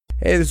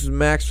Hey, this is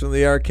Max from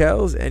the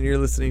Arkells, and you're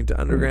listening to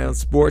Underground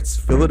Sports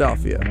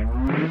Philadelphia.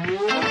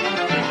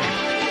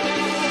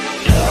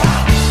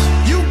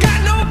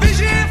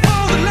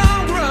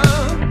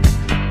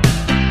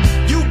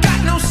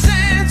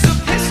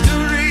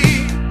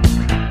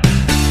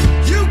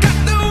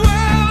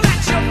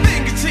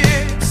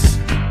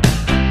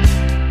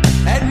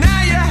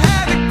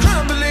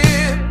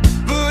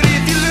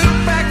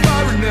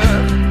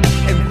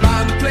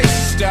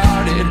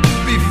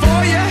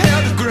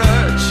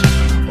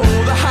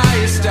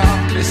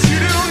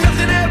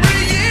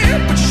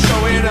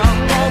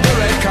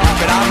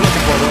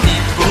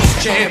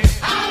 Champ.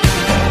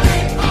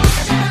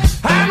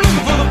 I'm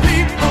looking for the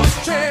people's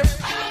champ.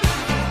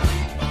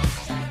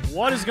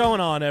 What is going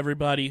on,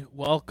 everybody?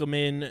 Welcome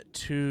in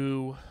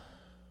to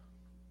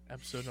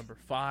episode number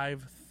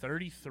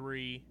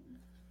 533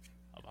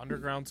 of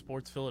Underground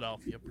Sports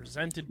Philadelphia,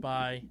 presented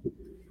by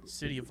the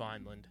City of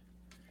Vineland.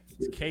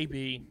 It's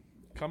KB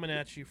coming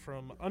at you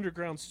from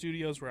Underground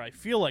Studios, where I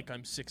feel like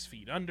I'm 6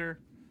 feet under.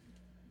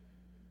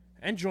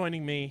 And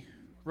joining me,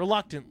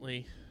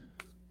 reluctantly,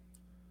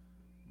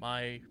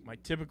 my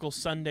typical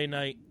Sunday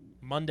night,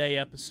 Monday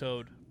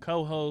episode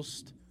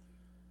co-host,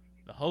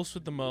 the host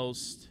with the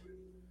most,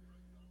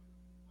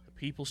 the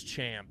people's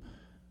champ,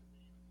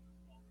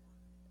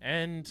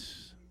 and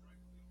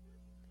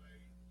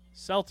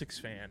Celtics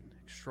fan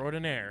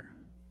extraordinaire,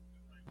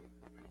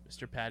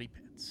 Mr. Patty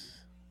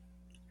Pitts.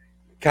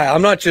 Kyle,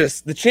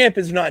 the champ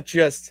is not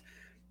just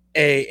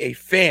a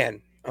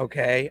fan,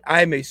 okay?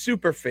 I'm a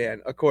super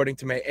fan, according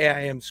to my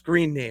AIM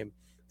screen name,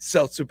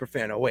 Celt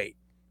Superfan 08.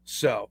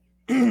 So,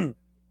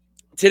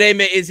 today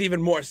is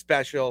even more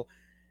special.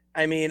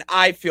 I mean,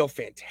 I feel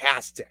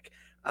fantastic.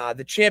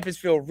 The champions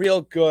feel real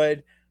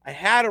good. I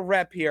had a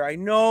rep here. I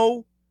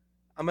know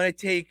I'm going to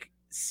take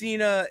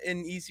Cena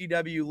in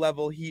ECW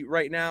level heat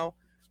right now,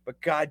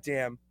 but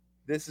goddamn,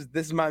 this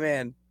is my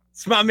man.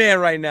 It's my man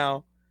right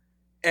now.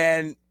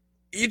 And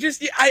I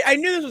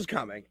knew this was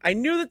coming. I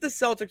knew that the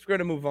Celtics were going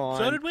to move on.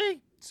 So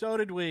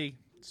did we.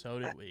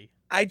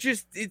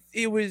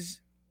 It was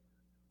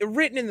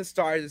written in the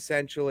stars,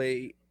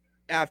 essentially.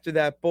 After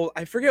that bull,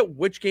 I forget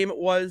which game it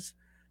was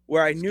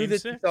where I knew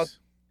that.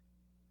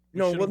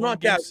 No, well,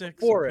 not that.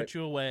 Before it, put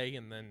you away,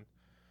 and then.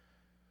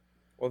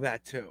 Well,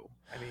 that too.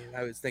 I mean,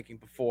 I was thinking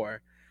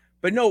before,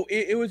 but no,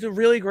 it was a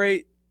really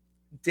great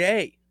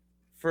day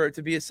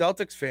to be a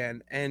Celtics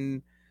fan,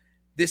 and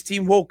this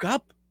team woke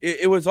up.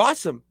 It was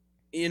awesome.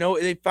 You know,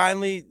 they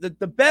finally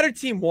the better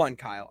team won.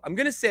 Kyle, I'm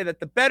gonna say that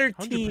the better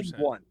team 100%.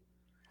 won.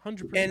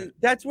 100%. And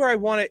that's where I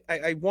want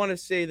to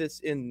say this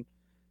in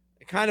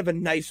kind of a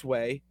nice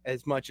way,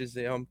 as much as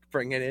I'm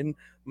bringing in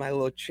my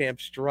little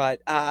champ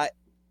strut,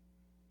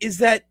 is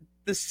that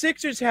the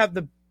Sixers have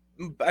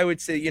I would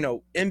say,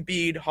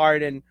 Embiid,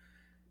 Harden,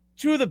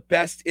 two of the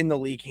best in the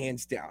league,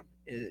 hands down,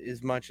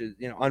 as much as,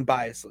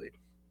 unbiasedly.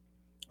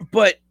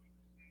 But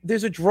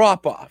there's a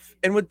drop-off.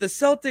 And with the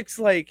Celtics,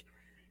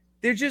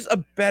 they're just a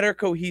better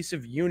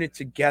cohesive unit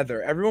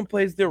together. Everyone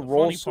plays their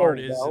role so well. The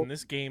funny part is, in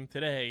this game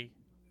today,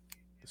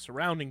 the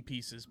surrounding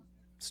pieces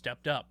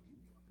stepped up.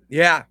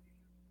 Yeah.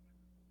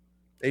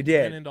 They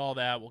did. We'll get into all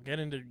that. We'll get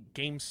into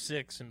Game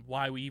 6 and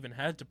why we even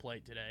had to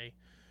play today.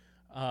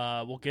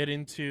 We'll get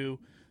into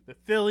the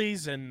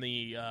Phillies and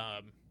the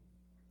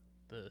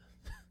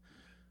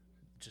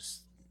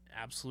just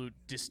absolute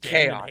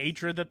disdain and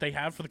hatred that they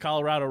have for the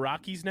Colorado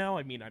Rockies now.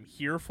 I mean, I'm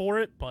here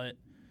for it, but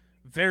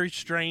very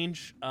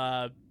strange.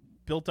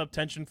 Built-up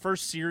tension.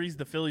 First series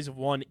the Phillies have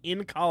won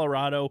in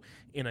Colorado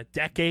in a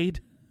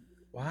decade.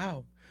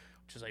 Wow.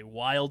 Which is a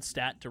wild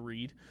stat to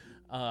read.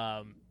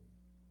 We'll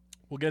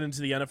get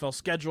into the NFL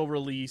schedule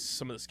release,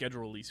 some of the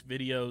schedule release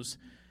videos,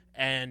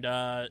 and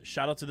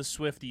shout out to the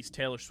Swifties,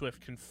 Taylor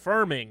Swift,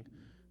 confirming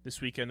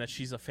this weekend that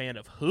she's a fan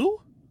of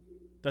who?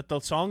 That the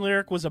song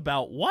lyric was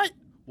about what?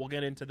 We'll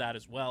get into that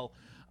as well.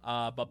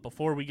 But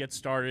before we get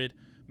started,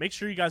 make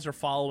sure you guys are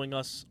following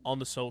us on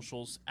the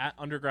socials at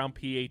Underground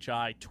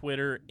PHI,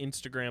 Twitter,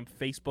 Instagram,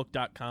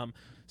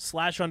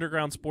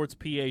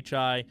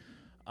 Facebook.com/UndergroundSportsPHI.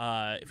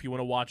 If you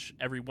want to watch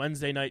every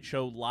Wednesday night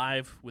show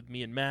live with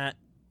me and Matt,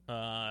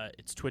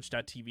 it's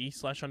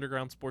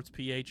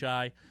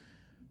twitch.tv/UndergroundSportsPHI.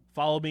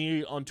 Follow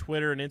me on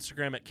Twitter and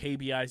Instagram at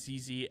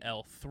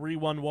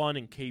KBIZZL311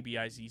 and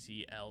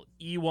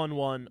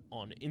KBIZZLE11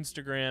 on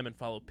Instagram. And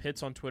follow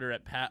Pitts on Twitter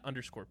at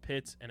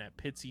Pat_Pitts and at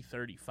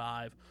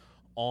Pitsy35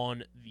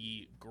 on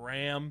the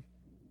gram.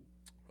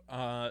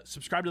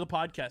 Subscribe to the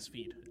podcast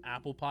feed,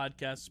 Apple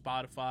Podcasts,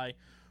 Spotify,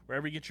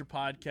 wherever you get your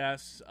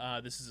podcasts.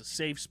 This is a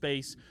safe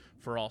space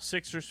for all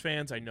Sixers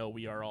fans. I know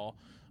we are all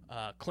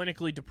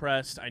clinically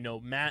depressed. I know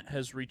Matt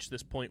has reached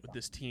this point with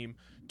this team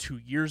 2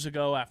 years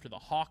ago after the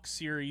Hawks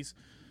series.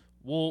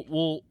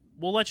 We'll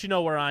let you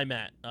know where I'm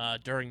at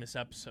during this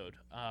episode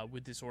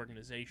with this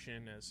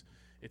organization, as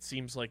it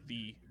seems like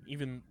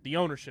even the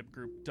ownership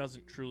group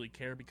doesn't truly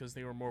care because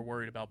they were more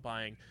worried about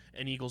buying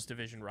an Eagles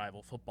division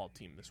rival football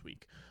team this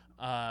week.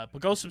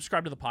 But go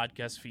subscribe to the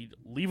podcast feed,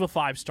 leave a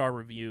 5-star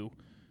review,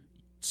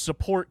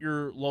 support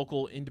your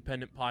local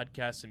independent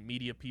podcasts and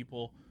media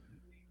people.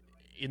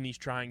 in these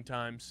trying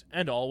times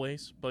and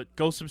always. But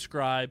go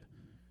subscribe.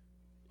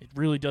 It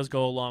really does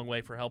go a long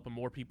way for helping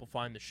more people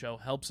find the show.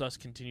 Helps us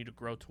continue to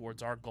grow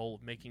towards our goal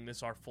of making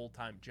this our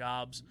full-time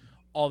jobs.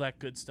 All that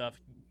good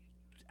stuff.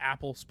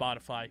 Apple,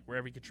 Spotify,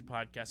 wherever you get your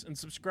podcasts. And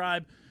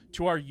subscribe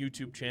to our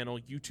YouTube channel,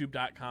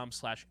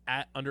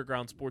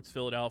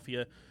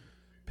 youtube.com/@undergroundsportsphiladelphia.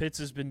 Pitts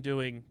has been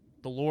doing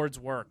the Lord's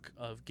work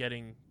of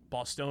getting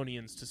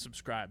Bostonians to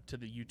subscribe to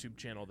the YouTube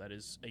channel that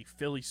is a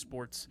Philly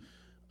sports,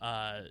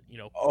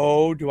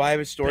 Oh, do I have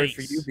a story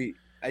for base. you?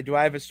 Do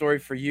I have a story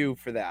for you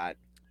for that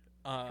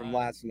from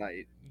last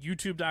night?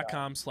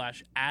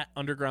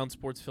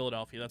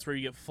 youtube.com/@undergroundsportsphiladelphia. That's where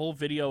you get full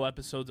video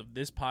episodes of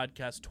this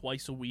podcast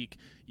twice a week.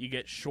 You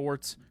get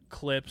shorts,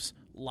 clips,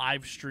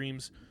 live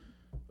streams,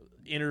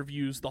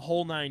 interviews, the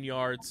whole 9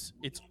 yards.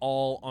 It's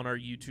all on our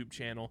YouTube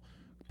channel.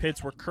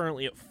 Pitts, we're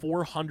currently at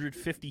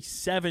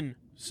 457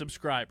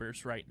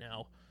 subscribers right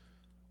now.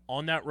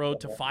 On that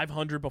road to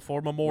 500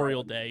 before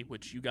Memorial Day,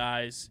 which you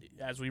guys,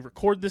 as we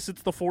record this,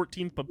 it's the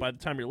 14th, but by the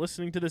time you're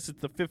listening to this,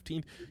 it's the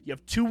 15th. You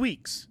have 2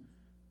 weeks.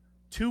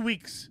 2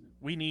 weeks.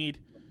 We need,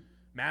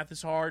 math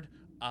is hard,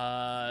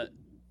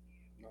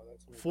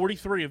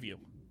 43 of you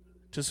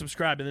to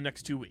subscribe in the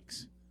next 2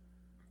 weeks.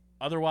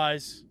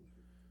 Otherwise,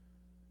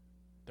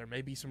 there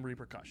may be some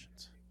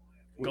repercussions.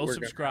 Go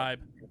subscribe.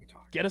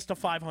 Get us to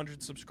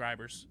 500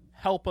 subscribers.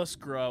 Help us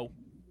grow.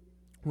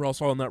 We're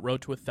also on that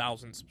road to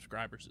 1,000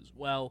 subscribers as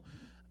well.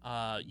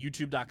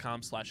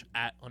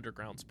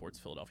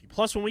 YouTube.com/@undergroundsportsphiladelphia.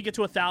 Plus, when we get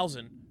to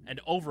 1,000 and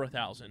over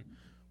 1,000,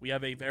 we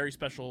have a very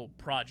special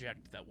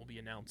project that we'll be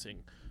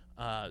announcing.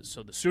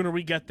 So the sooner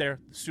we get there,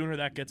 the sooner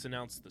that gets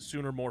announced, the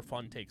sooner more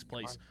fun takes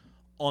place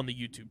on the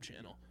YouTube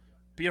channel.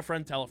 Be a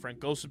friend, tell a friend,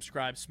 go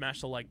subscribe,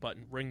 smash the like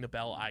button, ring the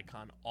bell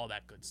icon, all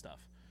that good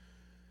stuff.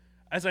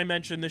 As I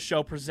mentioned, this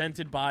show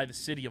presented by the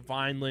City of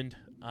Vineland,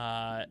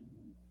 the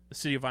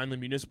City of Vineland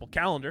Municipal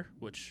Calendar,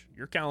 which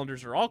your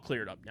calendars are all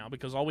cleared up now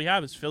because all we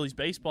have is Phillies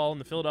baseball and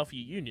the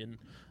Philadelphia Union,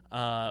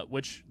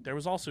 which there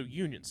was also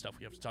Union stuff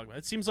we have to talk about.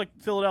 It seems like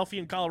Philadelphia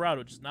and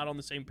Colorado just not on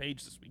the same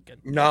page this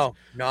weekend. No,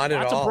 not at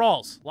all. Lots of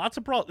brawls. Lots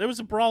of brawls. There was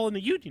a brawl in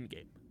the Union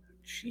game.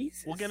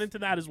 Jesus. We'll get into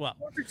that as well.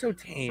 They're so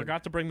tame.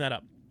 Forgot to bring that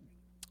up.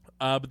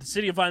 But the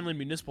City of Vineland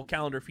Municipal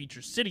Calendar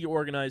features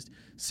city-organized,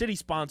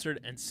 city-sponsored,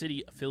 and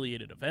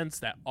city-affiliated events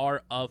that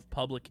are of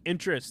public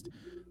interest.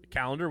 The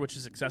calendar, which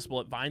is accessible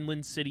at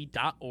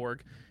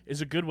vinelandcity.org,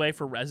 is a good way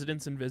for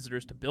residents and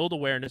visitors to build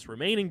awareness,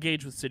 remain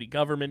engaged with city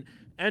government,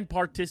 and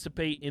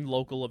participate in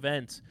local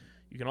events.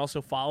 You can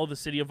also follow the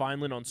City of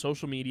Vineland on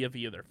social media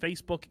via their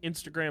Facebook,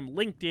 Instagram,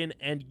 LinkedIn,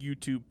 and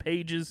YouTube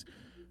pages.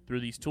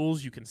 Through these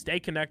tools, you can stay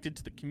connected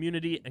to the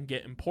community and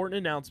get important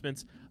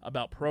announcements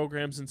about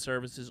programs and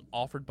services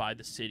offered by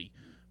the city.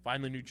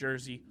 Vineland, New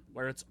Jersey,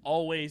 where it's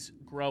always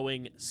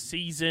growing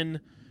season.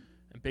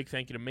 And big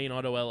thank you to Main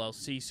Auto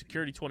LLC,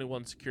 Security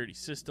 21 Security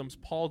Systems,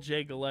 Paul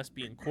J.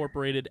 Gillespie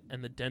Incorporated,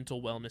 and the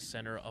Dental Wellness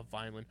Center of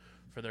Vineland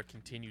for their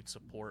continued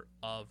support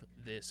of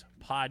this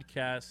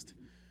podcast.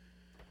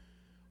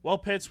 Well,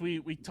 Pitts,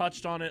 we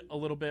touched on it a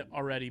little bit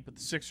already, but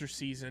the Sixers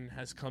season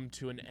has come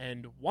to an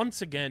end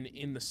once again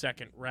in the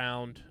second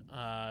round.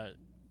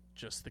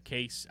 Just the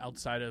case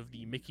outside of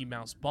the Mickey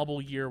Mouse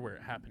bubble year where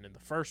it happened in the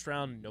first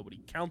round and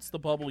nobody counts the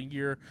bubble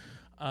year.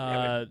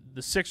 The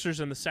Sixers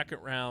in the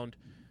second round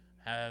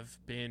have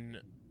been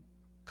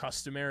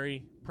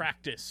customary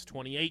practice.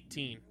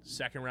 2018,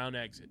 second round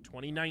exit.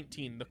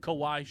 2019, the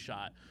Kawhi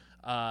shot.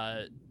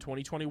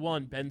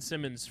 2021, Ben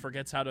Simmons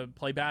forgets how to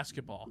play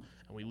basketball,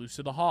 and we lose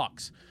to the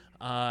Hawks.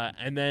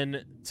 And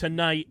then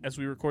tonight, as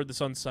we record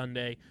this on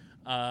Sunday,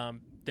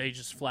 they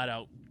just flat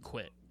out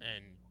quit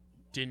and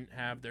didn't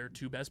have their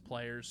two best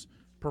players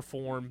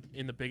perform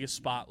in the biggest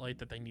spotlight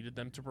that they needed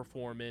them to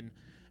perform in.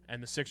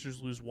 And the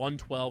Sixers lose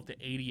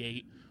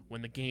 112-88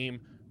 when the game,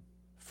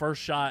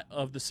 first shot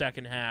of the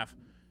second half,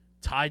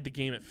 tied the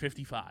game at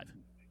 55.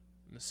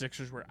 And the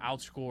Sixers were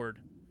outscored,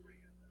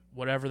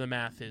 whatever the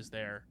math is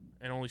there,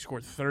 and only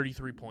scored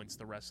 33 points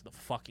the rest of the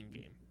fucking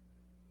game.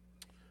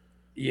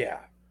 Yeah.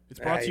 It's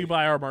brought to you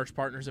by our merch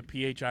partners at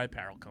PHI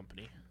Apparel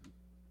Company.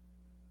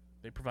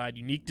 They provide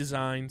unique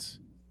designs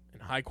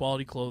and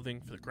high-quality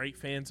clothing for the great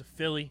fans of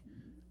Philly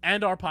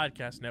and our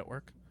podcast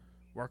network.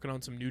 Working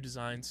on some new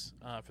designs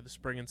for the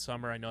spring and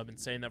summer. I know I've been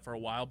saying that for a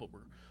while, but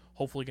we're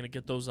hopefully going to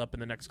get those up in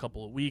the next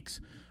couple of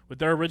weeks. With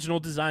their original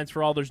designs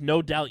for all, there's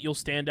no doubt you'll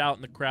stand out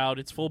in the crowd.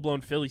 It's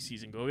full-blown Philly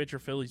season. Go get your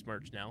Phillies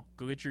merch now.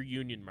 Go get your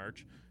Union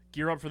merch.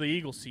 Gear up for the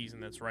Eagles season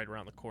that's right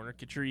around the corner.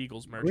 Get your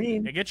Eagles merch.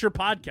 Green. And get your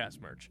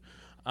podcast merch.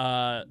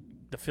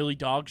 The Philly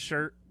Dog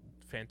shirt,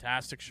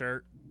 fantastic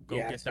shirt. Go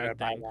get that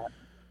thing.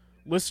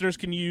 Listeners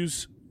can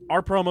use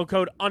our promo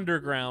code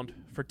UNDERGROUND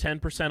for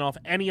 10% off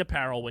any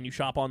apparel when you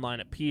shop online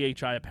at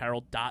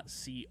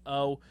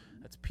phiapparel.co.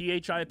 That's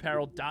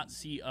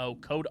phiapparel.co,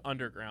 code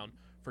UNDERGROUND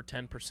for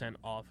 10%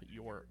 off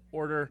your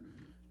order.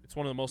 It's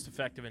one of the most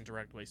effective and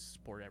direct ways to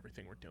support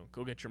everything we're doing.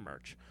 Go get your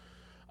merch.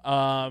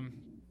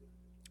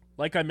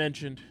 Like I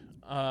mentioned,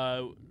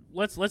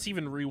 let's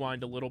even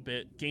rewind a little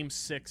bit. Game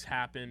 6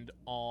 happened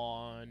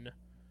on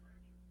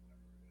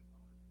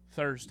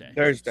Thursday.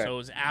 Thursday. So it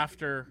was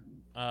after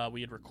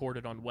we had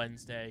recorded on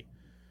Wednesday.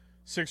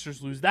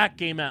 Sixers lose that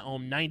game at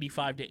home,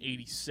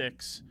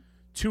 95-86.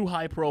 Too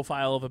high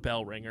profile of a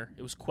bell ringer.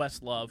 It was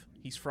Questlove.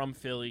 He's from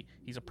Philly.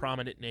 He's a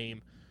prominent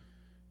name.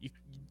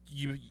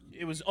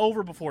 It was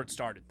over before it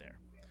started there.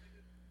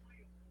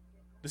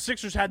 The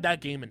Sixers had that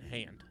game in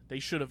hand. They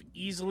should have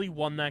easily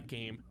won that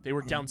game. They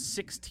were down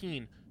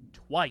 16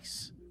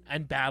 twice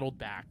and battled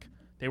back.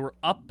 They were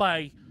up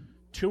by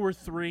 2 or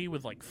 3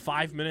 with like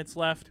 5 minutes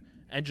left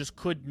and just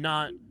could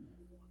not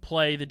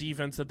play the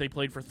defense that they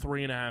played for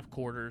 3.5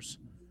 quarters.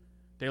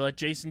 They let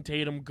Jason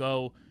Tatum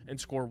go and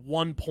score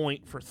 1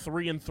 point for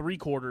 3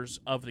 3/4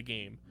 of the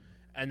game.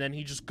 And then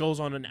he just goes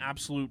on an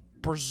absolute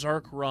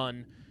berserk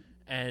run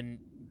and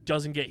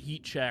doesn't get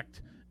heat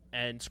checked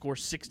and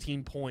scores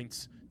 16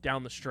 points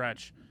down the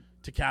stretch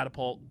to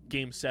catapult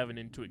Game 7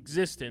 into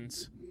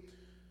existence.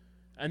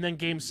 And then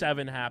Game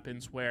 7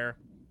 happens where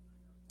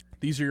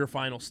these are your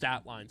final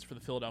stat lines for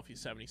the Philadelphia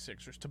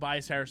 76ers.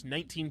 Tobias Harris,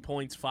 19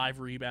 points, 5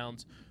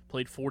 rebounds,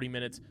 played 40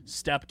 minutes,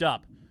 stepped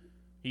up.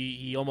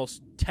 He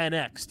almost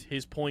 10x'd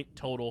his point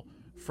total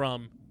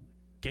from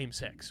Game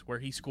 6, where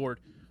he scored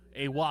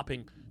a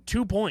whopping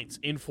 2 points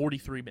in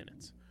 43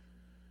 minutes.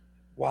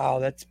 Wow,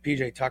 that's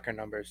PJ Tucker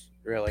numbers,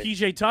 really.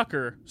 PJ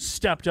Tucker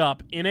stepped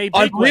up in a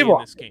big way in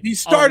this game. He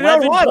started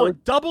out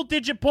hot.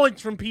 Double-digit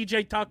points from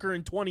PJ Tucker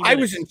in 20 minutes. I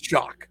was in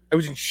shock.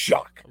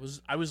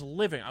 I was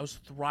living. I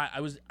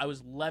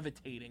was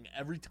levitating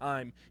every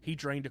time he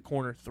drained a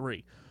corner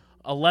 3.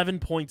 11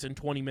 points in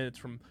 20 minutes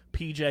from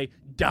PJ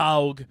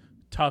Dog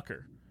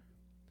Tucker.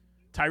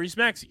 Tyrese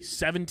Maxey,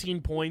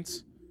 17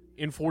 points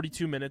in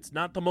 42 minutes.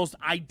 Not the most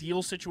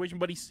ideal situation,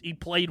 but he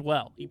played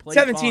well. He played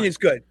 17 fine. is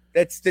good.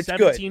 That's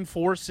 17, good.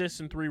 4 assists,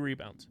 and 3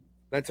 rebounds.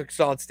 That's a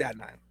solid stat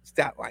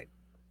line.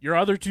 Your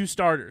other 2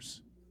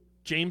 starters,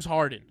 James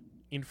Harden,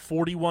 in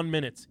 41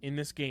 minutes in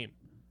this game.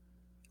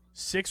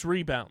 6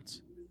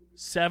 rebounds,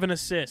 7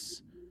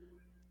 assists,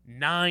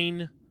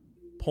 9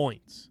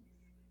 points.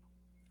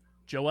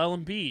 Joel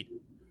Embiid,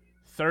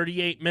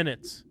 38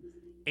 minutes,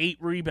 8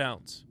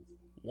 rebounds,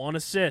 1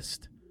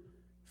 assist,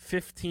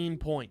 15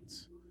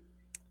 points.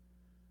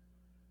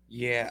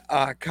 Yeah,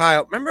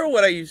 Kyle, remember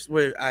what I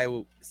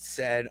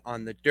said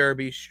on the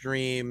Derby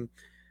stream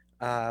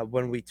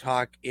when we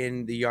talk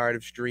in the Yard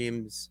of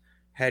Streams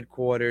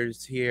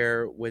headquarters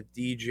here with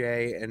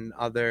DJ and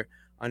other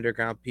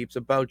underground peeps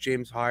about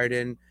James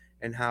Harden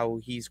and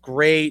how he's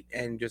great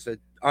and just an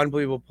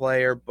unbelievable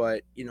player,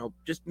 but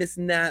just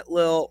missing that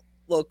little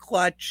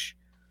clutch.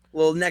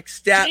 Little next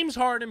step. James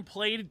Harden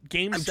played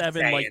Game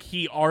 7 like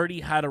he already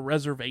had a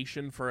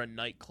reservation for a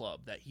nightclub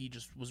that he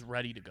just was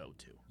ready to go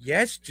to.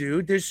 Yes,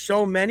 dude. There's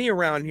so many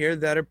around here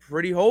that are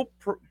pretty high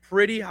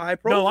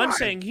profile. No, I'm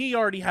saying he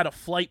already had a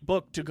flight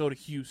booked to go to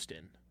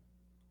Houston.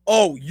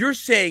 Oh, you're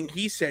saying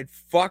he said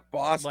fuck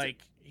Boston? Like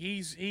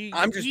he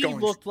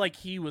looked like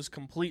he was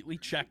completely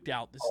checked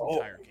out this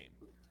entire game.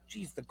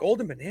 Jeez, the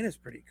Golden Banana is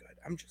pretty good.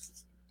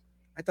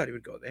 I thought he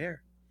would go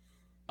there.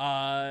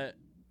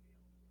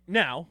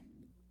 Now.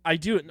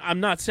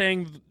 I'm not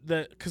saying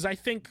that because I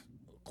think,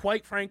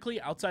 quite frankly,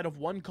 outside of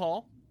one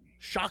call,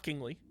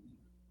 shockingly,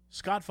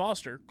 Scott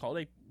Foster called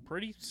a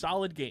pretty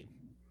solid game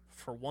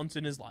for once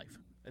in his life.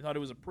 I thought it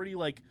was a pretty,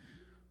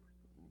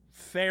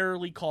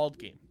 fairly called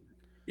game.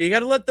 You got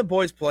to let the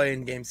boys play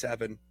in Game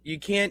 7. You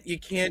can't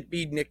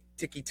be Nick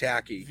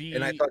ticky-tacky,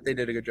 and I thought they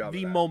did a good job of that.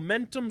 The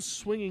momentum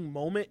swinging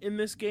moment in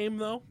this game,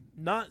 though,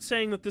 not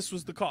saying that this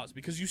was the cause,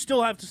 because you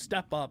still have to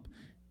step up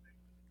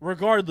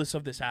regardless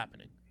of this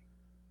happening.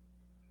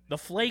 The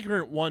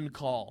flagrant 1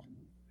 call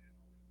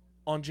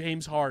on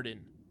James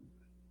Harden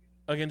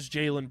against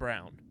Jaylen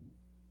Brown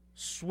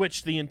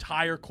switched the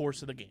entire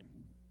course of the game.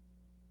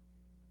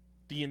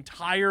 The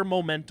entire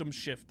momentum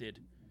shifted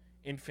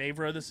in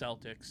favor of the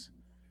Celtics.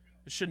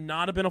 It should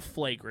not have been a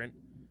flagrant.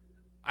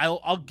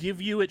 I'll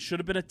give you it should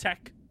have been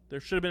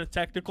there should have been a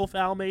technical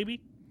foul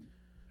maybe.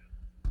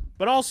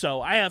 But also,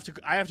 I have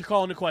to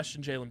call into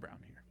question Jaylen Brown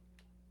here.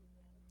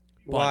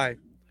 Why?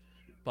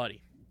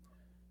 Buddy.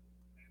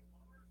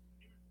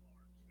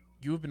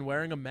 You have been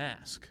wearing a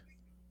mask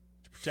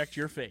to protect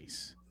your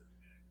face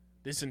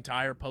this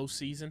entire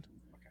postseason,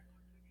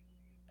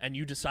 and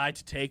you decide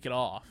to take it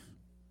off.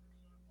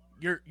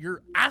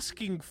 You're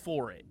asking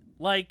for it.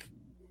 Like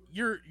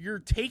you're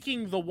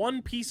taking the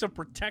one piece of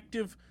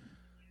protective,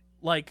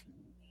 guard,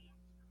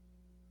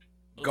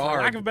 for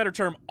lack of a better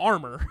term,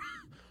 armor,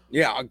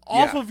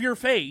 off of your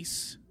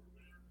face.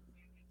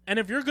 And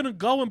if you're gonna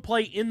go and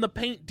play in the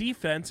paint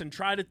defense and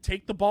try to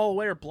take the ball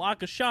away or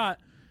block a shot,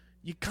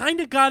 you kind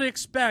of got to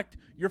expect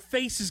your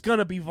face is going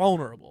to be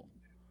vulnerable.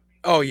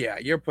 Oh, yeah.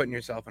 You're putting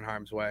yourself in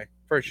harm's way,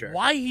 for sure.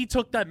 Why he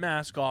took that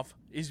mask off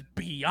is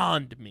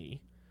beyond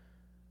me.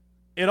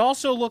 It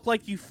also looked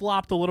like he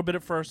flopped a little bit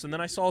at first, and then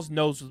I saw his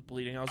nose was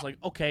bleeding. I was like,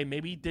 okay,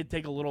 maybe he did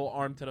take a little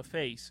arm to the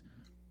face.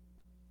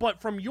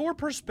 But from your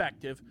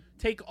perspective,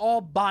 take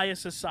all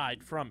bias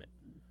aside from it.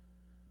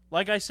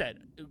 Like I said,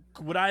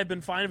 would I have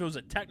been fine if it was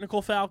a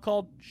technical foul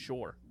called?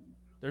 Sure.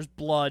 There's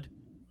blood.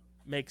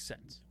 Makes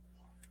sense.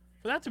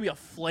 For that to be a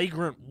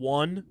flagrant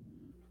one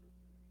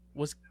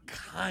was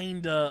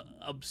kind of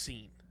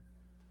obscene.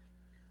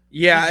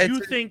 Yeah, Did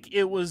you think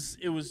it was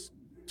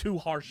too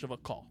harsh of a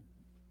call?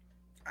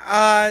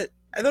 I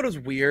thought it was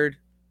weird.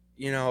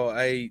 You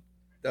know,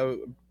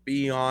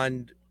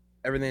 beyond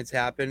everything that's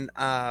happened.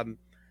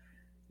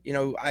 You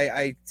know,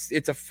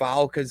 it's a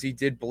foul because he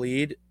did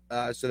bleed.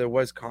 So there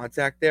was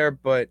contact there,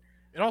 but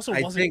It also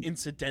I wasn't think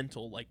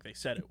incidental like they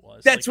said it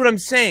was. that's what I'm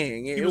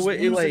saying. He was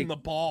losing the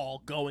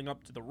ball going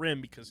up to the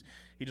rim because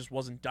he just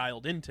wasn't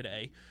dialed in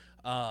today,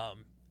 and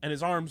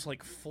his arms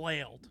like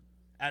flailed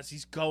as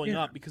he's going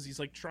up because he's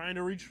like trying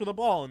to reach for the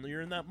ball, and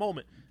you're in that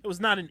moment. It was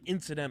not an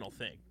incidental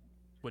thing,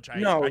 which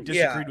I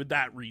disagreed with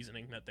that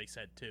reasoning that they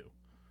said too.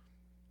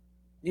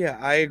 Yeah,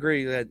 I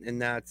agree that in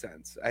that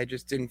sense. I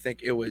just didn't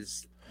think it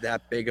was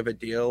that big of a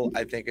deal.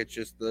 I think it's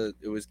just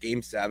it was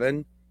Game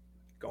 7,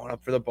 going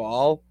up for the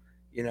ball.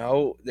 You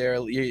know,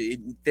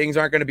 things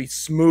aren't going to be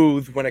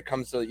smooth when it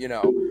comes to, you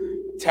know,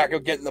 tackle,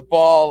 getting the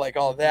ball, like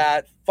all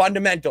that.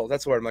 Fundamentals,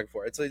 that's what I'm looking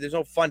for. It's like there's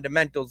no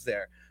fundamentals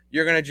there.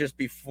 You're going to just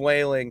be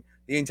flailing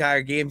the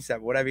entire Game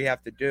 7, whatever you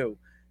have to do.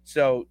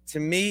 So to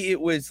me, it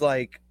was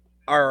like,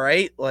 all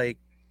right, like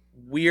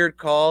weird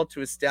call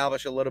to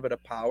establish a little bit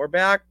of power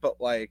back,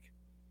 but like,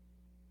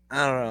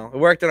 I don't know. It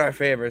worked in our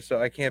favor, so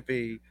I can't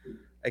be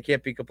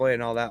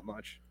complaining all that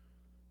much.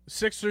 The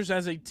Sixers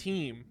as a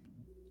team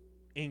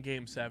in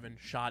Game 7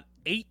 shot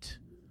 8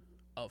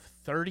 of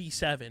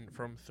 37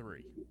 from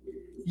 3.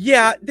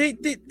 Yeah,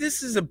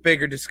 this is a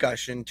bigger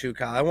discussion too,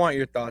 Kyle. I want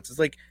your thoughts. It's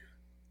like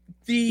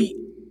the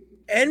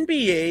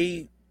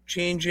NBA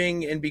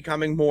changing and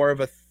becoming more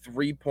of a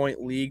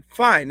 3-point league.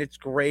 Fine, it's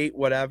great,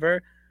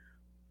 whatever.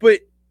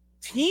 But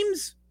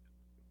teams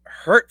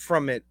hurt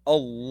from it a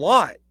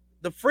lot.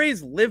 The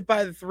phrase "live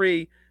by the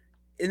 3,"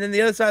 and then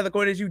the other side of the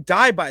coin is you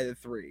die by the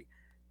 3.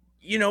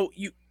 You know,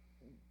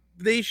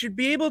 they should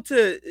be able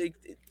to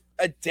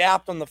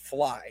adapt on the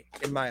fly,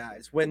 in my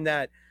eyes, when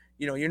that,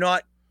 you know, you're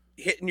not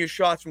hitting your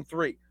shots from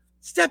 3.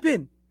 Step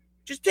in.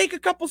 Just take a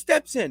couple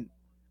steps in.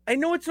 I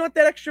know it's not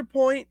that extra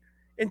point,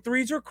 and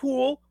 3s are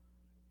cool,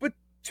 but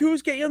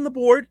 2s get you on the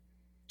board.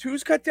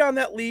 2s cut down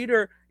that lead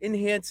or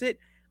enhance it.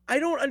 I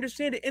don't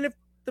understand it. And if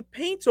the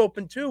paint's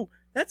open too,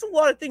 that's a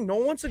lot of things. No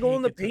one wants to go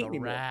in the paint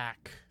anymore.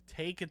 Rack.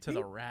 Take it to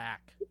the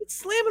rack.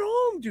 Slam it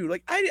home, dude.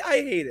 Like, I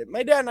hate it.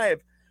 My dad and I have,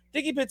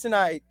 Dickie Pitts and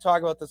I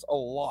talk about this a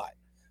lot.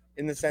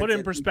 In the sense, put it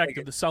in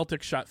perspective, the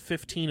Celtics shot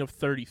 15 of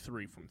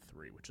 33 from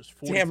 3, which is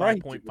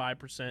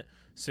 45.5%.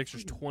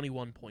 Sixers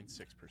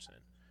 21.6%.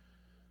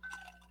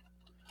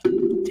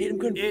 Damn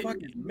good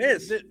fucking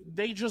miss.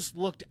 They just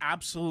looked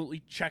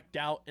absolutely checked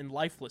out and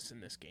lifeless in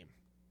this game.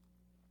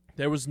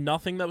 There was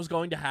nothing that was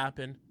going to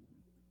happen.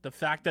 The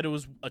fact that it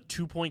was a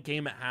 2-point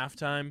game at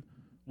halftime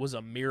was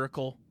a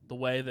miracle, the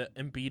way that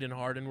Embiid and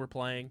Harden were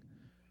playing.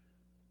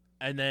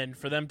 And then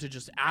for them to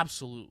just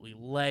absolutely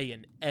lay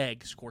an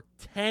egg, score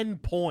 10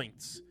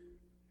 points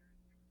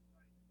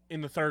in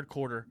the third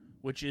quarter,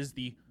 which is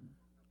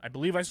I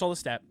believe I saw the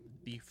stat,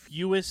 the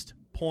fewest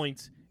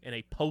points in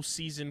a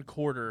postseason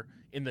quarter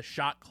in the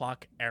shot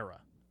clock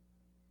era.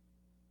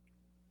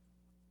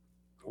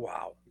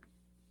 Wow.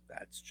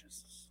 That's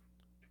just...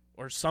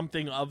 Or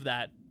something of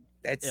that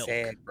That's ilk.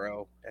 sad,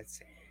 bro. That's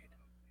sad.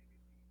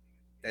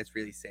 That's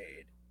really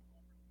sad.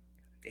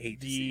 I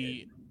hate to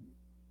see it.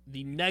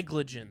 The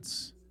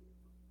negligence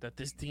that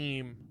this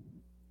team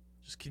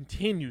just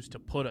continues to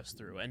put us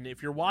through. And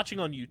if you're watching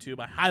on YouTube,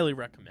 I highly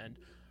recommend.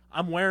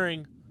 I'm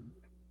wearing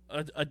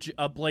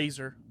a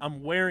blazer.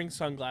 I'm wearing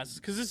sunglasses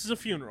because this is a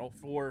funeral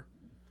for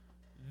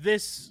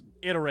this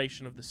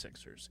iteration of the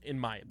Sixers, in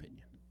my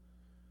opinion.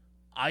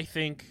 I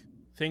think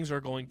things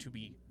are going to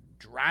be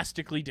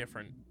drastically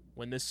different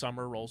when this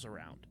summer rolls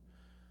around.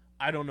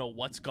 I don't know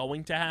what's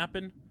going to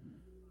happen,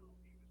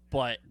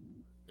 but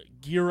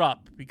gear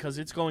up because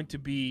it's going to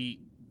be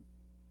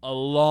a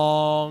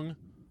long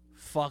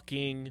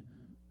fucking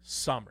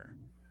summer.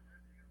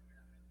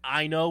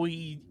 I know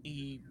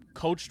he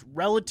coached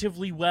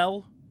relatively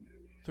well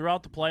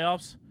throughout the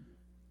playoffs.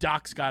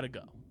 Doc's got to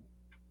go.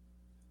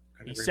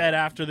 He said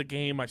after the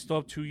game, I still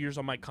have 2 years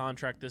on my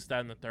contract, this, that,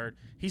 and the third.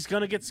 He's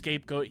going to get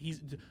scapegoat.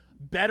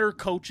 Better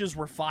coaches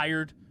were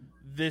fired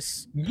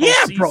this bro.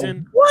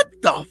 postseason. What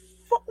the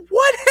fuck?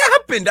 What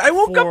happened? I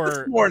woke up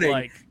this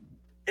morning.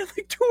 And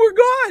 2 were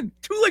gone.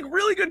 2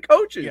 really good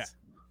coaches.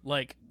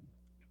 Yeah.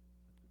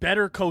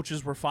 Better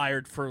coaches were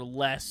fired for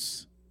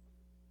less.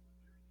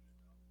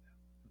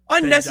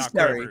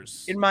 Unnecessary,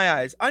 in my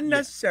eyes.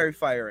 Unnecessary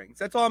firings.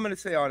 That's all I'm going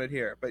to say on it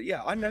here. But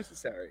yeah,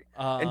 unnecessary.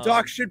 And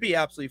Doc should be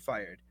absolutely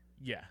fired.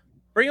 Yeah.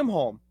 Bring him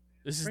home.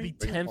 This is the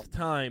 10th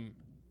time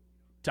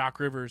Doc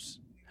Rivers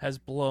has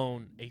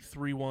blown a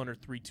 3-1 or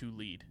 3-2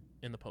 lead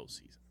in the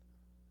postseason.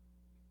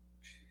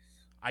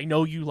 I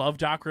know you love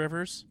Doc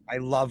Rivers. I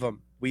love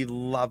him. We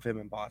love him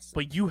in Boston.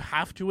 But you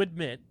have to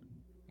admit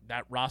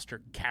that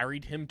roster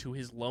carried him to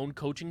his lone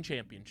coaching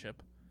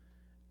championship.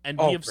 And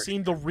we have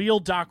seen the real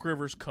Doc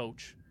Rivers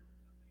coach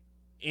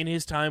in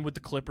his time with the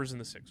Clippers and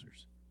the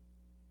Sixers.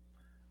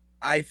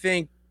 I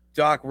think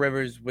Doc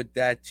Rivers with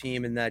that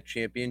team and that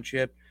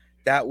championship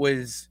that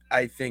was,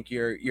 I think,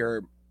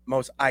 your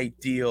most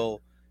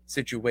ideal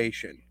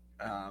situation,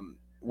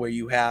 where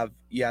you have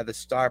the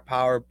star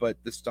power, but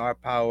the star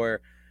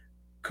power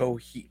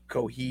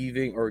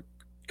coheving or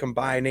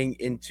combining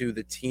into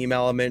the team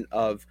element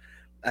of,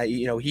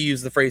 he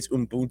used the phrase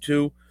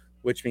Ubuntu,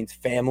 which means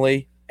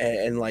family,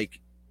 and like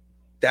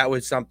that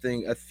was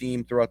a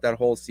theme throughout that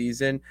whole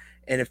season.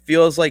 And it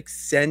feels like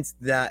since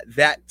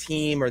that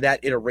team or that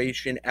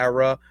iteration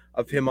era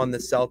of him on the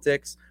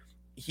Celtics,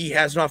 he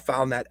has not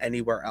found that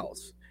anywhere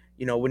else.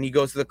 When he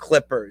goes to the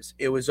Clippers,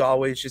 it was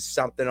always just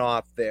something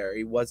off there.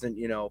 He wasn't,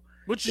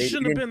 Which they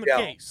shouldn't have been the gel.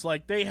 case.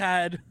 Like they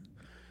had all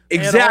the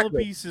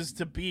Exactly. pieces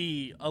to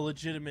be a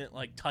legitimate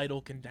like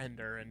title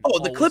contender. And Oh,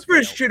 the always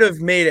Clippers failed. should have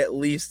made at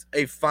least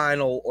a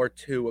final or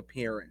two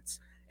appearance,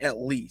 at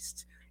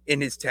least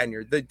in his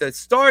tenure. The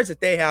stars that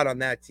they had on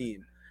that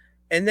team,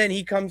 and then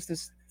he comes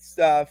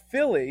to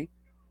Philly,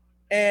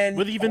 and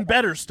with even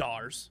better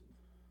stars.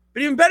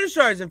 but even better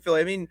stars in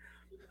Philly. I mean,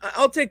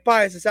 I'll take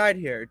bias aside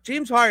here.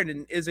 James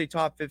Harden is a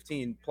top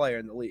 15 player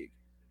in the league.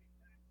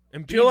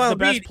 And Joel Embiid's the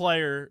best Embiid-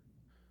 player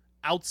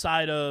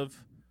outside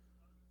of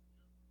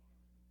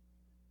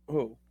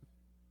Who?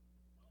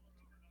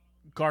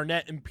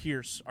 Garnett and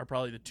Pierce are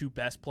probably the two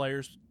best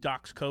players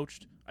Doc's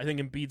coached. I think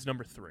Embiid's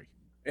number 3.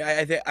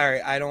 I think. All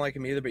right, I don't like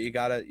him either, but you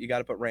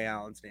gotta put Ray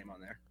Allen's name on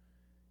there.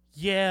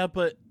 Yeah,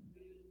 but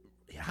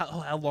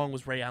how long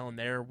was Ray Allen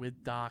there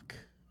with Doc?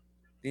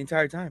 The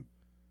entire time.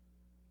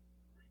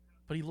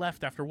 But he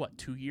left after what,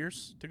 2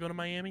 years to go to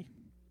Miami?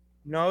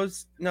 No,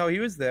 he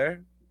was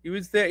there. He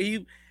was there.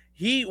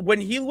 He when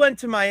he went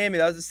to Miami,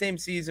 that was the same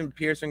season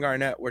Pierce and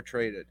Garnett were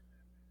traded.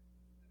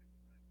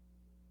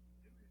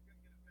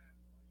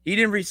 He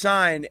didn't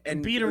resign,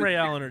 and Embiid and Ray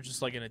Allen are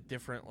just like in a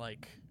different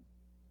like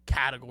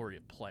category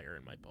of player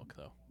in my book,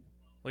 though.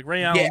 Like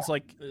Ray Allen's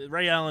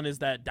Ray Allen is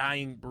that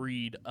dying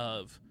breed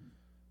of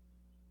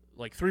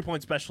like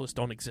 3-point specialists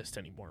don't exist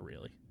anymore,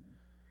 really,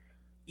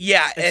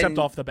 except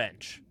off the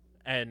bench,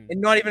 and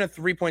not even a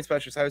 3-point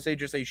specialist. I would say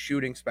just a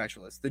shooting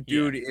specialist. The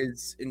dude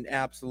is an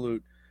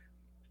absolute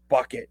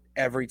bucket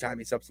every time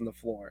he steps on the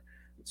floor.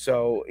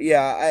 So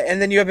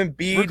and then you have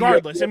Embiid.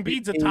 regardless,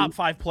 Embiid's a top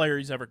 5 player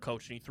he's ever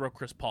coached, and you throw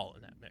Chris Paul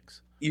in that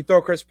mix. You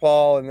throw Chris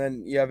Paul, and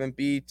then you have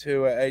Embiid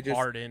too.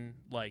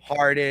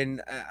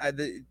 Harden.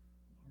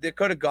 They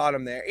could have got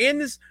him there.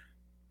 And this,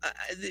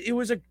 it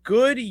was a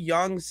good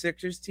young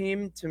Sixers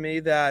team to me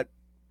that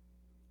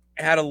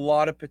had a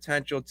lot of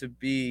potential to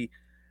be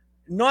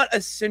not a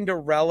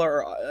Cinderella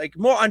or like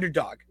more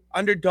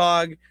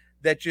underdog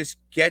that just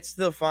gets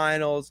to the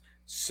finals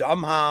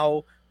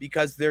somehow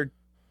because they're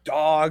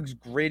dogs,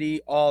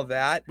 gritty, all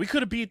that. We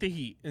could have beat the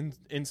Heat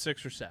in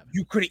 6 or 7.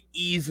 You could have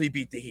easily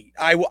beat the Heat.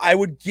 I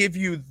would give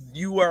you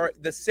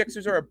the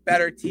Sixers are a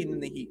better team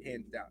than the Heat,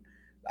 hands down.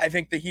 I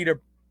think the Heat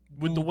are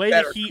with the way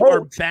better the Heat coach.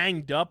 are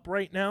banged up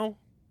right now.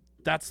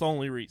 That's the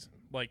only reason.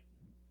 Like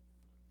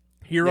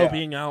Hero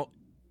being out,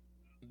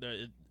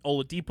 the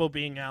Oladipo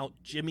being out,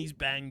 Jimmy's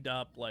banged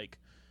up. Like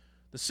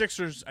the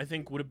Sixers, I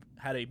think would have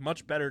had a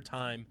much better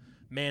time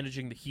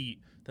managing the Heat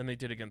than they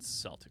did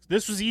against the Celtics.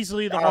 This was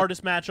easily the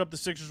hardest matchup the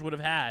Sixers would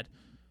have had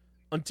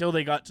until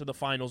they got to the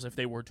finals, if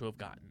they were to have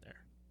gotten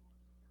there.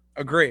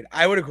 Agreed.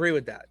 I would agree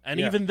with that. And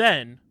even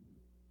then,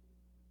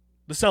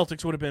 the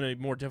Celtics would have been a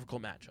more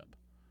difficult matchup.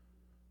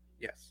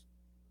 Yes,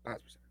 1,000%.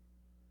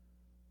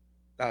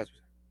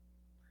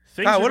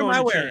 Things Kyle, are what going am I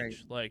to wearing?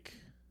 change. Like,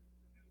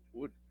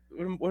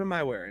 What am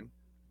I wearing?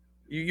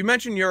 You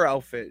mentioned your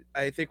outfit.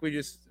 I think we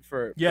just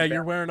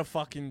you're wearing a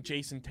fucking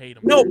Jason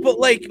Tatum. No, but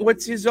like,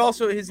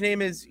 his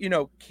name is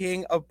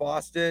King of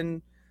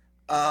Boston,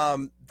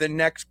 the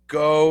next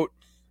GOAT.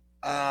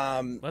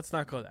 Let's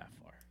not go that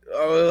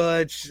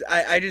far.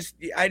 I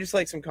just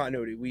like some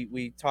continuity.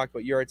 We talked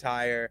about your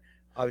attire.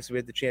 Obviously, we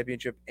had the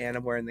championship, and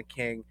I'm wearing the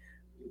King.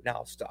 Now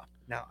I'll stop.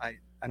 Now I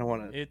don't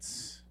want to.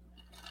 It's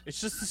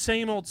just the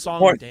same old song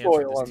More and dance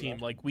with soil this on team.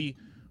 that. Like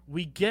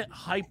we get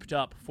hyped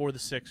up for the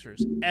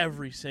Sixers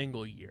every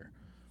single year.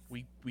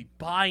 We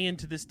buy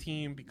into this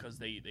team because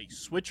they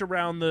switch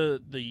around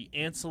the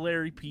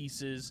ancillary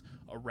pieces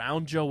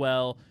around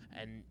Joel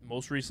and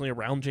most recently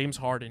around James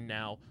Harden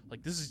now.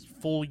 Like this is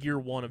full year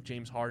 1 of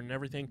James Harden and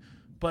everything.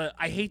 But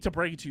I hate to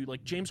break it to you,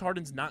 like James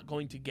Harden's not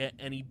going to get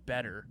any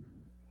better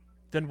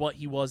than what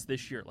he was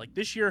this year. Like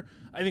this year,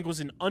 I think was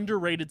an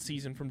underrated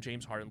season from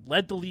James Harden.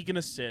 Led the league in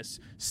assists,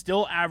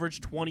 still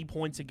averaged 20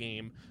 points a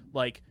game.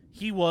 Like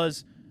he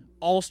was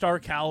all-star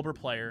caliber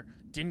player,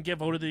 didn't get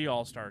voted to the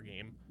all-star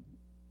game.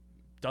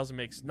 Doesn't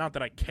make not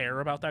that I care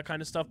about that kind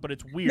of stuff, but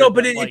it's weird. No,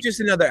 but that, it's just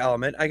another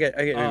element. I get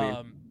what you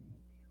mean.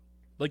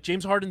 Like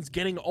James Harden's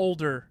getting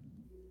older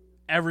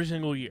every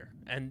single year.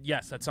 And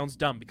yes, that sounds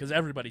dumb because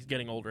everybody's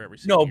getting older every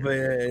single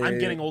year. But I'm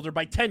getting older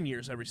by 10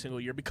 years every single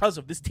year because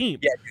of this team.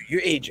 Yeah,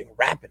 you're aging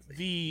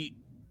rapidly.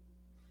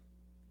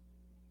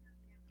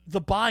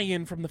 The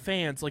buy-in from the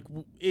fans, like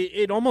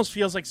it almost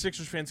feels like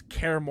Sixers fans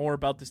care more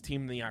about this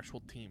team than the actual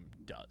team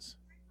does.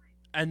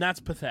 And that's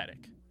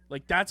pathetic.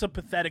 Like that's a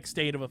pathetic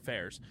state of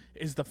affairs,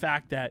 is the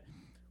fact that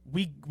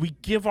we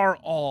give our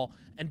all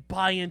and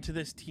buy into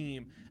this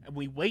team, and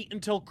we wait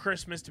until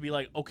Christmas to be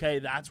like, okay,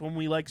 that's when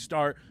we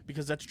start,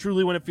 because that's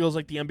truly when it feels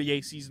like the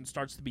NBA season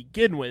starts to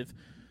begin with,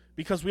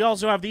 because we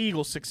also have the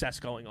Eagles' success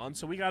going on,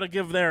 so we got to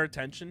give their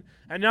attention.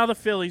 And now the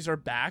Phillies are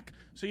back,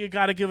 so you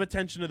got to give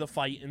attention to the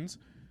Fightins.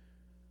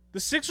 The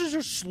Sixers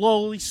are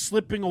slowly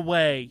slipping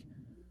away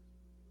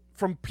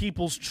from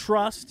people's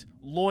trust,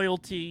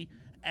 loyalty,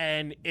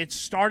 and it's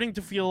starting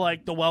to feel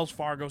like the Wells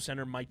Fargo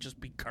Center might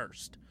just be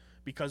cursed,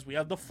 because we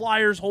have the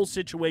Flyers' whole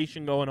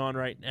situation going on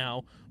right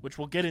now, which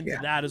we'll get into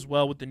that as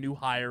well with the new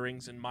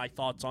hirings and my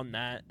thoughts on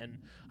that, and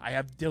I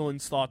have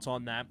Dylan's thoughts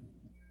on that.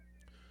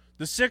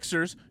 The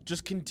Sixers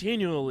just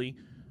continually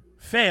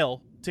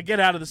fail to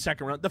get out of the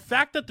second round. The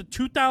fact that the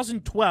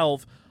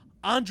 2012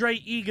 Andre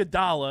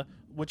Iguodala,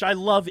 which I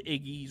love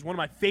Iggy, he's one of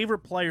my favorite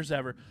players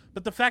ever,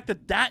 but the fact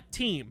that that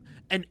team,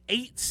 an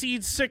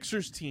 8-seed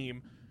Sixers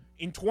team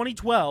in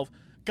 2012,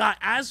 got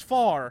as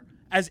far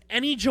as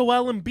any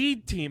Joel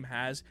Embiid team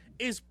has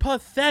is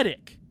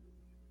pathetic.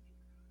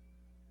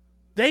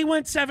 They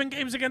went 7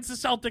 games against the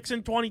Celtics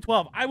in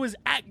 2012. I was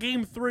at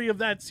Game 3 of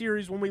that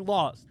series when we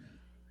lost.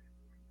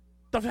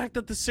 The fact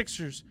that the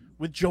Sixers,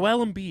 with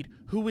Joel Embiid,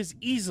 who is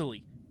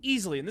easily,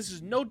 and this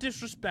is no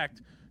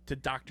disrespect to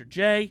Dr.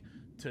 J,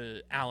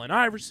 to Allen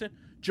Iverson,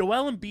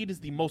 Joel Embiid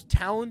is the most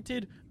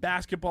talented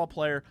basketball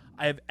player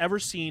I have ever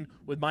seen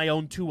with my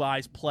own 2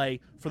 eyes play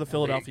for the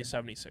Philadelphia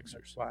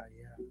 76ers. Wow,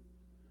 yeah.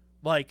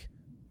 Like,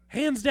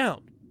 hands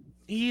down.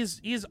 He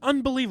is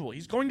unbelievable.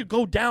 He's going to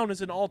go down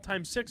as an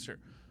all-time Sixer.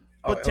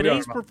 But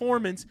today's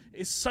performance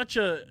is such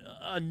a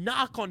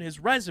knock on his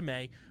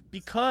resume,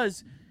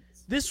 because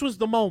this was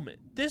the moment.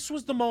 This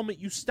was the moment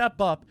you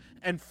step up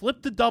and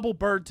flip the double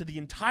bird to the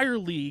entire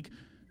league,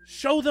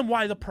 show them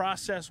why the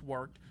process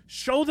worked,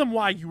 show them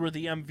why you were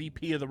the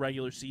MVP of the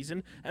regular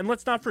season, and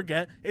let's not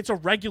forget, it's a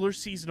regular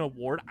season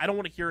award. I don't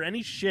want to hear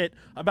any shit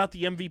about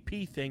the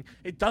MVP thing.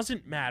 It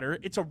doesn't matter.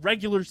 It's a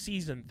regular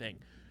season thing.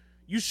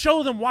 You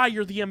show them why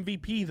you're the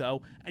MVP,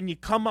 though, and you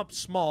come up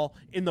small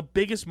in the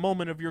biggest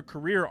moment of your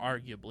career,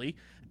 arguably,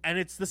 and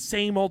it's the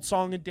same old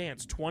song and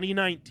dance.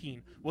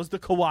 2019 was the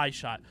Kawhi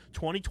shot.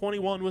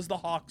 2021 was the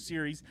Hawks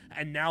series,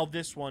 and now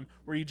this one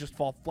where you just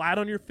fall flat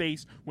on your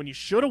face when you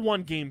should have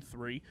won Game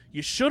 3,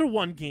 you should have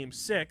won Game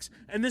 6,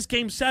 and this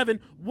Game 7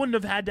 wouldn't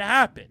have had to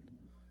happen.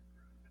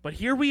 But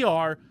here we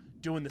are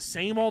doing the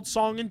same old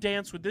song and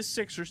dance with this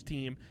Sixers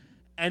team,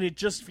 and it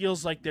just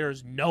feels like there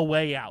is no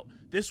way out.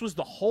 This was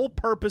the whole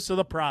purpose of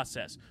the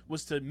process,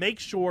 was to make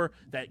sure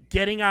that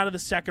getting out of the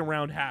second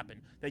round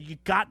happened, that you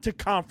got to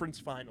conference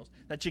finals,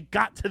 that you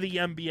got to the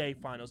NBA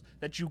finals,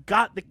 that you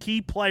got the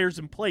key players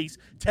in place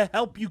to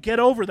help you get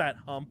over that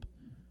hump.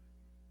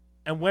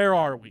 And where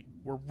are we?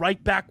 We're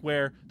right back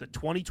where the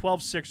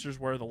 2012 Sixers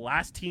were, the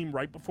last team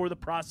right before the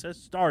process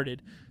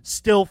started,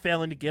 still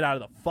failing to get out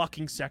of the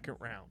fucking second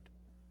round.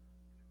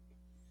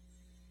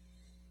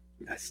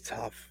 That's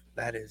tough.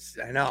 That is,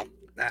 I know.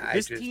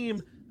 This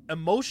team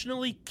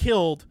emotionally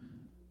killed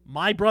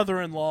my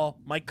brother-in-law,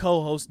 my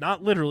co-host,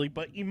 not literally,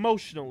 but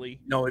emotionally.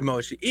 No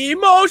emotion.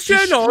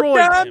 Emotional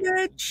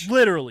damage.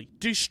 Literally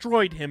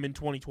destroyed him in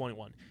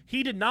 2021.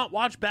 He did not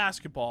watch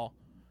basketball,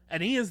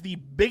 and he is the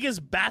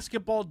biggest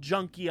basketball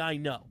junkie I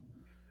know.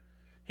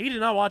 He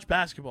did not watch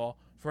basketball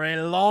for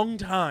a long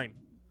time,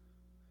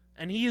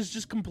 and he is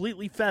just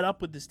completely fed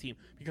up with this team,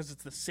 because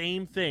it's the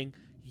same thing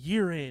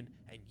year in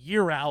and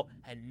year out,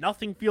 and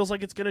nothing feels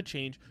like it's going to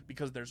change,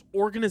 because there's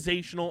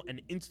organizational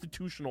and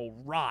institutional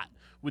rot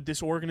with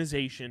this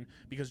organization,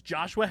 because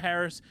Joshua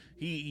Harris,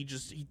 he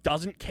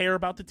doesn't care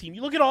about the team.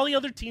 You look at all the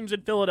other teams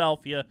in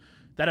Philadelphia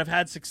that have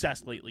had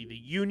success lately, the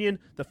Union,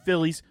 the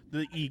Phillies,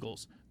 the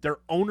Eagles. Their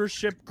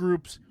ownership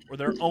groups or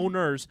their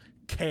owners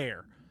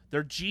care.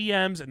 Their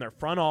GMs and their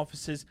front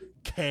offices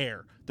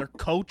care. Their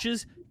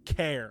coaches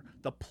care.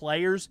 The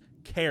players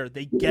care.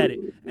 They get it.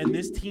 And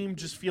this team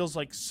just feels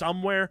like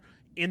somewhere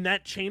in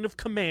that chain of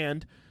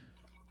command,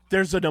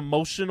 there's an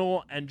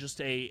emotional and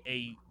just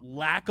a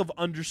lack of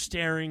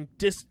understanding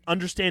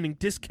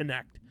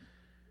disconnect.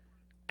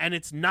 And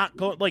it's not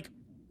going, like,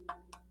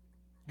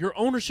 your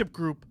ownership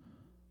group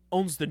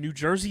owns the New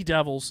Jersey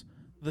Devils,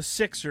 the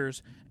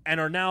Sixers, and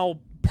are now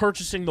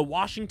purchasing the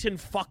Washington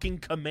fucking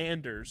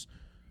Commanders.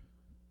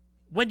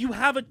 When you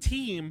have a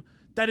team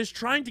that is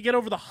trying to get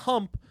over the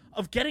hump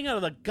of getting out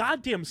of the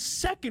goddamn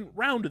second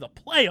round of the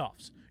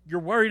playoffs, you're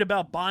worried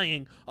about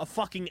buying a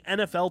fucking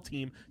NFL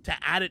team to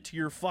add it to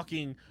your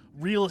fucking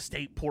real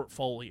estate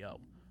portfolio.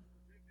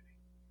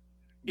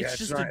 It's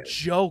just a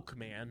joke,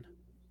 man.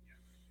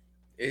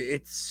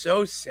 It's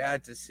so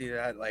sad to see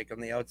that, like,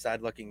 on the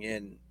outside looking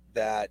in,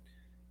 that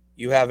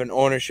you have an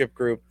ownership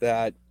group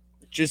that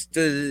just,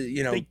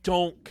 they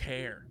don't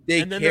care.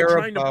 And then they're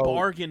trying to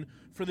bargain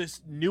for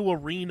this new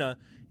arena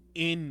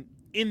in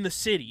the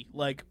city.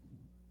 Like,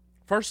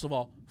 first of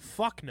all,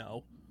 fuck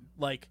no.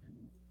 Like,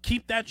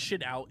 keep that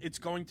shit out. It's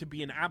going to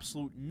be an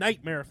absolute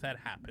nightmare if that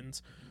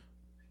happens.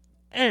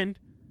 And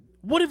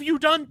what have you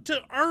done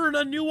to earn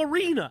a new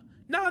arena?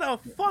 Not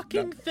a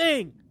fucking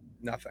thing.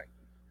 Nothing.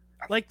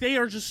 Like, they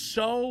are just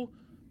so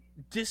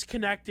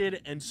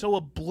disconnected and so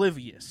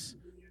oblivious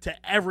to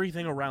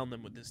everything around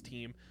them with this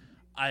team.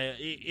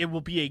 It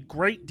will be a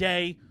great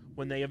day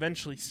when they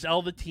eventually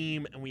sell the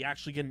team and we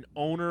actually get an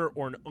owner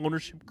or an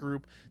ownership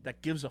group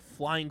that gives a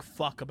flying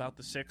fuck about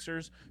the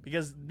Sixers,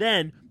 because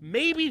then,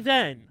 maybe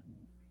then,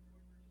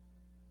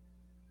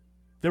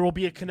 there will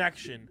be a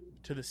connection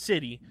to the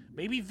city.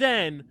 Maybe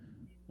then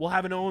we'll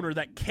have an owner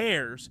that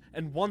cares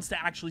and wants to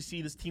actually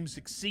see this team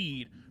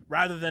succeed,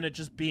 rather than it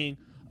just being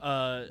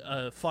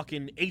a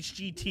fucking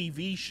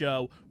HGTV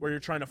show where you're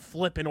trying to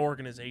flip an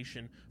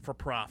organization for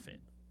profit.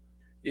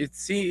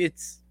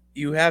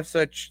 You have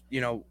such,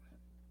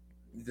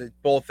 the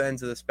both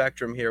ends of the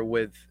spectrum here,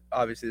 with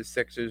obviously the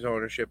Sixers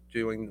ownership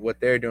doing what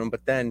they're doing,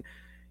 but then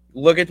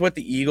look at what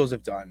the Eagles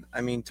have done.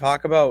 I mean,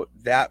 talk about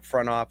that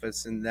front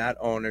office and that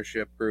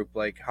ownership group,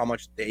 like how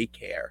much they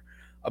care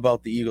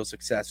about the Eagles'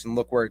 success, and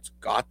look where it's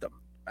got them.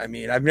 I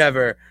mean,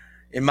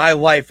 in my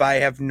life, I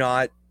have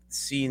not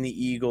seen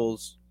the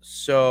Eagles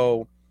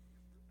so,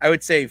 I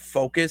would say,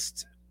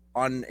 focused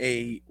on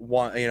a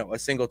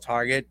single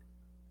target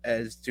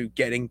as to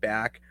getting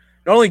back,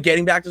 not only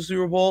getting back to the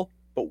Super Bowl,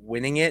 but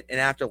winning it. And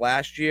after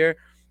last year,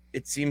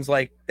 it seems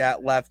like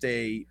that left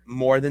a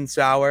more than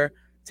sour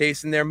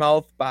taste in their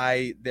mouth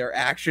by their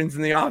actions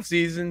in the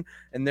offseason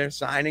and their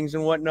signings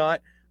and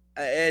whatnot.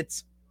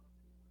 It's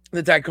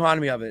the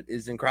dichotomy of it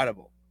is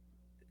incredible.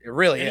 It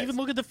really is. Even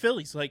look at the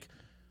Phillies. Like,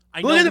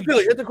 look at the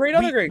Phillies. It's a great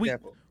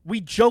example. We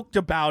joked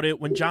about it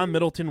when John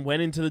Middleton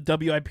went into the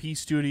WIP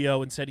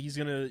studio and said he's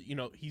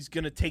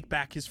gonna take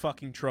back his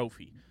fucking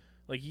trophy.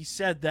 Like, he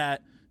said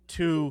that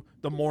to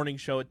the morning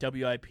show at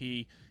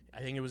WIP. I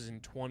think it was in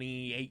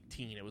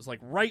 2018. It was like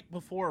right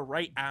before or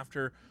right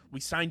after we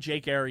signed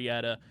Jake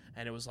Arrieta,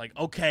 and it was like,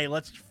 okay,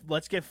 let's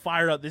get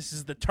fired up. This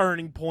is the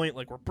turning point.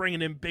 Like, we're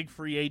bringing in big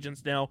free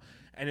agents now.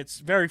 And it's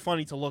very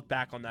funny to look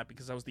back on that,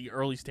 because that was the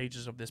early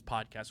stages of this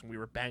podcast when we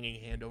were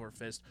banging hand over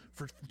fist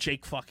for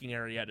Jake fucking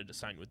Arrieta to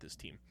sign with this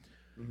team.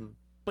 Mm-hmm.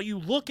 But you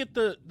look at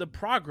the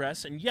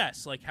progress, and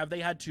yes, like, have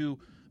they had to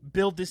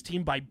build this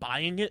team by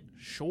buying it?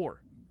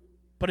 Sure.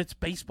 But it's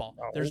baseball.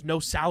 Oh. There's no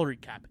salary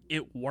cap.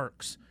 It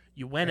works.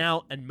 You went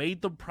out and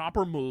made the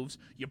proper moves.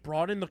 You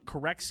brought in the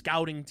correct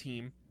scouting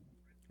team.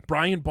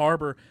 Brian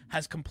Barber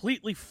has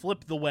completely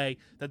flipped the way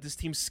that this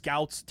team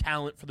scouts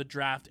talent for the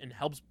draft and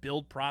helps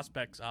build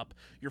prospects up.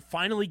 You're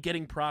finally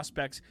getting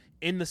prospects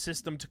in the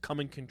system to come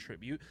and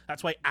contribute.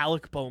 That's why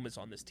Alec Boehm is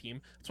on this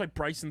team. That's why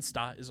Bryson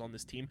Stott is on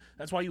this team.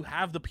 That's why you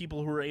have the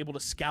people who are able to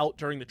scout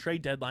during the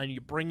trade deadline.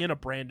 You bring in a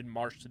Brandon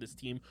Marsh to this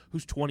team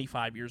who's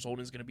 25 years old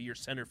and is going to be your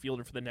center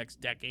fielder for the next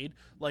decade.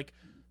 Like,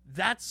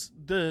 that's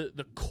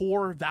the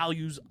core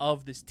values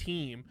of this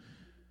team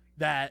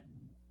that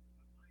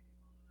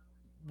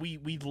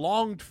we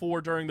longed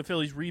for during the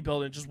Phillies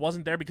rebuild, and it just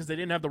wasn't there because they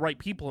didn't have the right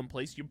people in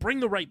place. You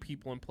bring the right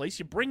people in place.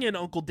 You bring in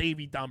Uncle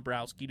Davey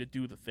Dombrowski to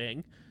do the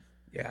thing.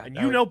 Yeah, and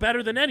you know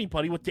better than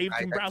anybody what Dave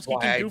Dombrowski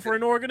can do for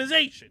an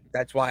organization.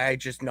 That's why I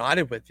just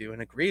nodded with you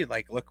and agreed.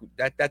 Like, look,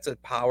 that's a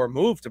power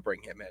move to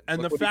bring him in.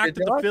 And the fact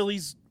that the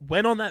Phillies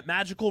went on that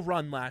magical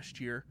run last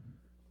year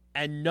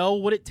and know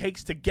what it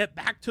takes to get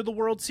back to the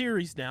World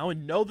Series now,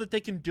 and know that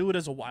they can do it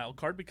as a wild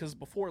card, because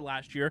before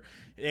last year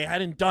they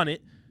hadn't done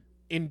it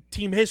in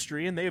team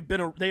history, and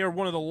they are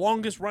one of the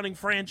longest running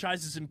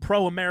franchises in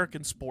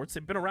pro-American sports.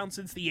 They've been around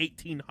since the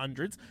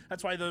 1800s.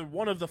 That's why they're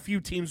one of the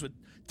few teams with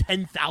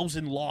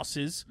 10,000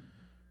 losses,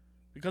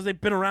 because they've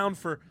been around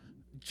for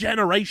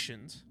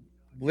generations.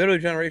 Literally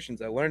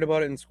generations. I learned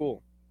about it in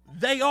school.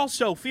 They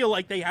also feel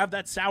like they have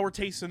that sour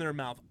taste in their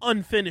mouth,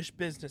 unfinished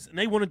business, and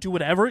they want to do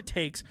whatever it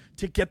takes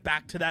to get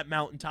back to that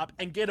mountaintop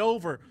and get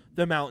over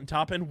the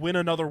mountaintop and win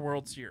another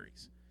World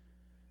Series.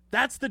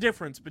 That's the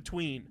difference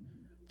between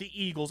the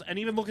Eagles, and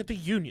even look at the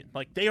Union.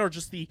 Like, they are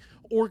just the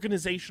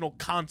organizational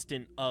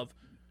constant of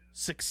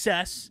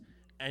success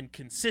and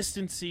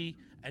consistency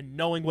and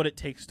knowing what it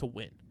takes to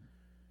win.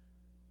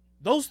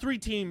 Those three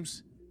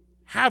teams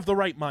have the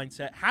right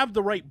mindset, have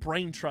the right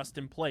brain trust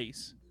in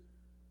place.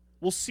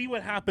 We'll see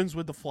what happens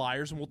with the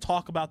Flyers, and we'll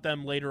talk about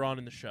them later on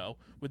in the show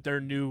with their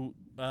new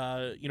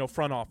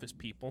front office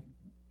people.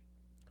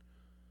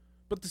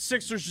 But the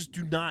Sixers just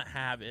do not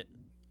have it.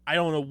 I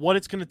don't know what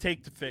it's going to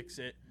take to fix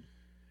it.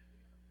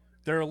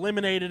 They're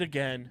eliminated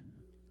again.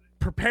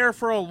 Prepare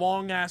for a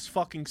long-ass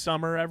fucking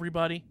summer,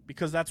 everybody,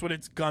 because that's what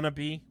it's going to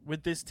be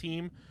with this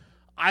team.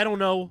 I don't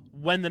know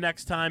when the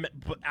next time,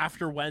 but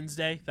after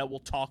Wednesday, that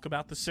we'll talk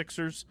about the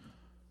Sixers,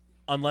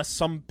 unless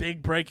some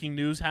big breaking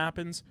news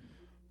happens.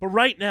 But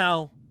right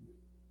now,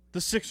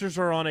 the Sixers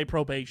are on a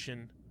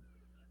probation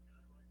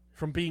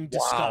from being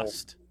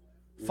discussed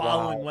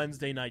following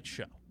Wednesday night's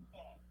show.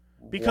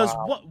 Because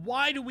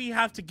why do we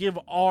have to give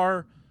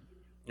our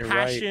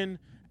passion,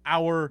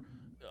 our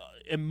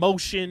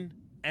emotion,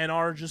 and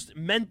our just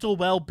mental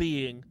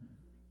well-being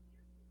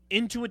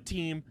into a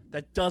team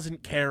that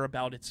doesn't care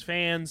about its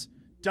fans,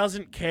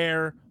 doesn't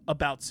care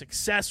about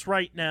success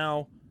right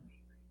now?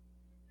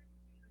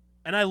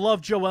 And I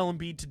love Joel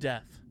Embiid to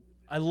death.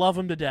 I love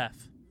him to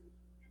death.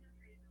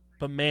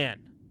 But man,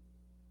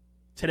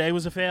 today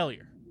was a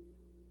failure.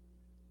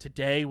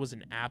 Today was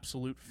an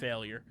absolute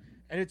failure.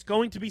 And it's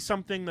going to be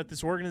something that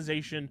this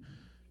organization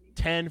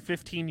 10,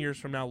 15 years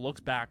from now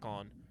looks back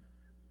on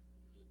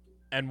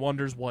and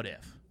wonders, what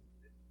if?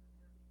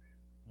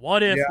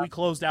 What if we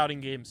closed out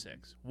in Game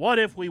 6? What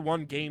if we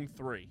won Game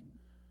 3?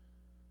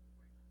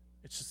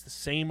 It's just the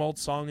same old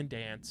song and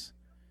dance,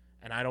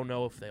 and I don't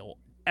know if they'll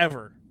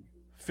ever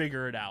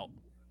figure it out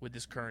with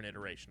this current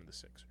iteration of the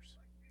Sixers.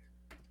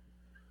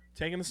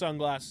 Taking the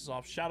sunglasses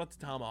off, shout out to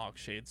Tomahawk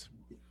Shades.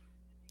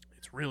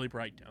 It's really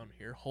bright down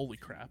here. Holy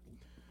crap.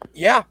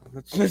 Yeah,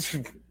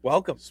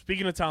 welcome.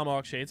 Speaking of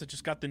Tomahawk Shades, I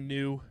just got the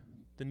new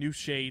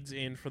shades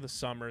in for the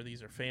summer.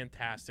 These are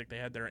fantastic. They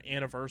had their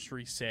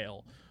anniversary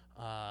sale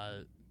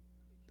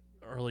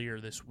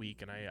earlier this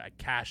week, and I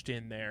cashed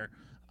in there.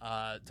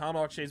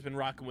 Tomahawk Shade's been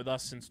rocking with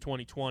us since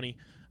 2020,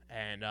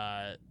 and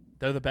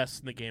they're the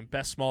best in the game.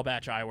 Best small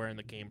batch eyewear in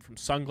the game, from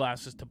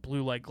sunglasses to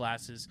blue light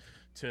glasses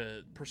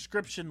to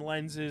prescription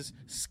lenses,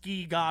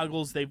 ski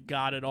goggles. They've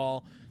got it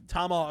all.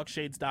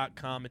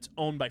 TomahawkShades.com. It's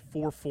owned by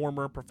 4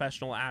 former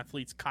professional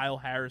athletes: Kyle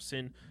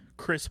Harrison,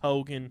 Chris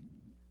Hogan,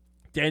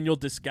 Daniel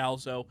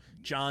Descalzo,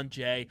 John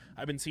Jay.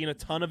 I've been seeing a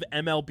ton of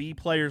MLB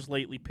players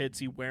lately,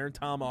 Pitsy, wearing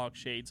Tomahawk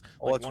Shades.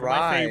 Like one of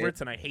my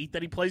favorites, and I hate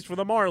that he plays for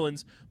the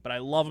Marlins, but I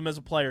love him as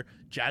a player.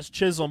 Jazz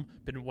Chisholm,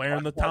 been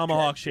wearing the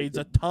Tomahawk Shades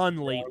a ton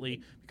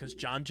lately because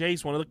John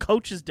Jay's one of the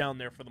coaches down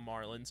there for the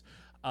Marlins.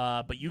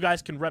 But you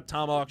guys can rep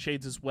Tomahawk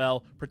Shades as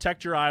well.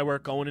 Protect your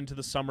eyewear going into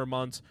the summer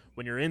months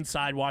when you're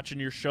inside watching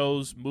your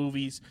shows,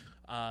 movies,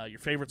 your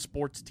favorite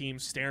sports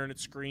teams, staring at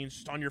screens,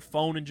 just on your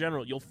phone in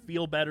general. You'll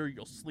feel better.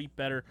 You'll sleep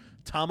better.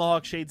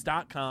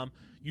 TomahawkShades.com.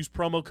 Use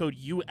promo code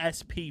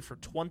USP for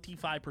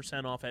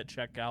 25% off at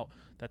checkout.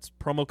 That's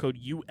promo code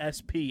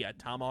USP at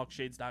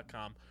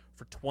TomahawkShades.com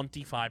for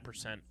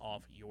 25%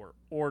 off your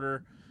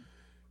order.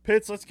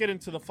 Pitts, let's get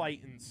into the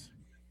Fightins.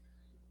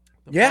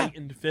 The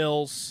Fightin'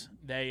 Phils,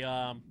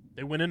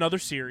 they win another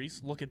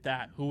series. Look at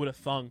that. Who would have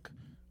thunk?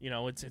 You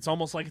know, it's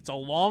almost like it's a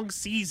long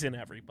season,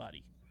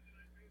 everybody.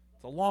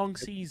 It's a long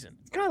season.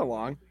 It's kind of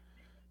long.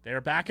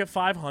 They're back at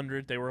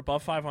 500. They were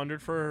above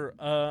 500 for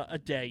a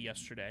day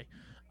yesterday.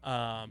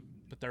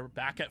 But they're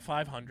back at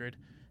 500,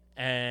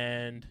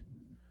 and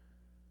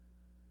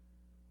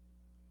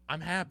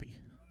I'm happy.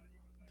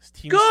 This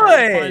team's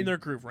starting to find their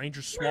groove.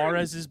 Ranger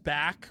Suarez is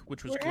back,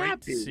 which was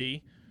great to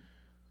see.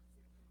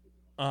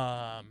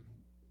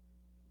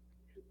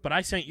 But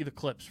I sent you the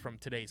clips from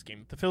today's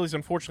game. The Phillies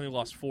unfortunately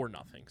lost 4-0,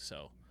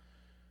 so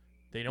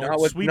they don't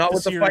sweep not the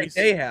with series. The fight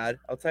they had.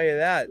 I'll tell you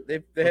that. They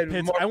had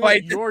Pitts, more I fight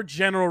want your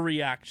general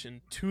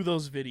reaction to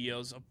those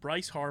videos of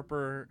Bryce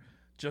Harper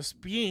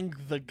just being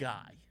the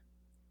guy.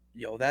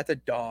 Yo, that's a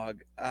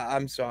dog.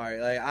 I'm sorry.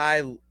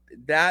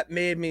 That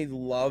made me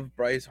love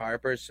Bryce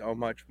Harper so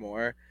much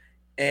more.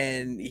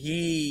 And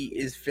he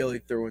is Philly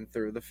through and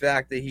through. The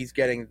fact that he's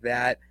getting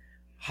that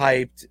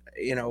hyped,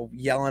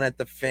 yelling at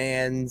the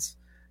fans,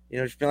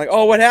 just being like,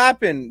 oh, what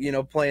happened?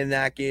 Playing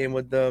that game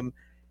with them.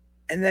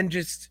 And then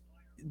just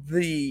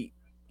the,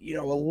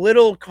 a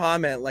little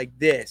comment like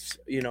this,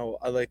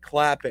 like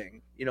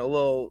clapping, a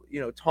little,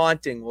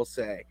 taunting, we'll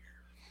say,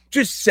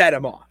 just set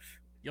him off.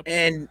 Yep.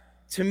 And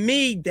to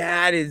me,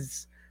 that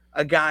is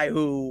a guy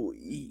who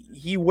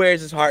he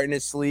wears his heart in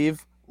his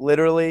sleeve,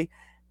 literally.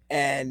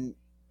 And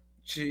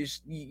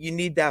just, you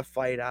need that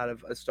fight out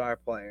of a star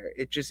player.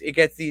 It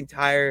gets the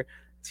entire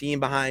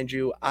team behind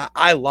you.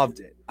 I loved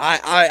it.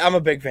 I'm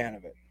a big fan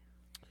of it.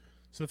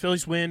 So the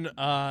Phillies win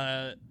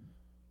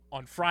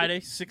on Friday,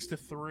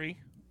 6-3,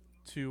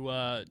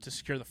 to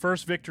secure the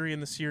first victory in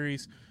the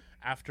series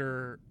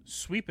after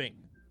sweeping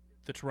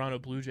the Toronto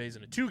Blue Jays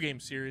in a 2-game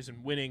series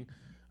and winning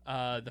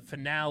the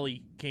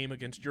finale game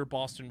against your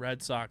Boston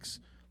Red Sox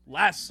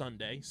last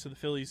Sunday. So the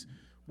Phillies'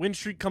 win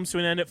streak comes to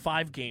an end at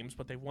 5 games,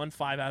 but they won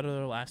 5 out of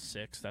their last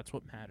 6. That's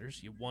what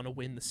matters. You want to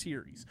win the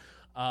series.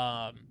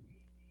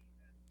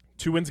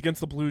 2 wins against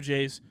the Blue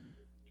Jays,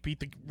 beat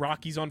the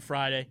Rockies on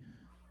Friday,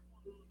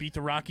 beat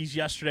the Rockies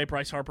yesterday.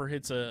 Bryce Harper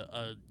hits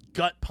a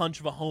gut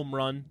punch of a home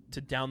run to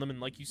down them. And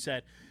like you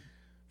said,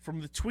 from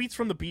the tweets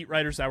from the beat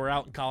writers that were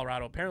out in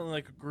Colorado, apparently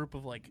like a group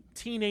of like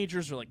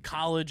teenagers or like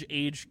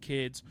college-age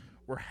kids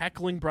were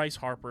heckling Bryce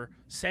Harper,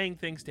 saying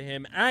things to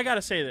him. And I got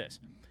to say this.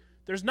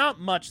 There's not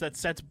much that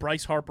sets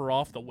Bryce Harper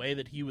off the way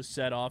that he was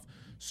set off.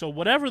 So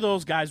whatever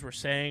those guys were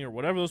saying or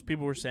whatever those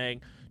people were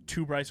saying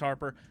to Bryce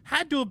Harper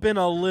had to have been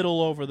a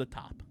little over the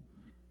top.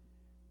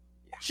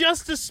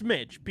 Just a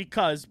smidge,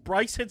 because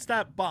Bryce hits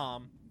that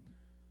bomb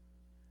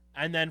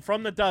and then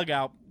from the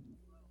dugout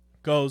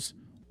goes,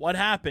 "What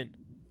happened?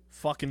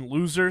 Fucking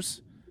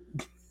losers."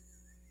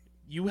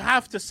 You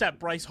have to set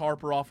Bryce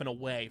Harper off in a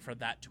way for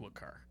that to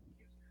occur.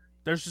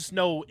 There's just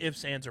no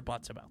ifs, ands, or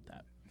buts about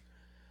that.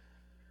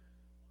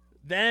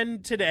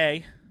 Then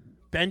today,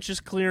 bench is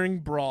clearing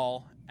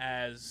brawl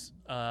as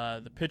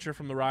the pitcher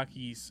from the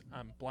Rockies,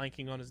 I'm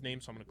blanking on his name,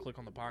 so I'm going to click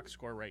on the box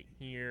score right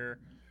here.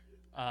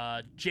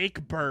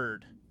 Jake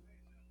Bird,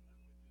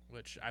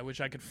 which I wish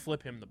I could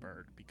flip him the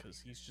bird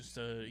because he's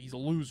a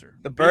loser.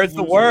 The bird's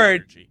the Loser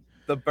word. energy.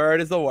 The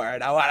bird is a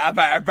word. I want a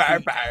bird,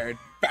 bird, bird.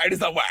 Bird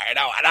is a word.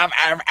 I want a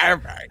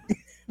bird, bird,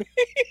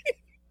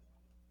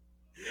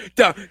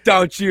 bird.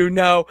 Don't you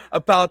know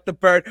about the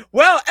bird?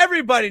 Well,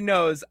 everybody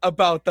knows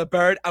about the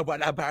bird. I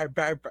want a bird,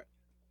 bird, bird.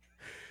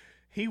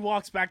 He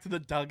walks back to the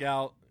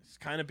dugout. He's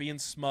kind of being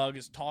smug.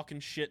 Is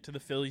talking shit to the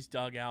Phillies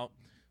dugout.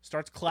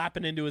 Starts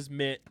clapping into his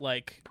mitt,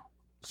 like,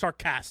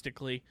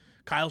 sarcastically.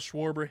 Kyle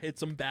Schwarber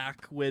hits him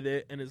back with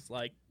it and is,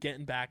 like,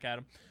 getting back at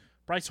him.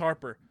 Bryce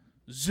Harper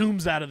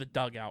zooms out of the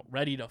dugout,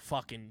 ready to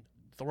fucking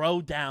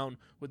throw down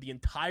with the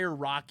entire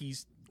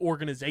Rockies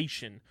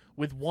organization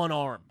with one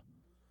arm.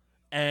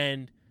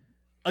 And,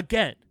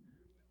 again,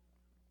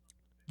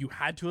 you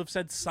had to have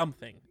said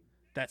something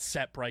that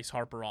set Bryce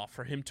Harper off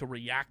for him to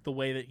react the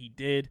way that he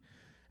did.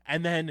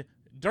 And then,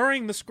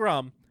 during the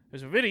scrum,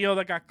 there's a video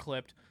that got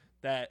clipped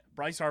that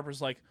Bryce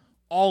Harper's like,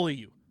 all of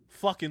you,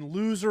 fucking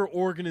loser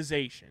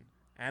organization.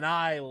 And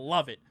I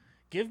love it.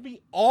 Give me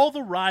all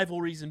the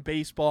rivalries in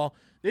baseball.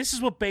 This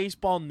is what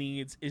baseball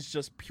needs, is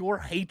just pure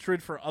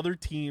hatred for other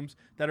teams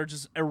that are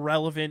just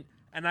irrelevant.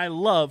 And I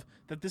love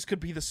that this could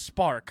be the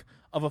spark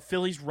of a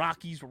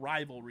Phillies-Rockies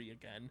rivalry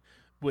again,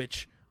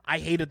 which I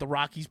hated the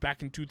Rockies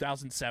back in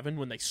 2007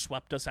 when they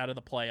swept us out of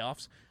the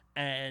playoffs.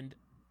 And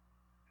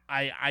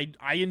I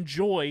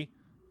enjoy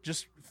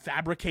just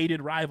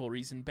fabricated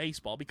rivalries in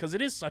baseball because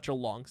it is such a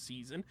long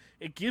season.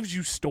 It gives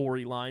you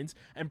storylines,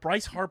 and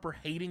Bryce Harper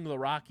hating the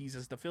Rockies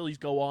as the Phillies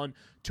go on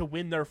to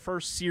win their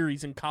first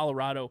series in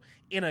Colorado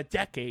in a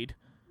decade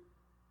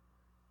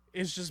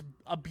is just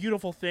a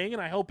beautiful thing,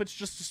 and I hope it's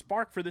just a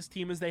spark for this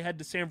team as they head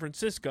to San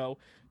Francisco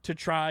to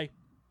try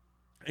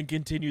and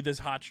continue this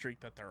hot streak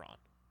that they're on.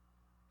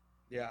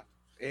 Yeah,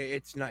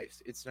 it's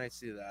nice. It's nice to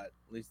see that.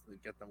 At least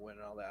get them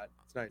winning all that.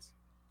 It's nice.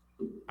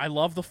 I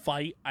love the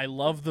fight. I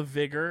love the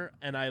vigor,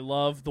 and I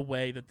love the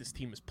way that this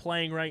team is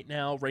playing right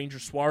now. Ranger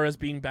Suarez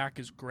being back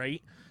is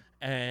great,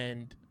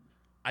 and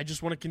I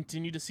just want to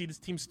continue to see this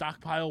team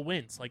stockpile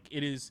wins. Like,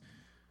 it is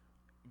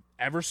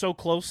ever so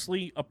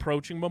closely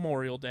approaching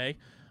Memorial Day,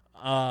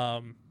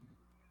 and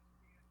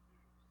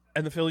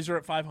the Phillies are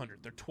at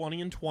 500. They're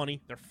 20-20.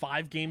 They're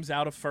 5 games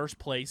out of first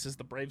place as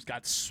the Braves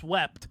got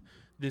swept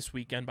this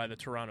weekend by the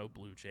Toronto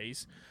Blue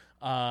Jays.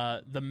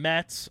 The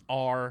Mets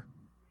are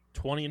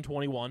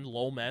 20-21,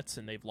 low Mets,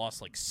 and they've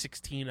lost like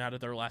 16 out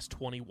of their last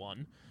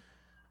 21.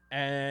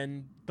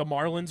 And the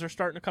Marlins are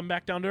starting to come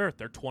back down to earth.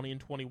 They're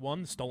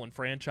 20-21, the stolen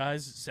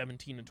franchise,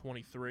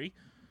 17-23.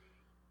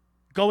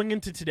 Going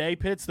into today,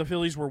 Pitts, the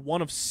Phillies were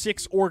one of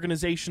 6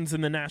 organizations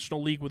in the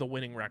National League with a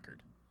winning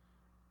record.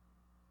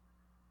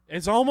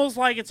 It's almost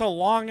like it's a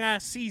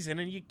long-ass season,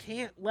 and you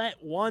can't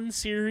let one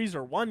series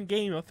or one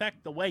game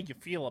affect the way you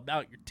feel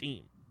about your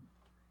team.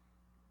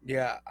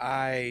 Yeah,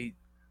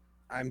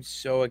 I'm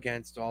so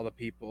against all the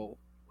people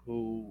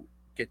who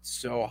get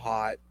so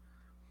hot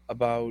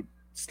about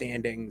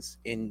standings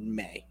in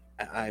May.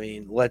 I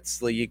mean,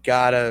 you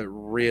gotta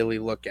really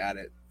look at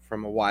it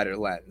from a wider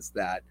lens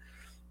that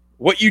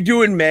what you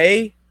do in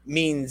May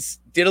means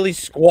diddly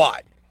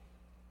squat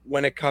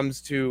when it comes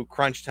to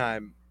crunch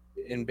time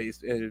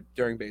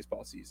during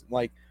baseball season.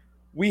 Like,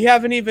 I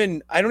don't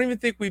even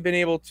think we've been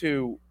able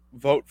to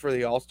vote for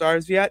the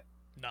All-Stars yet.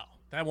 No,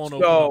 that won't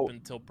open up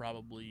until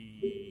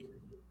probably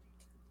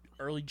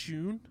early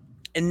June.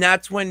 And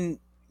that's when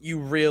you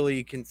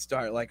really can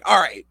start, like, all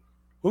right,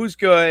 who's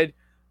good?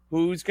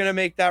 Who's going to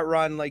make that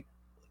run? Like,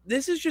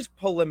 this is just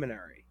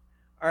preliminary.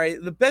 All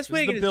right, the best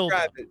way to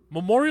describe it.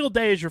 Memorial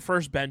Day is your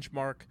first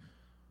benchmark.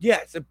 Yeah,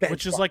 it's a benchmark.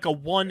 Which is like a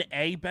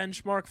 1A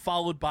benchmark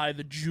followed by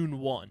the June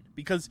 1.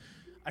 Because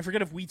I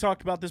forget if we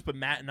talked about this, but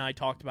Matt and I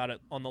talked about it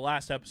on the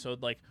last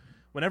episode. Like,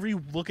 whenever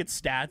you look at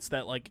stats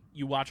that, like,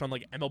 you watch on,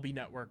 like, MLB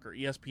Network or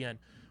ESPN,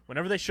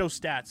 whenever they show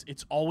stats,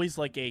 it's always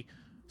like a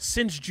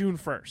since June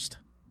 1st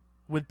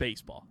with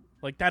baseball.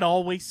 Like, that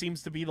always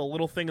seems to be the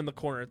little thing in the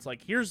corner. It's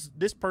like, here's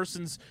this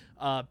person's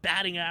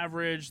batting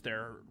average,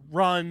 their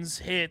runs,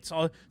 hits.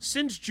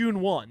 Since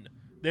June 1,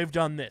 they've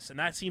done this. And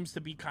that seems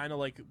to be kind of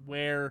like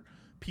where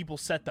people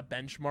set the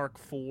benchmark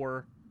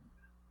for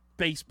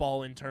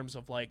baseball in terms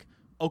of, like,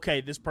 okay,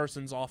 this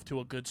person's off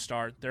to a good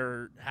start.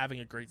 They're having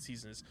a great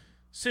season.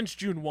 Since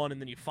June 1, and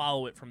then you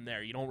follow it from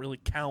there. You don't really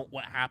count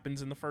what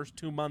happens in the first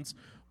 2 months,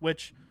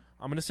 which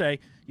I'm going to say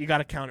you got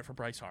to count it for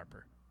Bryce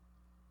Harper.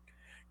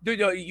 Dude,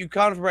 you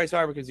count it for Bryce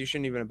Harper because you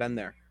shouldn't even have been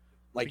there.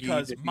 Like,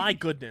 because, my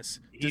goodness,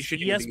 does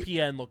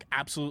ESPN look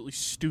absolutely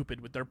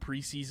stupid with their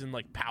preseason,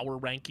 like, power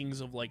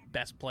rankings of, like,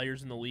 best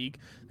players in the league?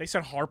 They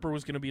said Harper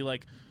was going to be,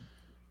 like,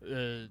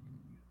 53rd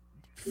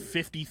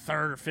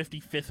or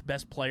 55th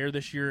best player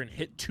this year and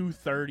hit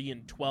 230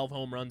 and 12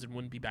 home runs and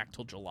wouldn't be back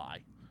till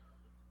July.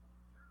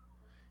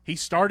 He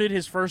started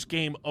his first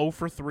game 0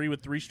 for 3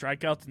 with 3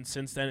 strikeouts, and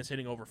since then is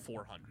hitting over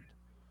 400.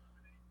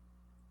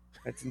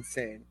 That's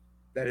insane.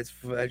 That's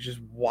just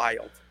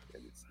wild.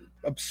 It's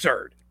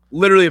absurd.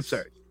 Literally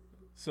absurd.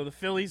 So the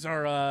Phillies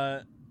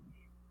are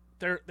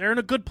they're in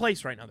a good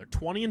place right now. They're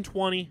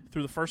 20-20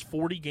 through the first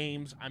 40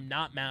 games. I'm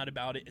not mad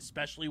about it,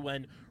 especially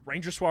when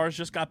Ranger Suarez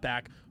just got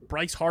back.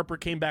 Bryce Harper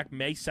came back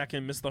May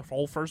 2nd, missed the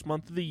whole first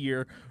month of the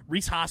year.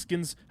 Reese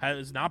Hoskins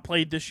has not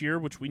played this year,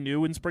 which we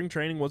knew in spring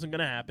training wasn't going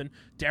to happen.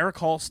 Derek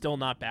Hall's still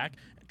not back.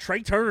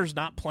 Trey Turner's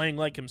not playing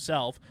like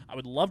himself. I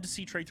would love to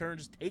see Trey Turner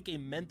just take a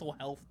mental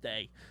health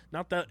day.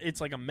 Not that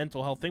it's like a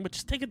mental health thing, but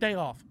just take a day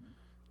off.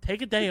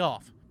 Take a day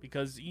off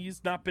because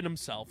he's not been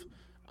himself.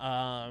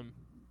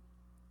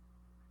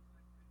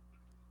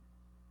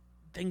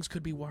 Things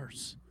could be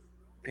worse.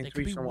 They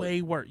could be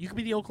way worse. You could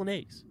be the Oakland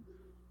A's.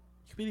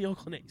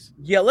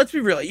 Yeah, let's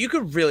be real. You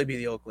could really be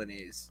the Oakland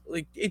A's.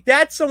 Like if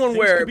that's someone Things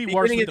where could be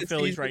worse with the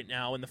Phillies season, right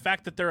now, and the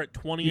fact that they're at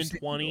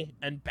 20-20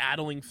 and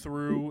battling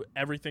through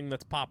everything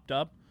that's popped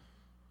up,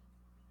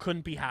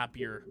 couldn't be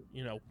happier.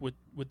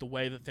 With the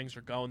way that things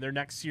are going. Their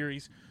next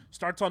series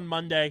starts on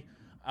Monday.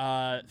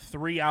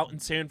 3 out in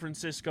San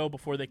Francisco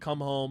before they come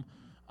home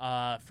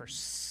for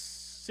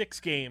 6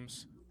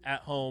 games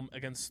at home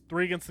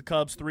 3 against the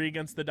Cubs, 3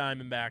 against the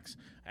Diamondbacks,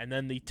 and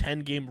then the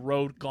 10-game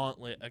road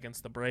gauntlet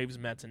against the Braves,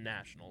 Mets, and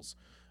Nationals,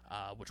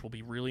 which will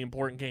be really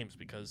important games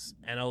because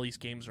NL East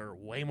games are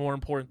way more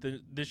important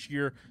this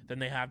year than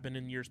they have been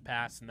in years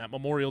past, and that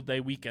Memorial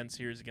Day weekend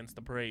series against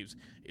the Braves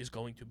is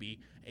going to be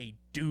a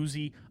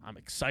doozy. I'm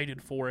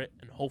excited for it,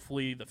 and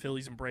hopefully the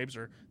Phillies and Braves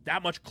are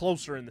that much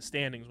closer in the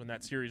standings when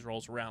that series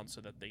rolls around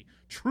so that they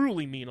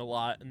truly mean a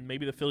lot, and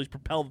maybe the Phillies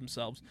propel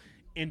themselves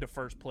into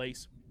first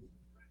place.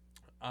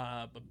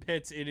 But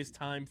Pitts, it is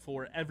time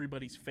for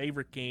everybody's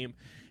favorite game.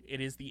 It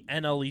is the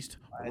NL East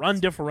Run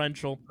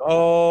Differential.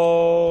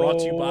 Brought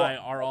to you by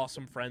our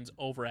awesome friends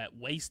over at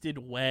Wasted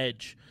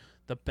Wedge,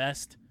 the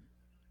best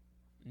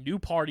new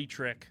party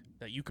trick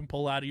that you can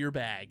pull out of your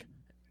bag,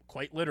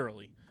 quite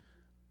literally,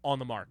 on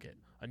the market.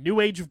 A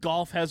new age of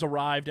golf has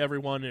arrived,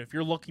 everyone, and if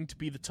you're looking to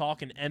be the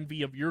talk and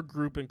envy of your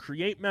group and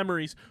create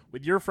memories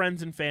with your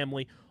friends and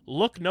family,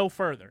 look no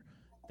further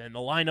than the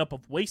lineup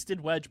of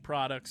Wasted Wedge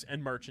products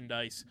and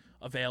merchandise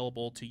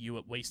available to you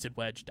at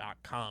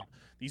wastedwedge.com.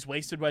 These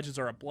Wasted Wedges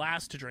are a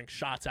blast to drink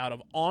shots out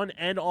of on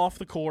and off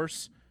the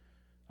course.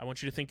 I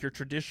want you to think your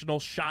traditional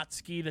shot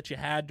ski that you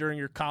had during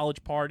your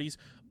college parties,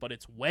 but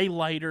it's way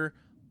lighter,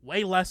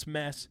 way less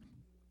mess,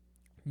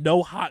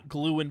 no hot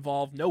glue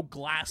involved, no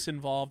glass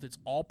involved. It's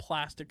all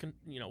plastic,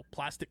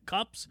 plastic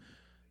cups.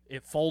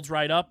 It folds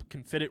right up,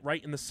 can fit it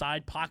right in the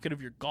side pocket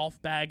of your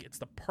golf bag. It's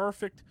the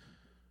perfect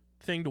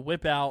thing to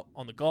whip out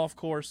on the golf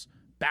course,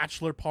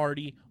 bachelor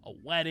party, a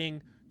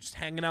wedding, just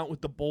hanging out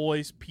with the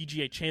boys.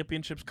 PGA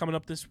Championships coming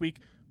up this week.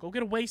 Go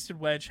get a Wasted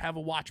Wedge, have a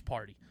watch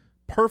party.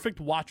 Perfect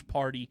watch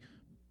party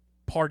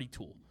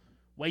tool.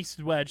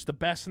 Wasted Wedge, the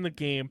best in the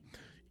game.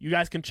 You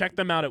guys can check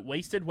them out at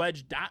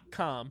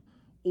wastedwedge.com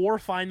or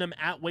find them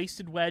at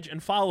Wasted Wedge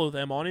and follow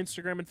them on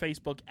Instagram and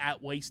Facebook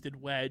at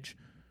Wasted Wedge.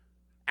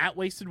 At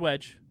Wasted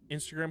Wedge,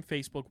 Instagram,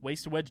 Facebook,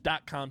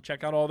 wastedwedge.com.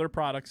 Check out all their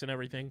products and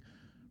everything.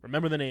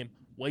 Remember the name,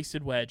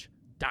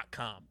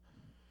 wastedwedge.com.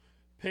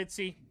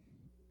 Pitsy,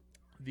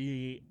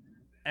 the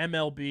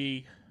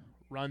MLB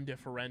run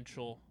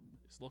differential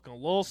is looking a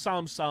little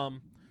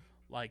some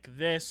like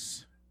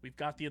this. We've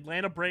got the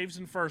Atlanta Braves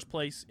in first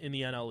place in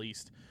the NL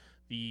East.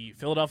 The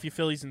Philadelphia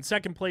Phillies in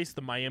second place,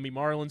 the Miami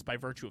Marlins by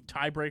virtue of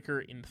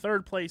tiebreaker in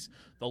third place,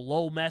 the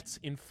Lowell Mets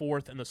in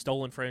fourth, and the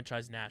Stolen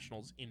Franchise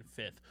Nationals in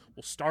fifth.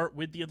 We'll start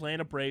with the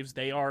Atlanta Braves.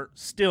 They are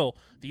still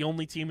the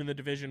only team in the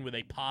division with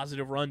a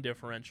positive run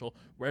differential.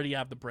 Where do you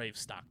have the Braves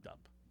stocked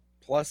up?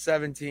 Plus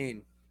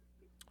 17.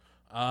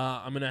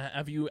 I'm going to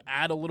have you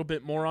add a little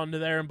bit more onto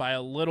there, and by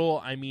a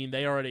little, I mean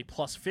they are at a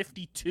plus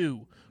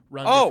 52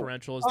 run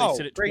differential as they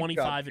sit at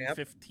 25 and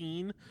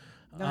 15.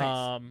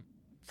 Nice.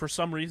 For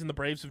some reason, the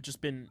Braves have just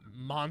been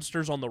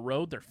monsters on the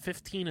road. They're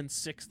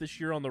 15-6 this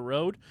year on the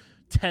road,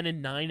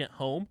 10-9 at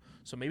home.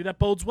 So maybe that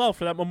bodes well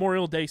for that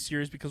Memorial Day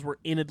series because we're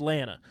in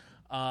Atlanta.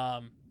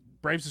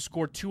 Braves have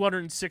scored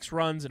 206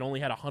 runs and only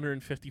had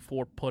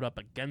 154 put up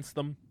against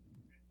them.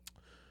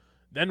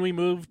 Then we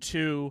move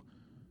to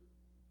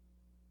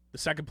the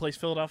second place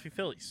Philadelphia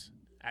Phillies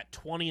at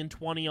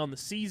 20-20 on the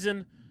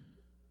season.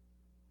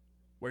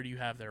 Where do you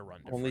have their run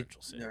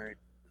differential sitting?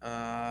 All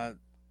right.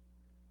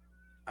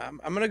 I'm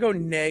going to go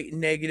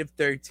negative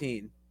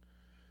 13.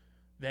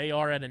 They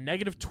are at a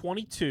negative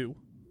 22.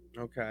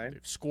 Okay.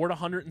 They've scored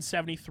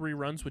 173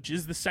 runs, which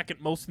is the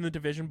second most in the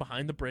division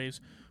behind the Braves,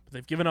 but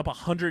they've given up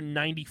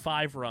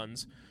 195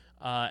 runs.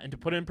 And to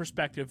put it in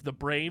perspective, the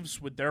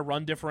Braves, with their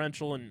run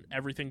differential and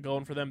everything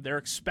going for them, their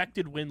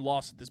expected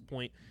win-loss at this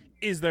point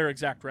is their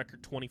exact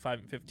record,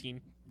 25-15.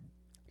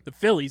 The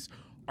Phillies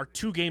are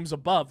 2 games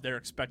above their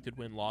expected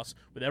win-loss,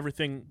 with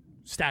everything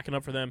stacking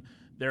up for them.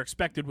 Their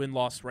expected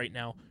win-loss right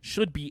now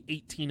should be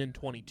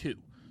 18-22.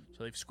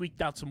 So they've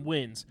squeaked out some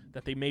wins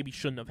that they maybe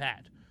shouldn't have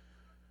had.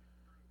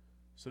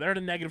 So they're at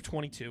a negative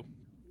 22.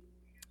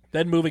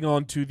 Then moving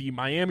on to the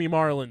Miami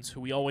Marlins,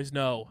 who we always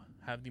know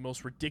have the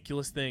most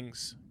ridiculous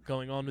things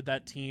going on with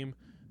that team.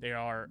 They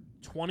are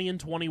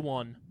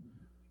 20-21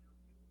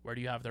 Where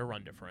do you have their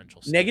run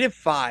differential?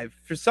 -5.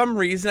 For some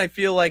reason, I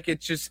feel like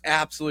it's just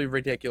absolutely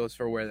ridiculous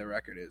for where their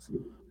record is.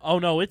 Oh,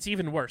 no, it's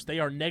even worse. They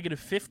are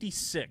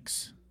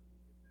 -56.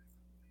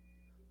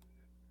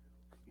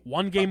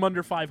 One game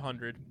under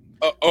 500.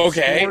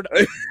 Okay.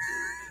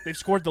 They've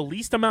scored the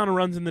least amount of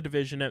runs in the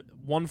division at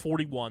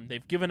 141.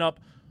 They've given up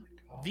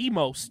the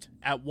most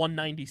at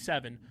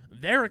 197.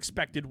 Their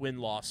expected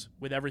win-loss,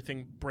 with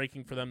everything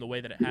breaking for them the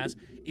way that it has,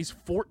 is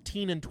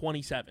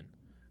 14-27.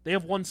 They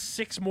have won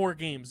 6 more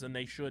games than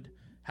they should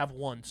have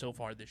won so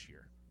far this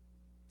year.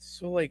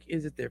 So, like,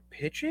 is it their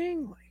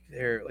pitching? Like,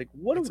 they're like,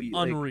 what It's are we?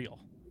 unreal.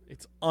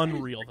 It's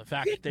unreal. The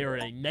fact that they are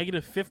at a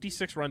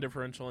 -56 run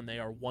differential and they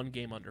are 1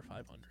 game under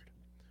 500.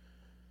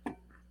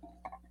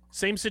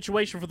 Same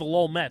situation for the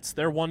Lowell Mets.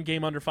 They're 1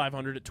 game under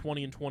 500 at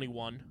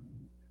 20-21,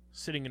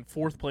 sitting in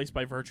 4th place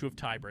by virtue of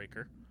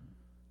tiebreaker.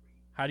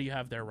 How do you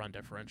have their run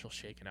differential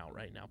shaken out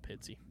right now,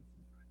 Pitsy?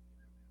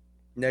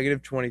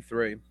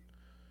 -23.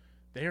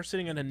 They are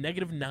sitting at a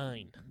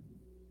 -9.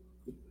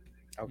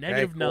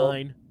 Okay,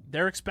 -9.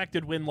 Their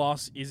expected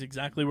win-loss is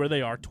exactly where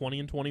they are,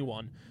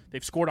 20-21.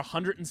 They've scored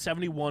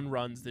 171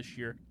 runs this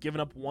year, given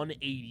up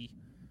 180,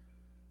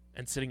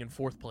 and sitting in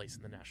 4th place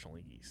in the National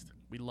League East.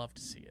 We love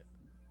to see it.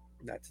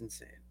 That's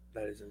insane.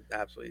 That is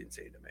absolutely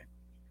insane to me.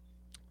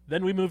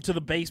 Then we move to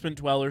the basement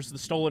dwellers, the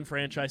stolen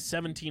franchise,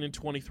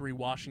 17-23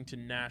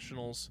 Washington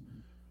Nationals.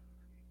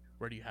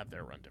 Where do you have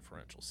their run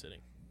differential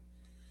sitting?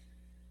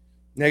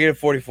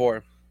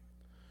 -44.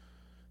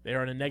 They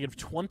are at a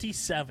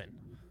 -27.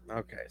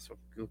 Okay, so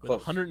With close.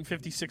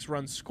 156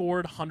 runs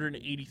scored,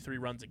 183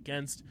 runs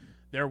against.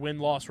 Their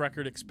win-loss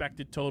record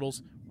expected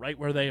totals right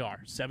where they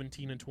are,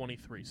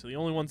 17-23. So the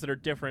only ones that are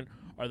different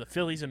are the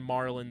Phillies and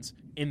Marlins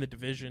in the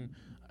division.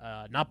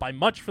 Not by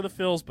much for the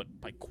Phils, but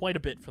by quite a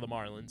bit for the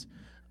Marlins.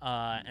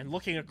 And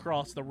looking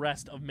across the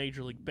rest of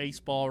Major League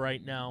Baseball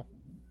right now,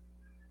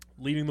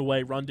 leading the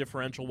way run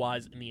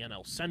differential-wise in the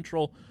NL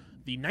Central,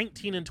 the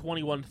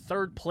 19-21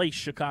 third-place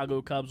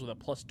Chicago Cubs with a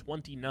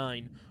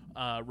 +29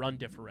 run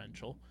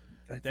differential.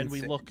 That's Then we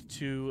insane. look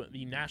to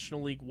the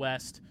National League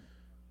West,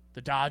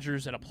 the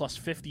Dodgers at a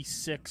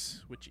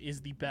 +56, which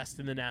is the best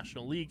in the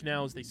National League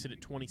now, as they sit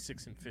at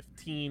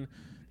 26-15.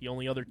 The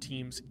only other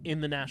teams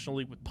in the National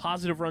League with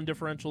positive run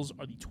differentials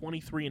are the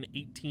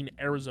 23-18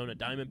 Arizona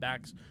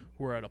Diamondbacks,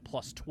 who are at a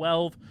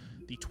 +12.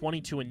 The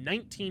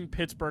 22-19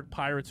 Pittsburgh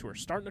Pirates, who are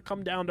starting to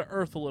come down to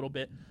earth a little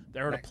bit,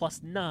 they're at a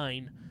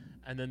 +9.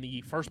 And then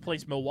the first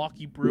place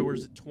Milwaukee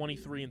Brewers at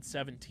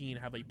 23-17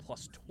 have a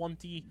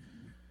 +20.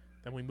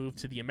 Then we move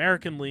to the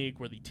American League,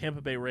 where the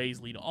Tampa Bay Rays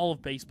lead all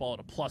of baseball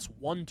at a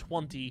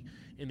 +120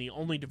 in the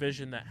only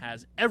division that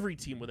has every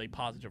team with a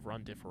positive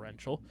run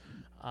differential,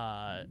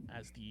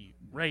 as the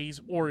Rays,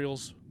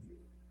 Orioles,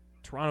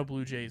 Toronto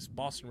Blue Jays,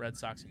 Boston Red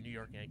Sox, and New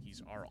York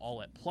Yankees are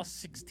all at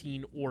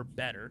 +16 or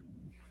better.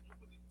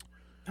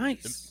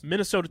 Nice. The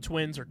Minnesota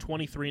Twins are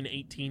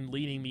 23-18,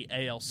 leading the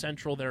AL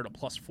Central. They're at a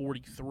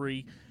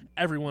 +43.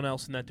 Everyone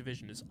else in that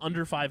division is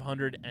under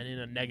 500 and in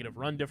a negative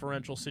run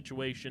differential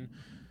situation.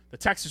 The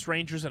Texas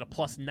Rangers at a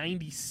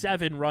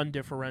 +97 run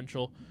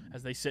differential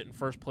as they sit in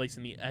first place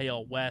in the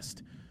AL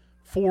West.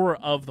 4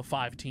 of the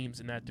 5 teams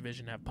in that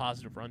division have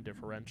positive run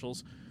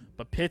differentials.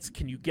 But Pitts,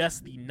 can you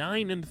guess the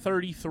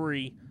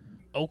 9-33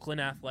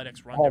 Oakland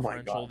Athletics run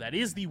differential? That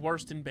is the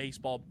worst in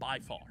baseball by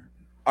far.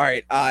 All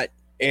right. All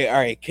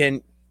right.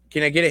 Can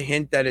I get a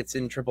hint that it's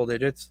in triple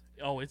digits?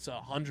 Oh, it's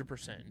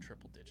 100% in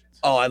triple digits.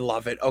 Oh, I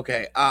love it.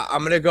 Okay.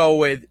 I'm gonna go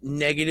with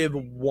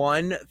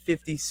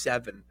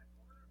 -157.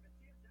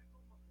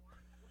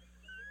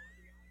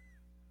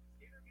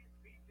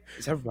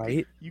 Is that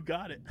right? You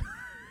got it.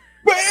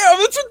 Bam!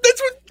 That's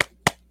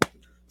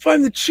why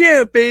I'm the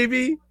champ,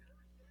 baby.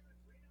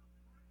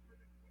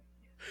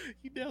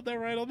 You nailed that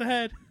right on the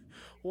head.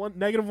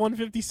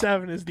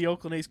 -157 is the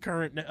Oakland A's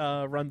current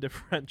run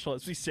differential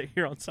as we sit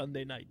here on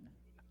Sunday night.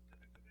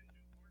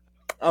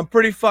 I'm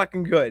pretty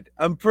fucking good.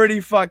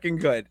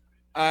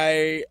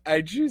 I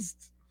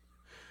just...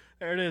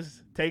 There it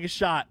is. Take a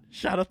shot.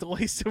 Shot up the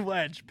wasted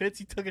wedge.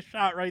 Pitsy took a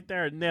shot right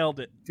there and nailed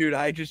it. Dude,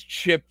 I just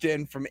chipped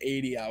in from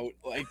 80 out.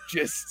 Like,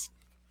 just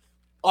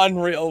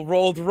unreal.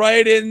 Rolled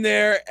right in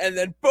there, and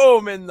then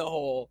boom, in the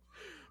hole.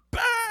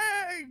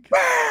 Bang!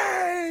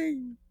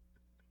 Bang!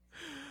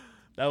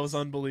 That was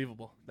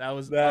unbelievable. That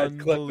was Clip it.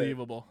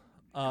 unbelievable.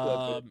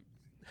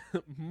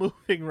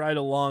 Moving right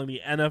along, the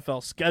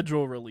NFL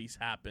schedule release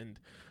happened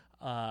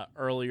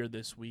earlier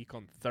this week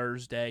on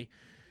Thursday.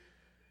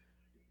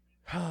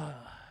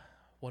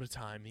 What a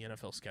time the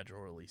NFL schedule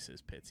release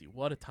is, Pitsy.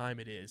 What a time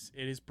it is.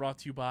 It is brought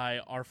to you by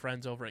our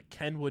friends over at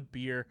Kenwood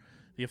Beer,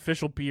 the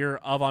official beer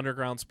of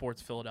Underground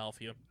Sports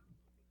Philadelphia.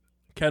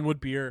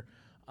 Kenwood Beer,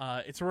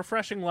 it's a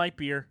refreshing light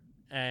beer,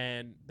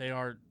 and they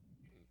are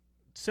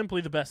simply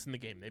the best in the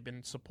game. They've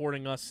been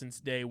supporting us since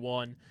day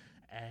one,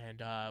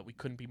 and we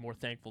couldn't be more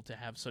thankful to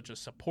have such a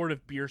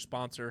supportive beer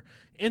sponsor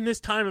in this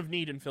time of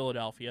need in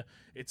Philadelphia.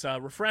 It's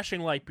a refreshing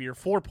light beer,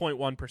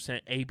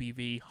 4.1%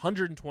 ABV,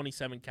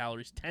 127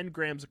 calories, 10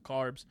 grams of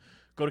carbs.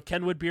 Go to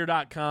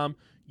kenwoodbeer.com,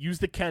 use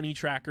the Kenny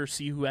tracker,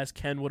 see who has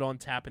Kenwood on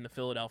tap in the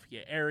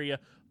Philadelphia area.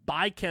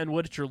 Buy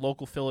Kenwood at your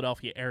local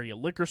Philadelphia area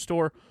liquor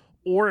store,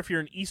 or if you're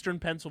in eastern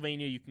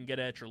Pennsylvania, you can get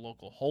it at your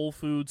local Whole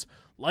Foods.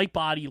 Light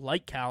body,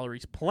 light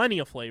calories, plenty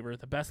of flavor,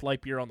 the best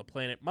light beer on the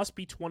planet. Must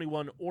be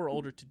 21 or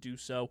older to do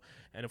so,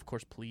 and of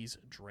course, please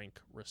drink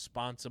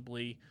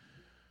responsibly.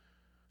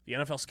 The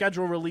NFL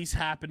schedule release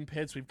happened,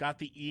 Pitts. We've got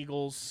the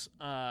Eagles'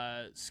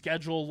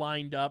 schedule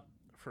lined up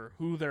for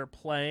who they're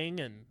playing,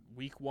 and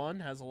week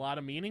 1 has a lot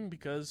of meaning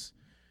because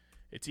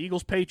it's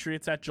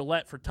Eagles-Patriots at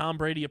Gillette for Tom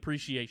Brady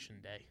Appreciation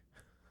Day.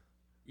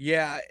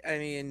 Yeah, I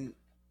mean,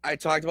 I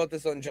talked about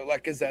this on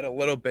Gillette Gazette a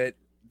little bit,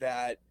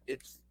 that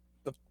it's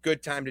the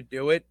good time to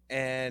do it,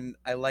 and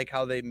I like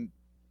how they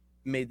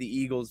made the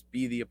Eagles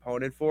be the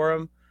opponent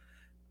for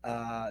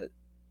them.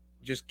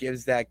 Just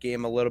gives that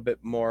game a little bit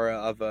more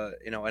of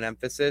an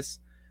emphasis,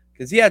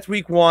 because it's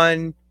week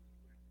 1,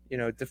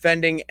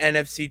 defending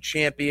NFC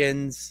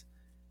champions.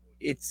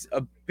 It's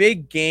a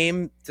big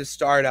game to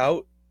start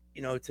out,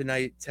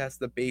 tonight, test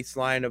the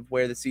baseline of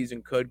where the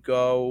season could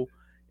go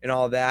and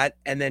all that.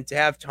 And then to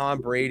have Tom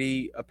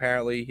Brady,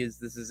 apparently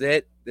this is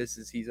it.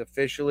 He's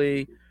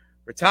officially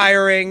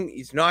retiring.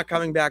 He's not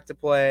coming back to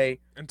play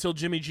until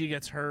Jimmy G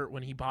gets hurt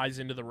when he buys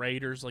into the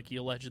Raiders like he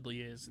allegedly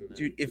is.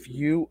 Dude,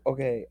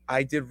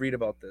 I did read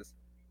about this.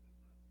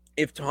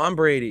 If Tom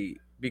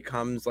Brady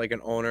becomes like an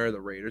owner of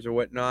the Raiders or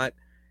whatnot,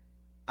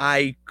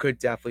 I could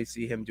definitely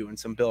see him doing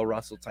some Bill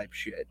Russell type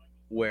shit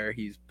where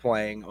he's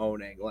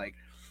owning. Like,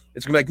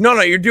 it's gonna be like, no,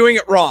 you're doing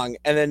it wrong.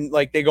 And then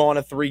like they go on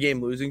a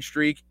 3-game losing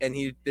streak, and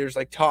there's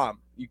like, Tom,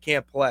 you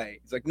can't play.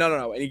 He's like,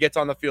 no. And he gets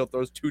on the field,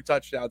 throws 2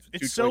 touchdowns.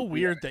 It's so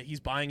weird that he's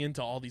buying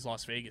into all these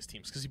Las Vegas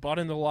teams, because he bought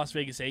into the Las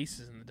Vegas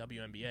Aces in the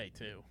WNBA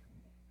too.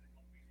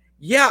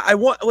 Yeah, I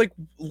want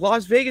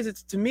Las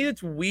Vegas. To me,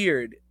 it's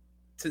weird.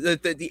 To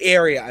the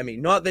area. I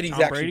mean, not that he's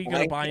Tom actually Brady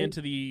gonna buy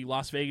into the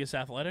Las Vegas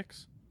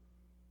Athletics.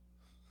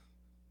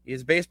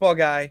 He's a baseball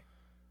guy.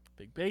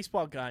 Big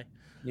baseball guy.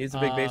 He's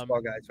a big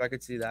baseball guy, so I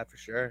could see that for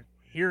sure.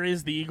 Here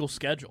is the Eagles'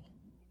 schedule,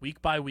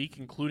 week by week,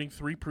 including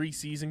 3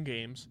 preseason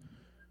games.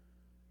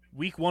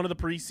 Week 1 of the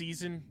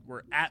preseason,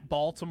 we're at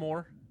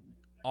Baltimore,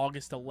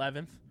 August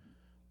 11th.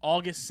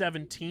 August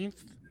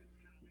 17th,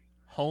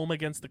 home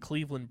against the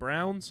Cleveland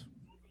Browns.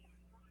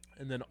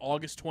 And then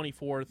August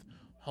 24th,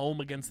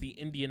 home against the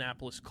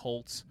Indianapolis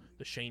Colts,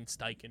 the Shane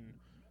Steichen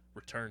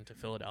return to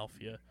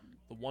Philadelphia,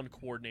 the one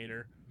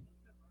coordinator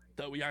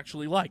that we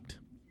actually liked.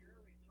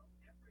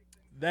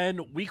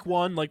 Then week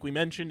 1, like we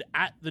mentioned,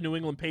 at the New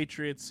England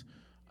Patriots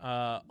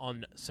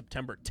on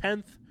September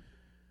 10th.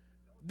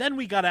 Then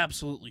we got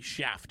absolutely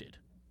shafted.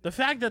 The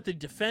fact that the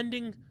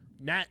defending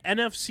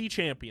NFC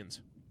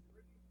champions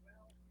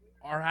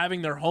are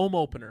having their home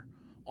opener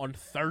on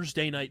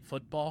Thursday Night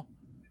Football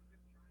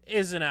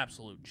is an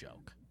absolute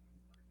joke.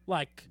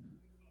 Like,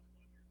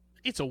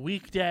 it's a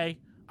weekday.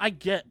 I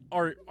get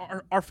our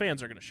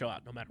fans are going to show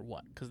out no matter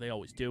what, because they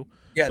always do.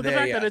 Yeah, but the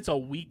fact that it's a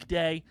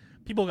weekday,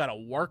 people got to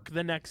work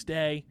the next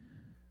day.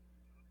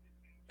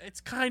 It's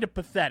kind of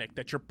pathetic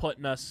that you're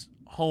putting us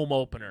home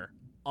opener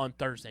on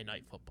Thursday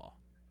Night Football.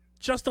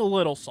 Just a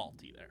little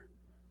salty there.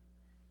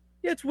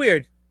 Yeah, it's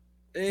weird.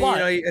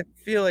 But I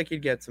feel like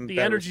you'd get some.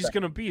 The energy's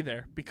going to be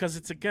there because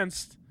it's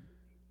against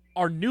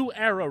our new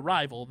era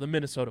rival, the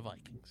Minnesota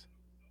Vikings.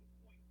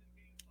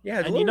 Yeah,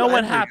 and you know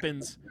what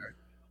happens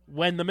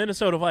when the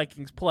Minnesota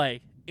Vikings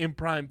play in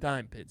prime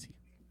time, Pitsy?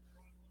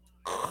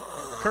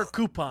 Kirk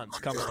Coupons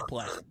comes to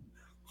play.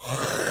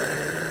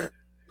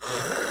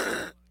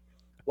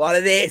 What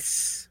of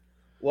this?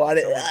 What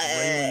of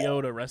Ray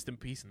Liotta, rest in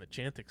peace, in the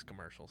Chantix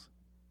commercials.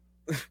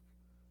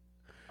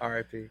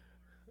 R.I.P.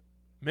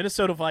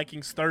 Minnesota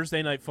Vikings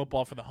Thursday Night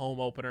Football for the home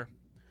opener.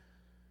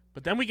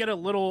 But then we get a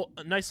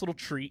nice little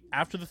treat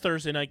after the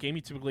Thursday night game.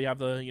 You typically have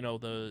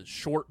the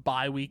short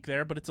bye week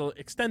there, but it's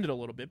extended a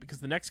little bit because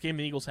the next game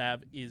the Eagles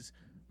have is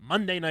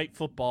Monday Night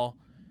Football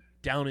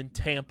down in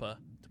Tampa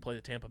to play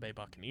the Tampa Bay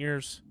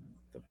Buccaneers.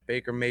 The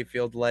Baker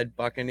Mayfield-led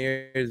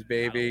Buccaneers,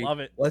 baby. I love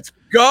it. Let's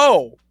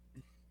go.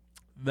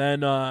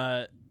 Then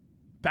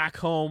back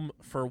home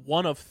for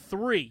one of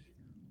 3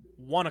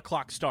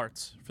 1:00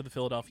 starts for the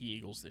Philadelphia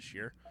Eagles this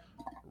year.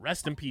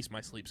 Rest in peace,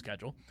 my sleep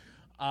schedule.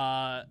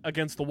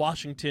 Against the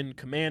Washington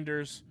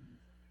Commanders.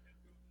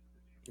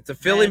 It's a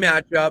Philly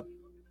matchup.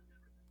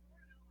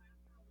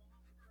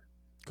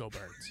 Go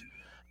Birds.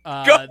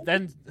 Go!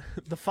 Then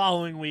the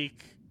following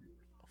week,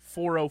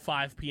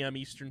 4:05 p.m.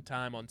 Eastern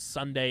Time on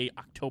Sunday,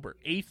 October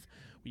 8th,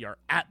 we are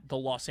at the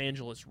Los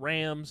Angeles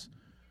Rams.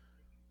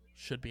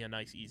 Should be a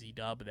nice, easy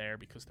dub there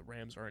because the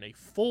Rams are in a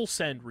full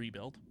send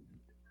rebuild.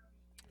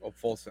 Oh,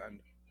 full send.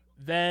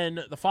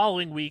 Then the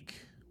following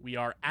week, we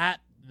are at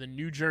the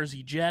New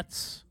Jersey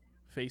Jets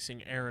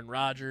facing Aaron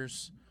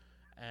Rodgers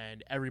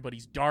and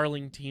everybody's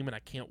darling team, and I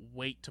can't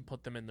wait to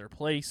put them in their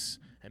place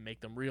and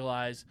make them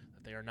realize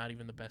that they are not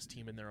even the best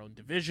team in their own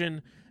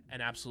division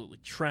and absolutely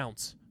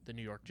trounce the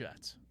New York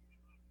Jets.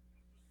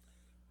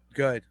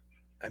 Good.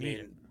 I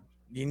mean,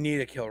 you need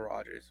to kill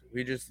Rodgers.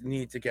 We just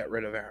need to get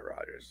rid of Aaron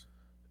Rodgers.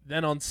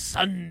 Then on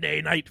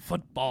Sunday Night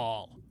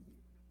Football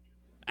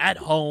At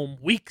home,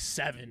 Week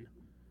 7,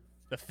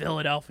 the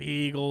Philadelphia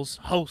Eagles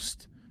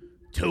host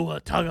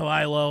Tua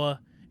Tagovailoa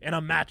in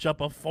a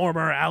matchup of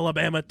former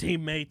Alabama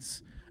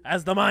teammates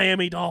as the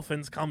Miami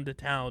Dolphins come to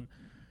town.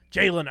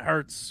 Jalen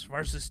Hurts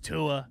versus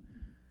Tua.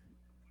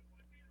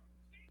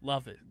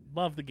 Love it.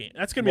 Love the game.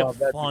 That's going to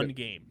be a fun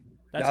game.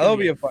 That'll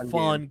be a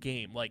fun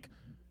game. Like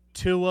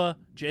Tua,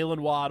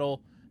 Jalen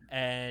Waddle,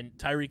 and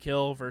Tyreek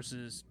Hill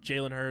versus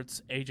Jalen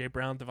Hurts, A.J.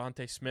 Brown,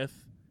 Devontae Smith.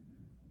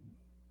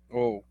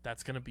 Oh,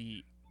 That's going to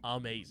be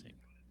amazing.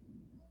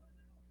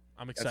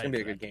 I'm that's excited.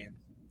 going to be a good game.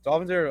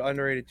 Dolphins are an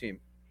underrated team.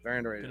 Very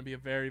underrated. It's going to be a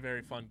very,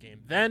 very fun game.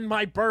 Then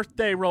my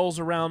birthday rolls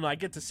around. I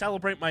get to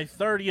celebrate my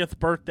 30th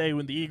birthday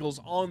with the Eagles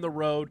on the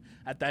road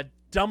at that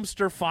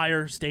dumpster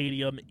fire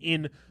stadium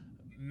in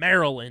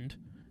Maryland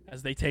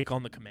as they take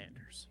on the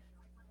Commanders.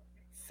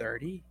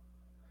 30?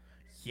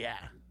 Yeah.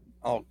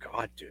 Oh,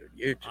 God, dude.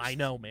 You just... I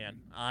know,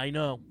 man. I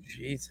know.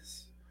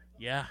 Jesus.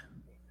 Yeah.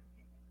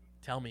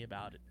 Tell me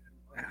about it.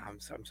 I'm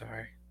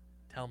sorry.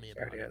 Tell me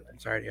about it. I'm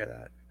sorry to hear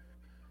that.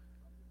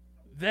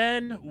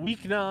 Then,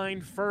 Week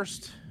 9,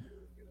 first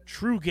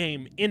true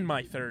game in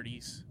my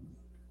 30s.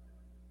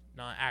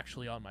 Not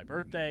actually on my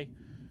birthday.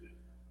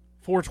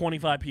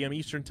 4:25 p.m.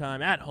 Eastern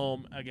Time at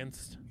home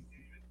against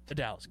the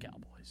Dallas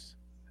Cowboys.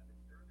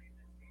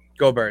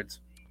 Go Birds.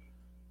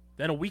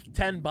 Then a Week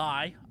 10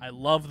 bye. I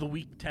love the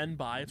Week 10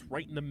 bye. It's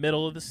right in the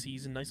middle of the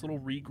season. Nice little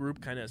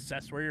regroup, kind of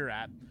assess where you're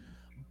at.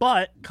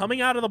 But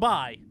coming out of the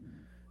bye,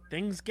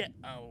 things get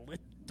a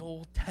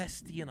little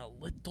testy and a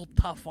little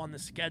tough on the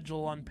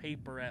schedule on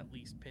paper, at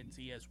least,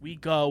 Pitsy, as we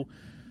go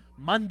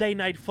Monday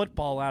Night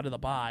Football out of the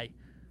bye.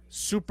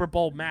 Super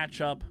Bowl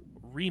matchup,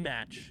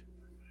 rematch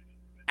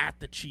at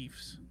the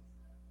Chiefs,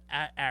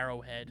 at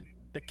Arrowhead,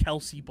 the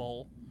Kelsey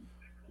Bowl.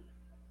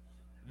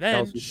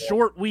 Then Kelsey Bowl.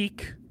 short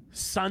week,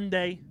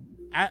 Sunday,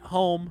 at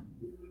home,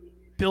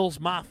 Bills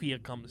Mafia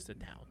comes to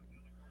town.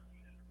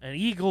 An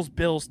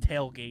Eagles-Bills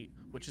tailgate,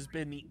 which has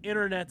been the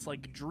internet's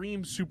like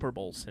dream Super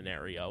Bowl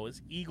scenario,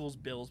 is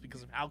Eagles-Bills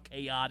because of how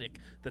chaotic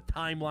the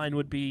timeline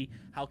would be,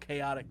 how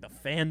chaotic the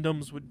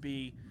fandoms would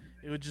be.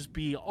 It would just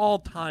be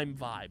all-time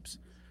vibes.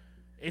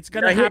 It's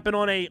going to happen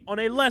on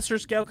a lesser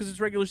scale because it's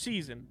regular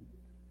season.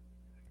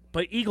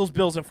 But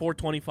Eagles-Bills at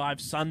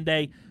 4:25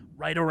 Sunday,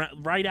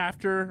 right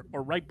after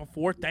or right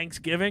before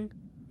Thanksgiving.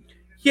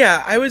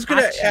 Yeah, I was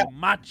gonna.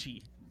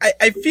 Machi.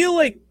 I feel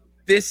like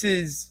this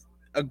is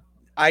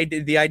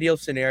the ideal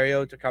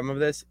scenario to come of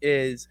this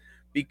is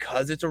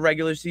because it's a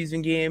regular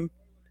season game.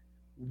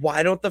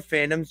 Why don't the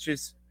fandoms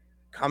just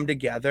come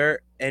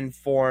together and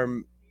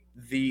form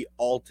the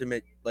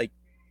ultimate like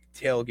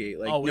tailgate?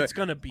 Like, it's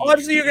gonna be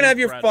obviously you're gonna have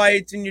your incredible.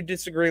 fights and your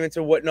disagreements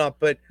and whatnot,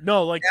 but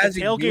No, like the as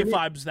a tailgate unit-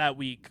 vibes that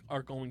week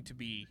are going to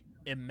be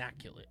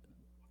immaculate.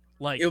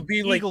 Like It'll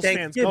be like Eagles fans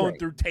Thanksgiving. going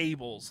through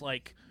tables,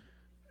 like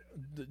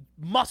the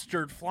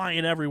mustard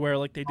flying everywhere,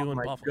 like they do Oh in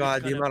my Buffalo. God,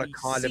 It's the gonna amount of be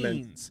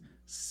condiments.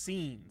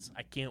 Scenes.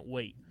 I can't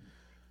wait.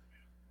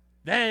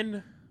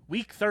 Then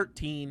week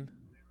 13,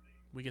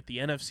 we get the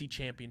NFC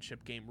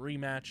Championship game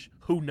rematch.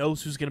 Who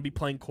knows who's going to be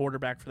playing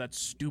quarterback for that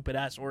stupid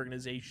ass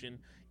organization?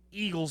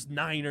 Eagles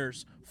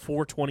Niners,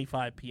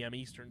 4:25 p.m.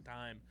 Eastern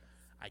Time.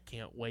 I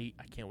can't wait.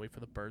 I can't wait for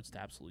the Birds to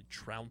absolutely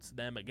trounce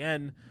them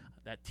again.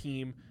 That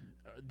team,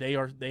 they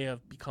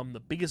have become the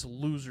biggest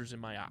losers in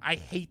my eye. I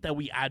hate that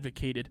we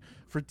advocated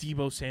for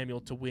Deebo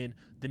Samuel to win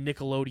the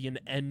Nickelodeon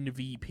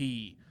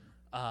MVP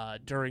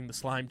during the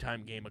Slime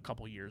Time game a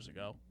couple years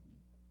ago,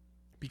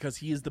 because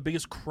he is the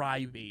biggest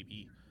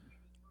crybaby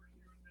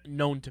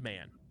known to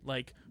man.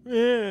 Like,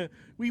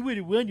 we would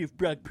have won if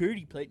Brock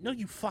Purdy played. No,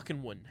 you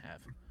fucking wouldn't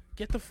have.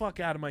 Get the fuck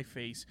out of my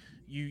face.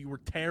 You were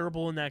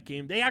terrible in that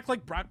game. They act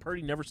like Brock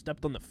Purdy never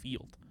stepped on the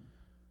field.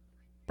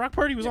 Brock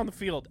Purdy was on the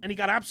field, and he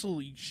got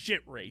absolutely shit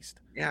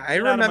raced. Yeah, I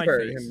Get out of my remember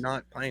face. him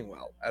not playing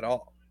well at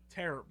all.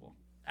 Terrible.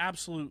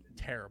 Absolute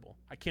terrible.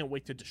 I can't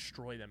wait to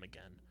destroy them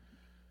again.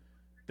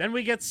 Then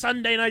we get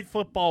Sunday Night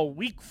Football,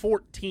 Week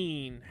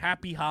 14.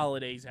 Happy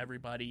holidays,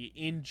 everybody,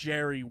 in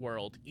Jerry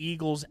World.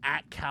 Eagles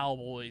at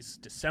Cowboys,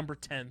 December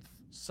 10th,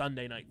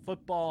 Sunday Night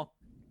Football.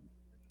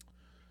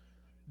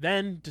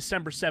 Then,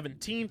 December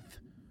 17th,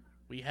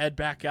 we head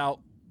back out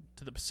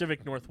to the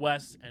Pacific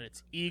Northwest, and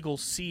it's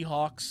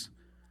Eagles-Seahawks,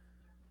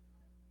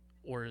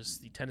 or as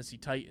the Tennessee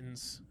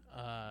Titans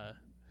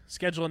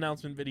schedule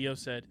announcement video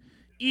said,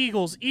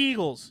 Eagles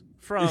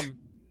from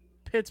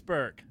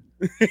Pittsburgh.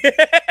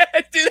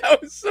 Dude, that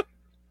was so...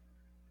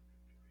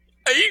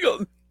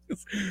 Eagles.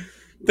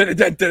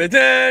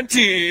 Dun-dun-dun-dun-dun,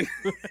 teen.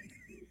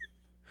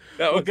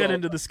 We'll get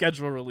into the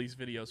schedule release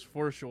videos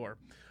for sure.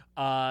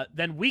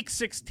 Then Week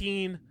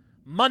 16,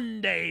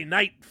 Monday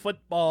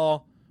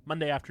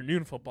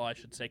afternoon football, I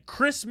should say.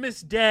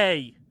 Christmas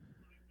Day,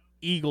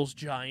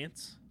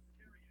 Eagles-Giants.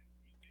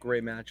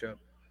 Great matchup.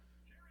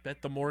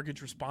 Bet the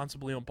mortgage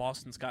responsibly on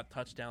Boston Scott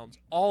touchdowns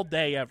all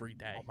day, every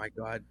day. Oh my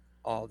God,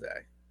 all day.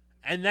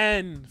 And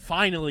then,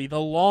 finally, the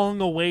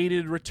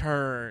long-awaited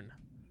return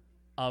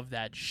of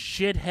that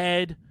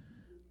shithead,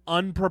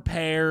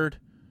 unprepared,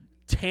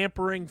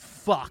 tampering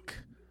fuck,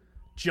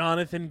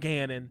 Jonathan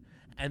Gannon,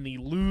 and the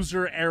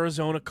loser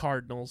Arizona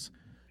Cardinals,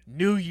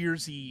 New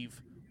Year's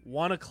Eve,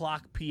 1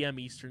 o'clock p.m.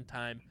 Eastern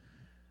Time.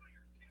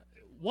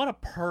 What a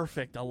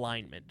perfect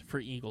alignment for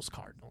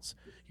Eagles-Cardinals.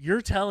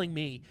 You're telling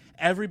me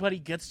everybody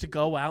gets to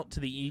go out to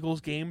the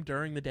Eagles game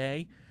during the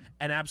day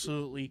and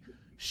absolutely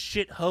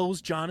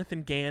shit-hose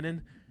Jonathan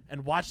Gannon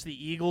and watch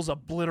the Eagles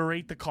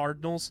obliterate the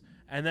Cardinals,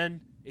 and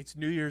then it's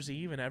New Year's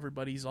Eve and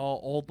everybody's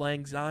all Old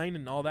Lang Syne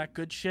and all that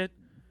good shit?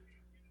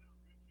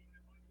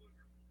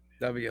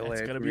 That'd be hilarious.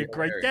 It's going to be a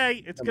great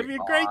day. It's going to be a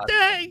awesome. great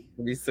day.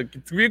 It's going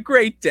to be a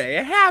great day,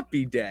 a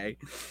happy day.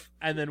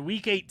 And then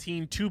week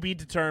 18 to be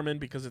determined,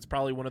 because it's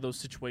probably one of those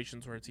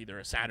situations where it's either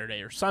a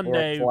Saturday or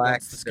Sunday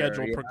once the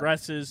schedule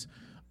progresses.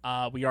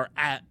 We are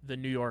at the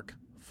New York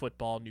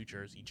Football New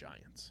Jersey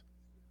Giants.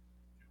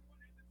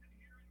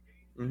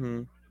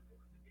 Mm-hmm.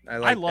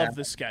 I love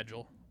the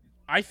schedule.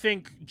 I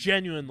think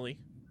genuinely,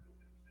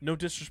 no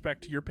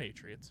disrespect to your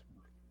Patriots,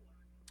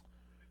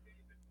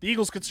 the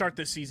Eagles could start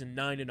this season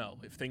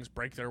 9-0 if things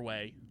break their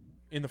way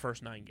in the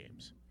first 9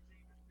 games.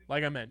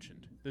 Like I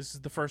mentioned, this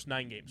is the first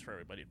 9 games for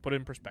everybody. To put it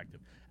in perspective.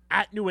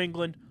 At New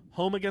England,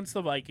 home against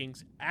the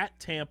Vikings. At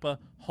Tampa,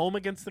 home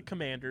against the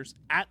Commanders.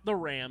 At the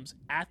Rams.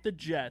 At the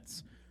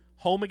Jets.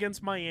 Home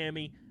against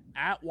Miami.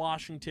 At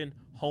Washington.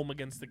 Home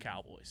against the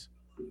Cowboys.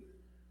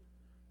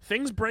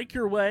 Things break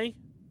your way.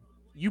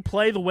 You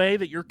play the way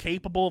that you're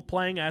capable of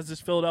playing as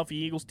this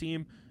Philadelphia Eagles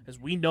team, as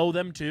we know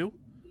them to.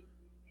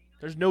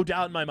 There's no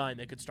doubt in my mind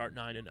they could start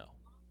 9-0.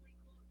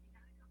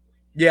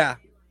 Yeah,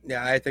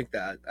 I think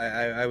that.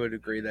 I would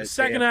agree that. The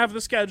second half of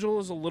the schedule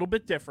is a little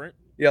bit different.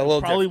 Yeah, a little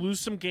probably different. lose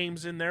some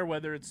games in there,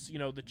 whether it's,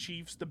 the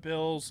Chiefs, the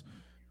Bills,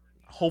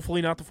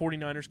 hopefully not the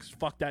 49ers, because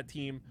fuck that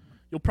team.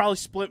 You'll probably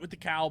split with the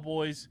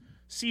Cowboys.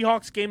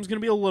 Seahawks game's going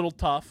to be a little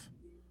tough.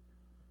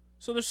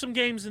 So there's some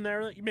games in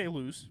there that you may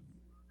lose.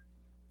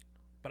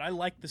 But I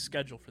like the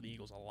schedule for the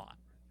Eagles a lot.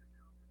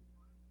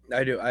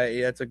 I do.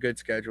 That's a good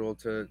schedule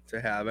to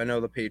have. I know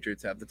the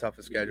Patriots have the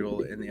toughest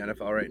schedule in the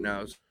NFL right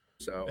now.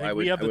 So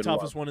we have the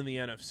toughest one in the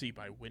NFC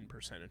by win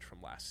percentage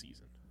from last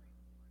season.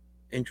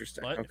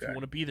 Interesting. But okay. if you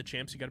want to be the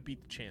champs, you got to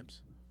beat the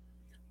champs.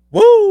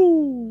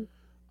 Woo!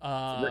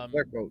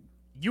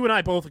 You and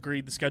I both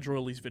agreed the schedule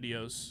release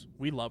videos.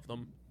 We love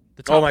them.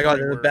 The Oh my God,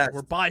 three they're the best.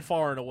 We're by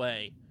far and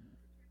away,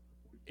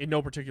 in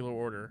no particular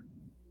order,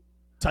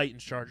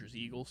 Titans, Chargers,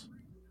 Eagles.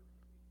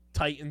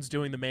 Titans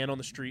doing the man on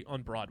the street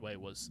on Broadway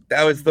was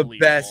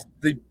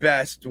the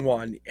best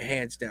one,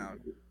 hands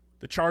down.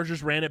 The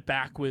Chargers ran it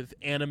back with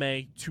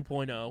Anime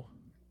 2.0,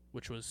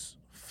 which was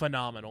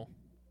phenomenal.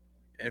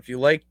 And if you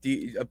like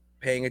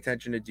paying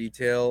attention to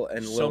detail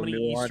and so little many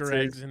nuances, Easter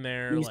eggs in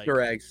there.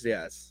 Easter eggs,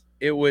 yes.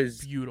 It was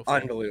beautiful.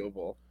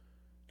 Unbelievable.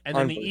 And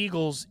then the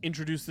Eagles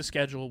introduced the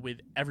schedule with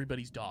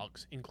everybody's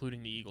dogs,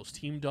 including the Eagles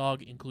team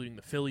dog, including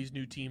the Phillies'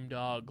 new team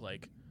dog.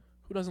 Like,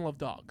 who doesn't love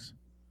dogs?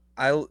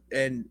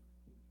 And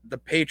the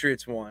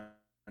Patriots one,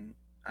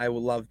 I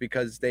will love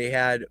because they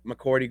had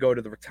McCourty go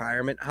to the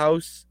retirement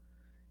house,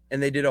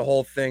 and they did a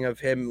whole thing of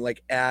him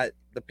like at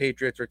the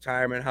Patriots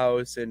retirement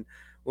house and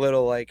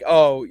little like,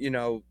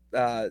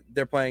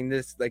 they're playing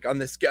this like on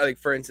this, like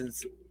for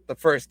instance, the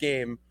first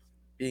game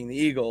being the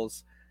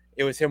Eagles,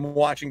 it was him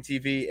watching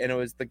TV and it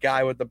was the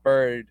guy with the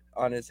bird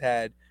on his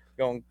head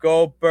going,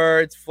 "Go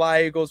Birds,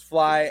 fly Eagles,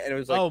 fly!" And it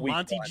was like,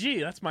 Monty G,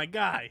 that's my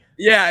guy.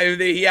 Yeah,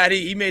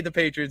 he made the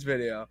Patriots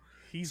video.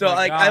 He's so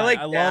like guy.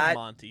 I love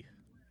Monty.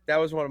 That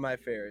was one of my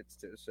favorites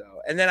too. So,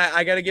 and then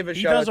I got to give a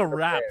shout out. He does a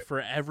rap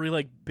for every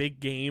like big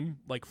game,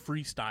 like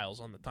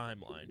freestyles on the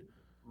timeline.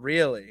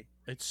 Really?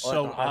 It's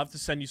so. I'll have to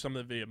send you some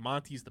of the video.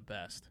 Monty's the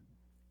best.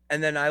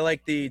 And then I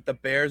like the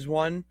Bears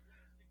one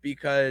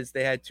because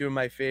they had two of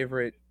my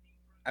favorite,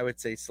 I would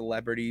say,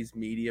 celebrities,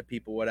 media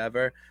people,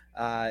 whatever.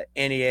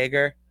 Annie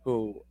Yeager,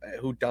 who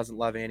doesn't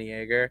love Annie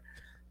Yeager,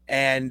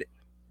 and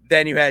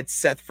then you had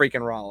Seth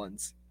freaking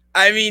Rollins.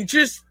 I mean,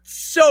 just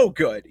so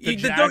good. The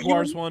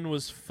Jaguars one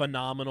was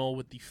phenomenal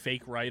with the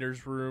fake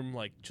writers' room,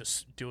 like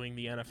just doing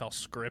the NFL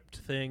script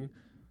thing.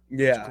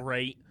 Yeah, it's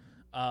great.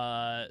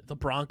 The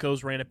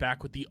Broncos ran it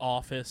back with The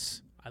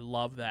Office. I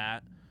love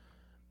that.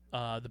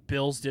 The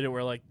Bills did it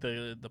where like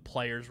the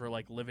players were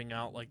like living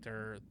out like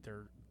their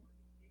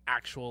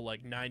actual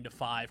like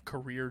 9-to-5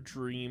 career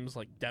dreams.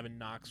 Like Dawson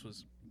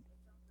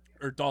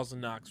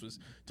Knox was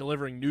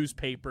delivering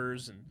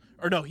newspapers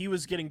he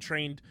was getting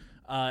trained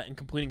and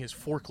completing his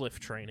forklift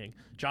training.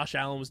 Josh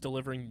Allen was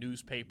delivering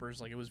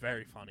newspapers. Like, it was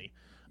very funny.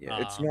 Yeah,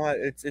 it's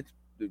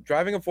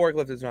driving a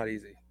forklift is not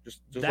easy.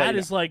 Just that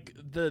is like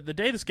the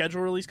day the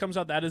schedule release comes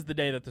out. That is the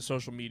day that the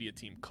social media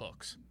team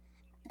cooks.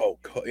 Oh,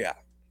 yeah,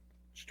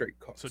 straight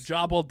cooks. So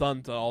job well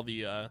done to all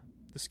the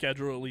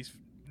schedule release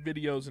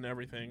videos and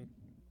everything.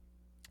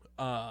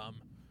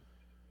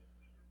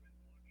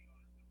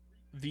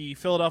 The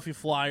Philadelphia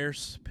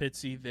Flyers,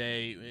 Pitsy,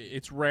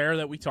 it's rare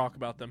that we talk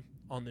about them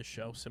on this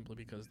show simply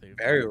because they're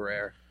very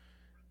rare,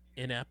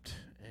 inept,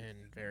 and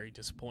very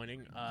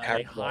disappointing.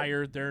 They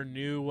hired their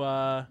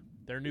new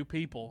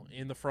people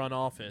in the front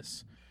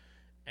office,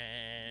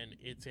 and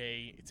it's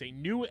a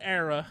new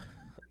era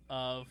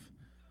of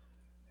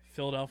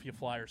Philadelphia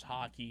Flyers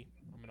hockey.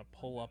 I'm going to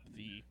pull up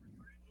the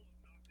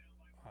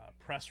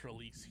press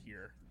release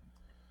here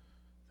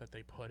that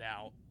they put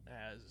out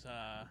as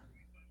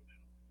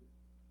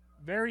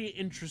very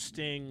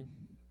interesting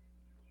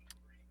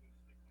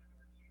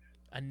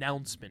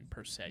announcement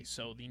per se.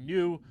 So the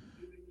new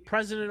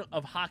president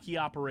of hockey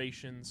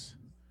operations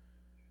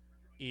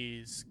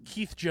is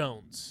Keith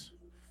Jones.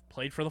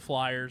 Played for the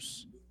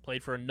Flyers,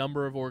 played for a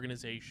number of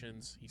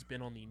organizations. He's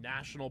been on the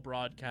national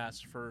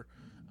broadcast for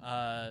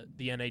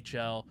the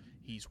NHL.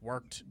 He's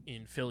worked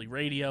in Philly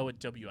radio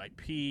at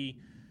WIP,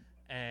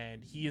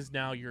 and he is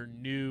now your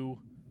new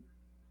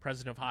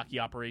president of hockey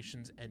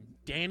operations, and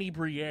Danny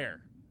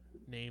Briere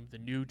named the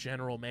new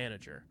general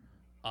manager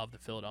of the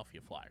Philadelphia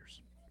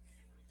Flyers.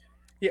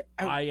 Yeah,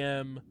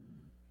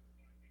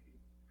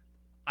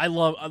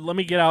 let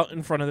me get out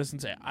in front of this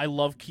and say, I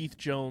love Keith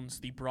Jones,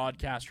 the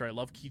broadcaster. I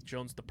love Keith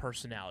Jones, the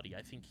personality.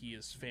 I think he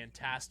is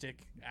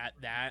fantastic at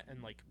that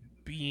and like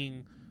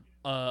being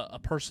a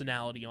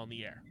personality on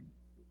the air.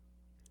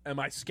 Am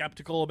I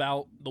skeptical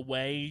about the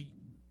way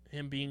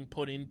him being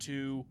put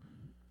into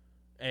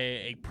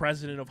a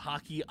president of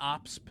hockey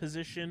ops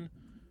position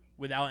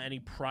without any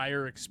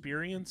prior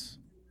experience?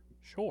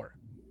 Sure.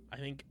 I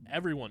think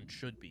everyone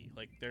should be.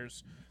 Like,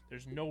 there's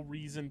no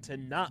reason to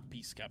not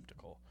be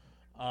skeptical.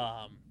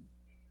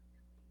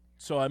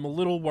 So I'm a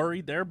little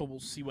worried there, but we'll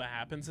see what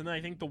happens. And then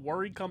I think the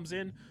worry comes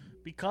in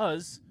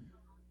because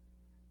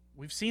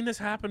we've seen this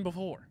happen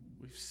before.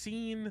 We've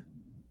seen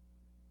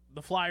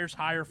the Flyers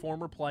hire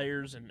former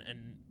players and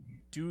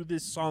do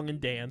this song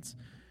and dance.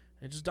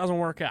 And it just doesn't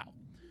work out.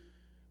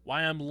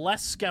 Why I'm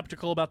less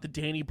skeptical about the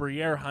Danny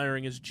Briere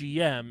hiring as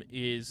GM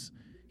is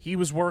he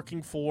was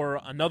working for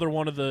another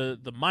one of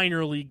the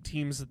minor league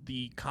teams that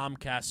the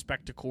Comcast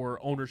Spectacor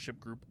ownership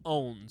group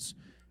owns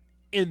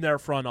in their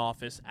front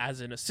office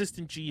as an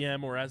assistant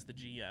GM or as the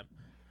GM.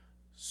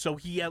 So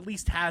he at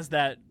least has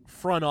that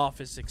front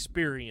office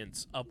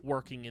experience of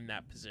working in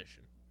that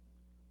position.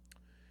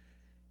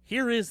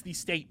 Here is the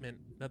statement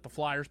that the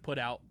Flyers put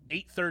out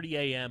 8:30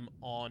 a.m.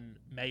 on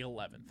May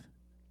 11th.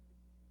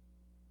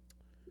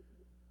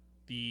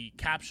 The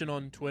caption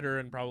on Twitter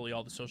and probably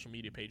all the social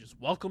media pages,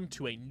 "Welcome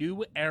to a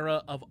new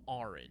era of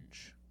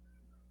orange."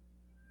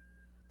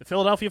 The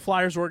Philadelphia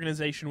Flyers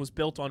organization was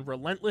built on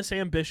relentless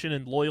ambition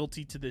and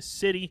loyalty to this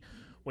city.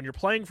 When you're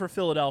playing for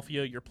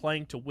Philadelphia, you're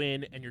playing to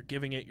win and you're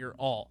giving it your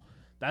all.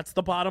 That's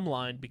the bottom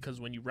line, because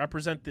when you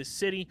represent this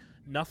city,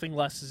 nothing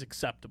less is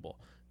acceptable.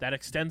 That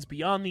extends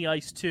beyond the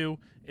ice too.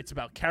 It's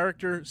about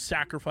character,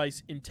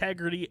 sacrifice,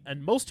 integrity,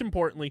 and most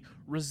importantly,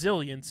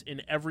 resilience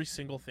in every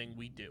single thing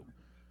we do.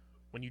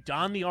 When you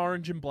don the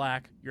orange and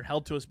black, you're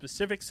held to a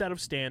specific set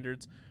of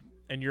standards,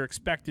 and you're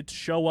expected to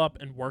show up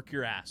and work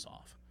your ass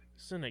off.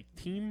 This is in a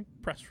team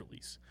press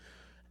release.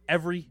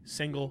 Every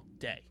single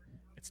day.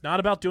 It's not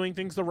about doing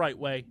things the right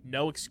way,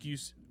 no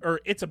excuse,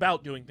 or it's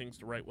about doing things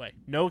the right way.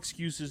 No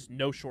excuses,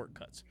 no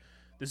shortcuts.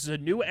 This is a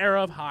new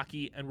era of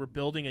hockey, and we're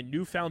building a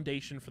new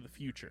foundation for the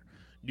future.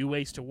 New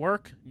ways to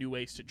work, new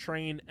ways to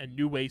train, and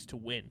new ways to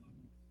win.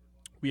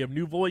 We have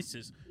new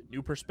voices,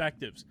 new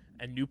perspectives,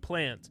 and new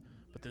plans.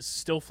 But this is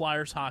still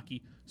Flyers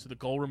hockey, so the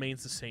goal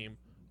remains the same.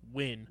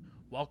 Win.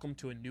 Welcome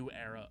to a new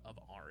era of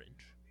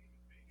orange.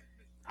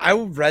 I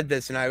read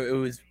this, and it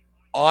was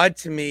odd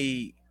to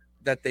me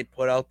that they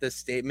put out this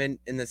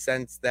statement in the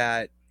sense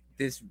that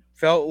this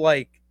felt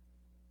like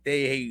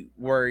they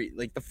were,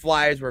 like, the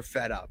Flyers were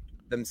fed up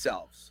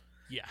themselves.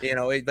 Yeah. You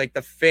know, like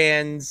the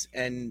fans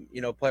and,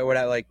 play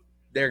whatever, like,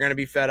 they're going to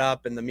be fed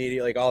up, and the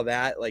media, like, all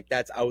that, like,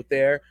 that's out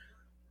there.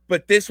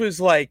 But this was,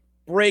 like,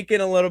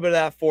 breaking a little bit of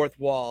that fourth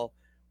wall,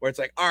 where it's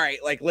like, all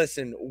right, like,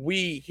 listen,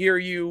 we hear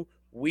you.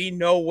 We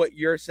know what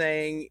you're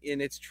saying,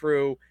 and it's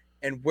true.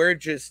 And we're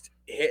just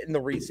hitting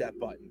the reset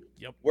button.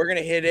 Yep. We're going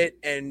to hit it,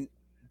 and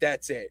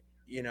that's it,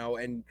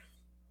 And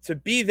to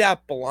be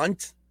that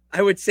blunt,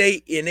 I would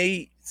say in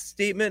a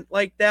statement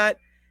like that,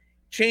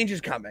 change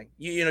is coming.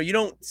 You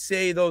don't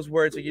say those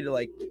words, or you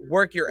like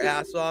work your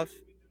ass off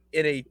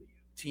in a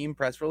team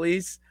press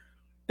release.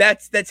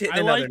 That's hitting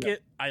another note.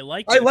 I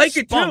like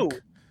it too.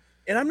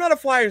 And I'm not a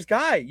Flyers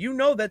guy.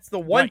 That's the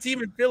one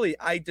team in Philly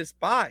I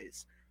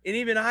despise. And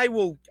even I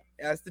will,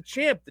 as the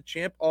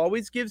champ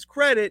always gives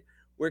credit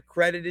where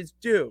credit is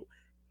due.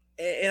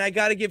 And I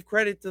got to give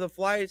credit to the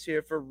Flyers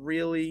here for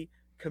really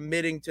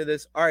committing to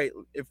this. All right,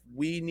 if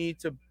we need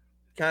to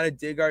kind of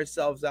dig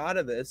ourselves out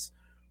of this,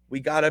 we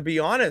got to be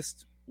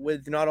honest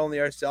with not only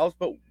ourselves,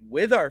 but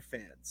with our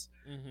fans.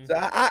 Mm-hmm. So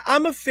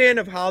I'm a fan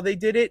of how they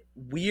did it.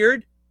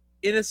 Weird,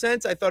 in a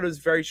sense. I thought it was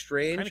very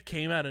strange. Kind of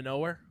came out of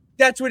nowhere.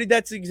 That's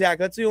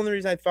the only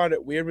reason I found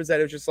it weird, was that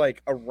it was just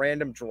like a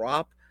random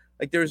drop.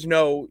 Like, there was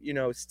no,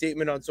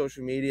 statement on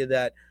social media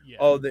that,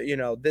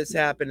 this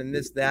happened and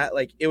this, that.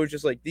 Like, it was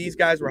just like, these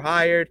guys were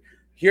hired.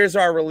 Here's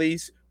our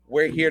release.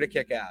 We're here to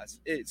kick ass.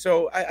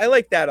 So I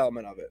like that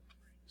element of it.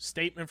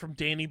 Statement from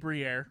Danny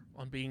Briere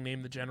on being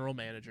named the general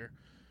manager.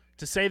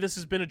 To say this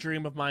has been a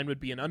dream of mine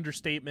would be an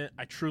understatement.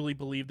 I truly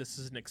believe this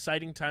is an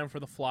exciting time for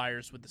the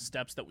Flyers with the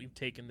steps that we've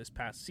taken this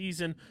past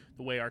season,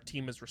 the way our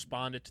team has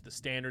responded to the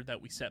standard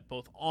that we set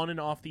both on and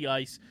off the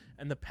ice,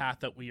 and the path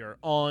that we are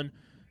on.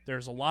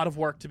 There's a lot of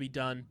work to be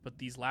done, but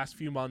these last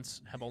few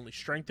months have only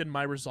strengthened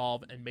my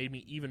resolve and made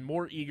me even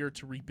more eager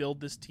to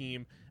rebuild this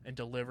team and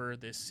deliver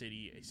this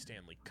city a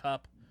Stanley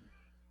Cup.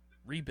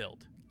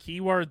 Rebuild. Key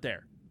word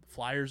there. The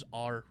Flyers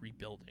are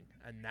rebuilding,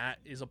 and that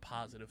is a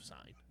positive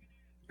sign.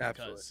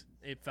 Absolutely. Because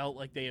it felt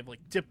like they have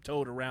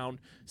tiptoed around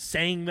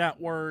saying that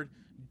word,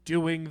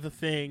 doing the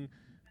thing.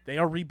 They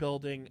are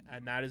rebuilding,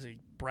 and that is a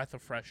breath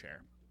of fresh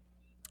air.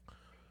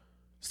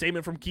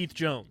 Statement from Keith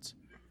Jones.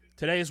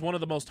 Today is one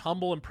of the most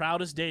humble and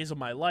proudest days of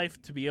my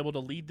life. To be able to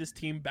lead this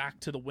team back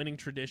to the winning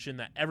tradition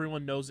that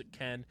everyone knows it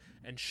can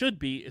and should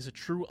be is a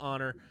true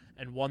honor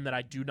and one that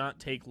I do not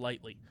take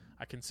lightly.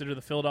 I consider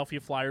the Philadelphia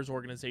Flyers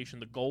organization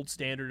the gold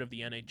standard of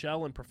the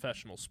NHL and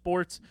professional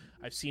sports.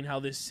 I've seen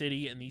how this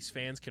city and these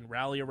fans can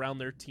rally around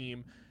their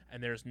team,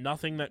 and there's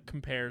nothing that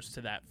compares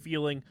to that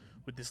feeling.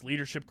 With this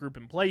leadership group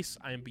in place,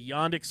 I am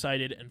beyond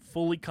excited and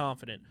fully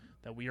confident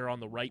that we are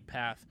on the right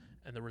path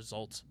and the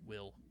results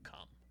will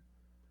come.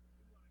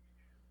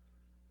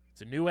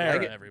 It's a new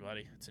era,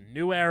 everybody. It's a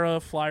new era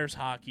of Flyers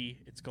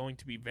hockey. It's going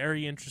to be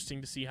very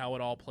interesting to see how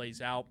it all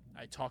plays out.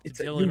 I talked to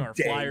Dylan, our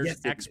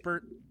Flyers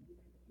expert.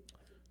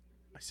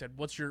 I said,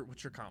 what's your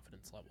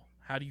confidence level?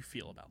 How do you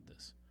feel about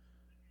this?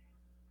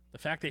 The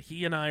fact that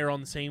he and I are on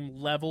the same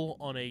level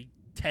on a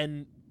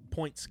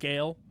 10-point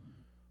scale,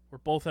 we're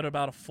both at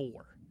about a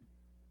 4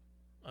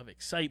 of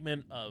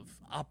excitement, of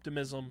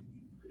optimism.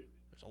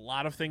 There's a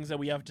lot of things that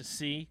we have to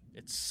see.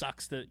 It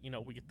sucks that,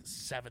 we get the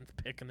 7th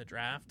pick in the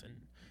draft and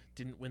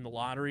didn't win the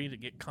lottery to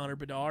get Connor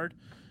Bedard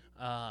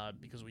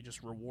because we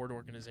just reward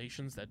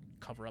organizations that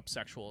cover up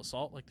sexual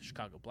assault like the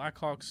Chicago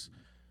Blackhawks,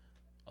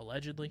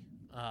 allegedly.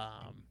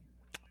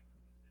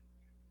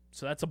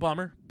 So that's a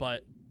bummer,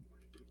 but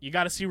you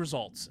got to see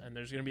results, and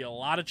there's going to be a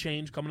lot of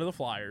change coming to the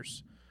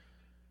Flyers,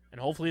 and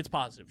hopefully it's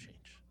positive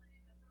change.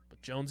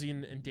 But Jonesy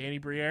and Danny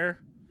Briere,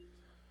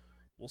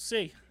 we'll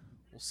see.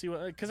 We'll see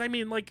what, because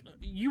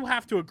you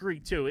have to agree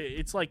too.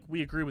 It's like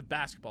we agree with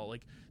basketball.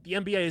 The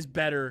NBA is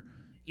better,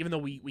 even though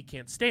we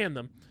can't stand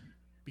them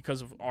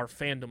because of our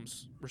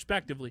fandoms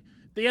respectively.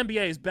 The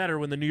NBA is better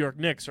when the New York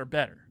Knicks are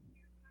better.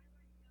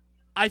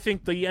 I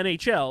think the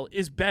NHL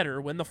is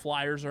better when the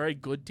Flyers are a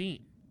good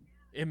team.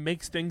 It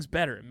makes things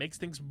better. It makes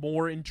things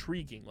more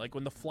intriguing. Like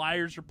when the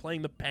Flyers are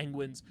playing the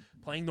Penguins,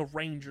 playing the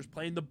Rangers,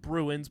 playing the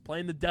Bruins,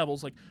 playing the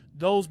Devils,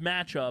 those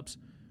matchups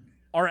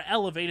are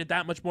elevated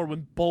that much more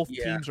when both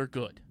teams are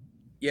good.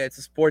 Yeah, it's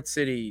a sports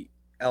city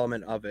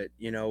element of it.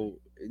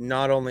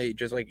 Not only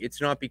just it's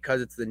not because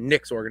it's the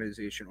Knicks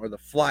organization or the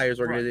Flyers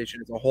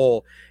organization as a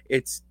whole.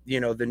 It's,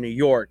 the New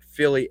York,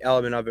 Philly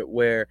element of it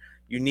where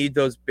you need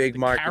those big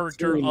market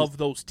character teams. Of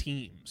those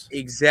teams.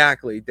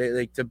 Exactly.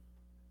 They to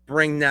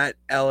bring that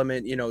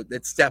element,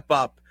 that step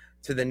up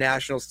to the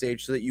national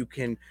stage so that you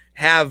can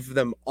have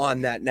them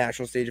on that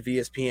national stage of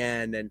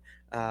ESPN and,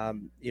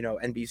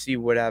 NBC,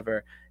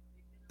 whatever.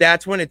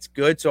 That's when it's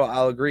good. So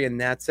I'll agree in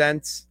that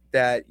sense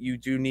that you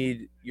do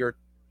need your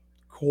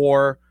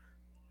core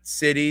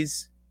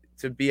cities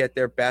to be at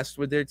their best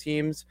with their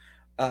teams.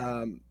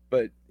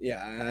 But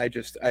yeah,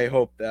 I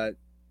hope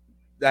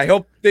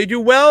they do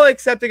well,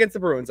 except against the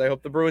Bruins. I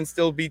hope the Bruins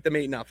still beat them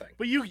 8-0.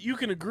 But you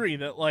can agree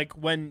that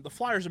when the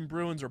Flyers and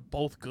Bruins are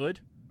both good,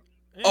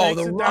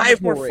 the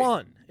rivalry, more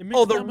fun.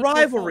 The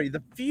rivalry,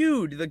 the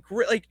feud, the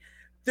grit,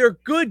 they're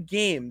good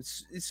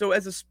games. So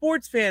as a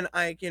sports fan,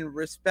 I can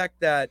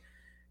respect that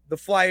the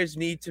Flyers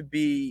need to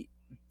be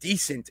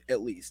decent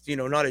at least,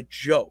 not a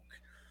joke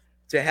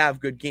to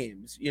have good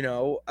games. It's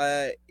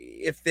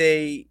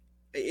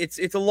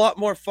a lot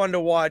more fun to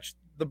watch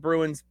the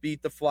Bruins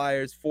beat the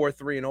Flyers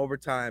 4-3 in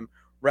overtime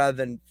rather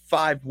than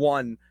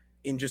 5-1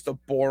 in just a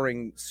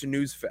boring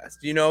snooze fest,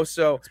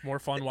 So it's more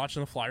fun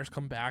watching the Flyers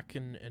come back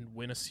and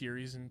win a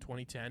series in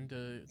 2010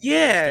 to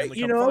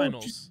Stanley Cup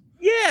Finals.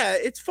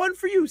 It's fun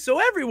for you. So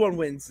everyone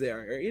wins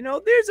there.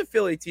 There's a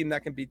Philly team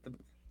that can beat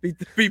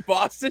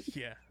Boston.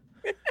 Yeah.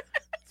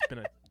 It's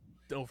been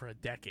over a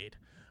decade.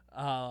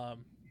 We'll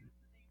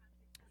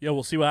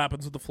see what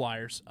happens with the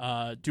Flyers.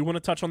 Do want to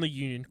touch on the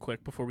Union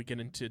quick before we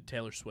get into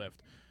Taylor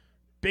Swift.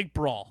 Big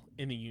brawl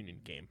in the Union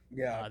game.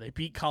 Yeah. They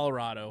beat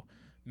Colorado.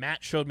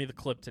 Matt showed me the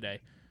clip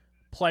today.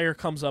 Player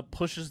comes up,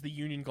 pushes the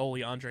Union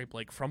goalie, Andre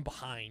Blake, from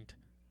behind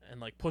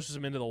and pushes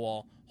him into the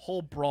wall.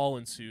 Whole brawl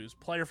ensues.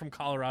 Player from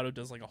Colorado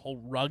does a whole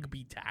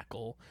rugby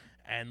tackle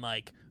and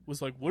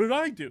was like, what did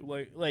I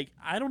do?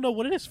 I don't know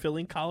what it is,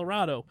 Philly and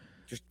Colorado.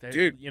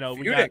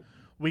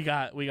 We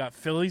got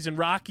Phillies and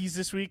Rockies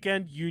this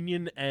weekend,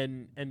 Union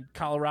and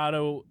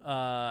Colorado.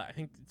 I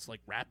think it's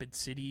Rapid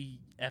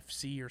City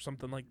FC or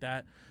something like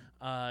that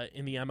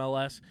in the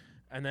MLS.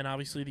 And then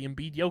obviously the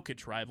Embiid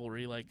Jokic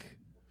rivalry,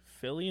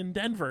 Philly and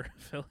Denver.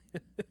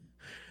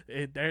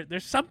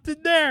 There's something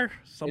there.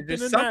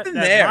 There's in something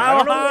that there. I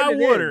don't know high what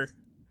it water.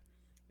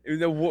 is.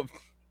 The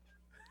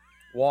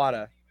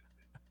water.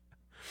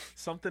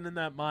 Something in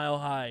that Mile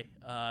High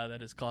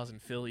that is causing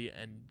Philly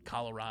and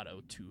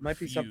Colorado to Might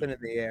be feud. something in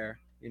the air,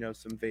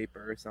 some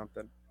vapor or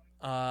something.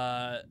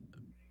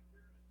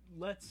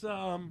 Let's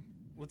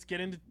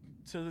get into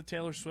the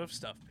Taylor Swift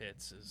stuff.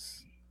 Pitts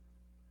is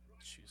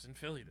she's in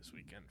Philly this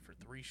weekend for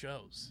 3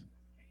 shows.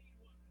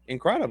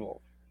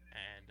 Incredible.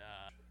 And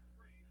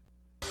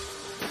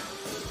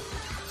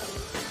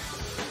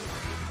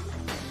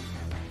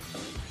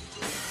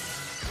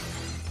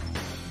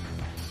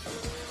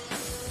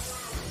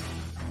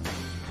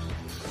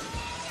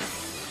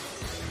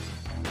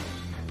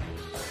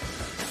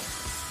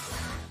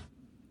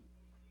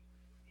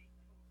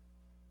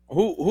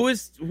who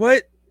is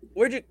what?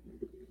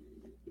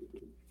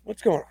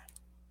 What's going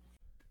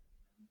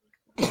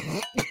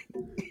on?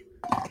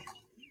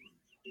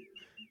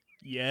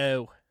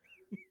 yo,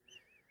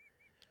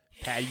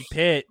 Patty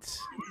Pitts,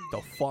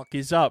 the fuck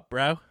is up,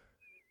 bro?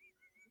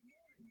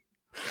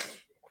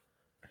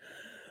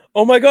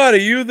 Oh my God, are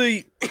you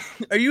the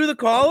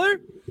caller?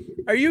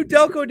 Are you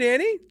Delco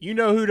Danny? You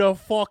know who the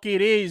fuck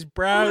it is,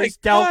 bro. Oh It's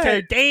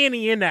Delco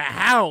Danny in the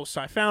house.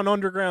 I found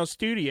Underground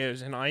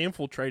Studios and I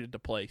infiltrated the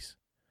place.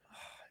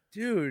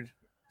 Dude,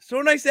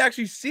 so nice to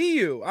actually see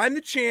you. I'm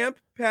the champ,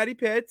 Patty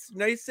Pitts.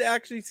 Nice to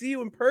actually see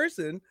you in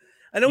person.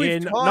 I know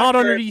we've talked. Not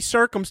under these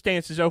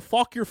circumstances. Oh,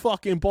 fuck your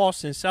fucking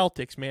Boston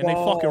Celtics, man. They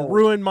fucking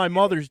ruined my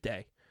Mother's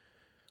Day.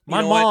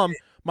 My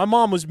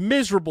mom was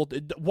miserable.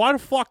 Why the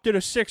fuck do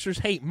the Sixers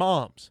hate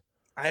moms?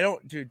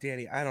 Dude,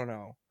 Danny, I don't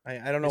know.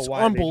 I don't know it's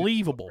why.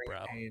 Unbelievable,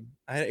 bro.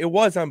 It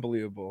was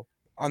unbelievable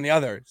on the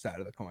other side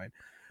of the coin.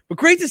 But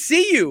great to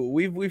see you.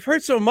 We've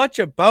heard so much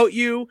about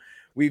you.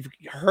 We've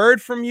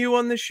heard from you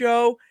on the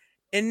show,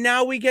 and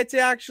now we get to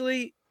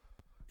actually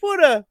put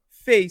a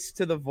face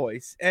to the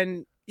voice.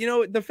 And,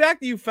 the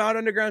fact that you found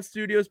Underground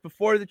Studios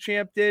before the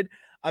champ did,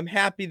 I'm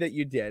happy that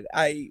you did.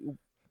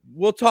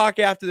 We'll talk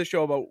after the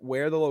show about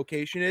where the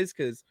location is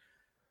because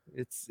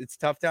it's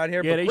tough down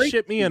here. Yeah, but they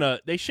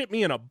shipped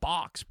me in a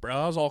box, bro.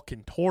 I was all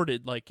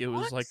contorted like it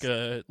was like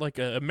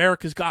a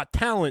America's Got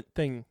Talent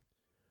thing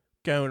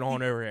going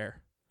on over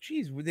there.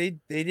 Jeez,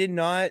 they did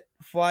not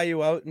fly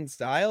you out in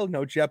style?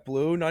 No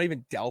JetBlue, not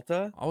even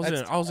Delta? I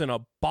was in a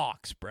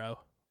box, bro.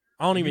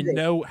 I don't even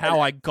know how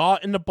I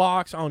got in the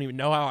box. I don't even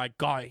know how I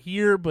got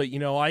here, but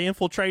I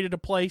infiltrated a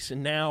place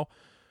and now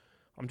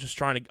I'm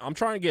trying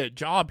to get a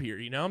job here,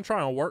 I'm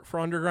trying to work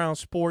for Underground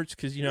Sports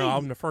cuz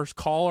I'm the first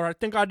caller. I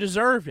think I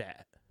deserve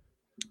that.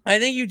 I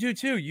think you do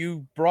too.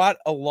 You brought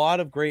a lot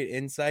of great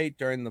insight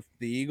during the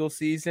Eagle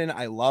season.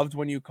 I loved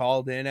when you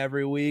called in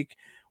every week.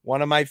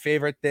 One of my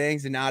favorite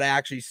things, and now to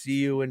actually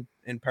see you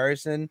in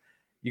person,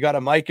 you got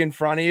a mic in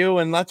front of you,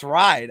 and let's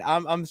ride.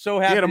 I'm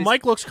so happy. Yeah, the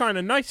mic looks kind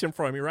of nice in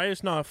front of me, right?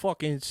 It's not a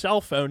fucking cell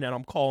phone that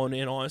I'm calling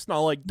in on. It's not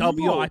like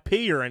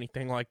WIP or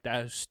anything like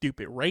that. It's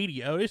stupid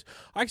radio.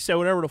 I can say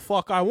whatever the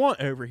fuck I want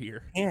over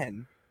here.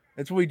 And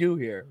that's what we do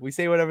here. We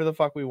say whatever the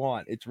fuck we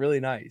want. It's really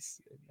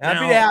nice. Happy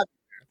Now, to have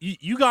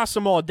you got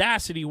some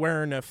audacity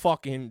wearing a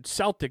fucking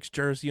Celtics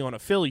jersey on a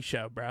Philly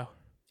show, bro.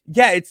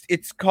 Yeah,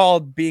 it's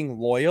called being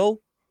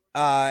loyal.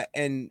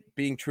 And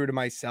being true to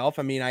myself.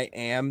 I mean, I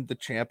am the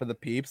champ of the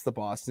peeps, the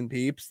Boston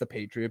peeps, the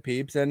Patriot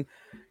peeps. And,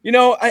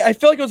 I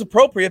feel like it was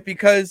appropriate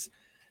because,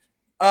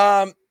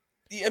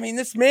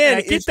 this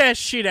man get that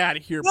shit out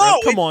of here, bro.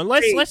 Come on.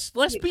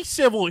 Let's be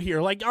civil here.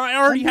 Like, I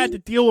already had to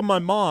deal with my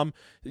mom,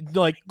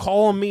 like,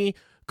 calling me,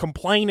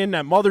 complaining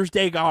that Mother's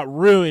Day got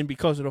ruined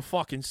because of the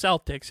fucking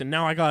Celtics. And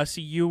now I got to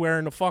see you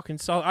wearing the fucking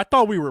Celtics. I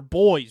thought we were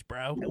boys,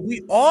 bro.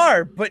 We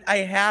are, but I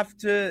have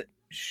to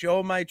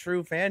show my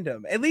true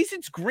fandom. At least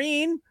it's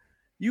green.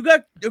 You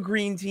got a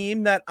green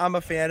team that I'm a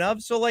fan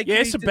of. So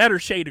it's a better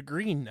shade of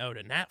green though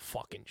than that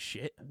fucking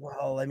shit.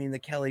 Well, the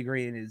Kelly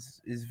green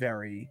is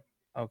very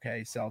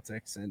okay.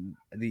 Celtics and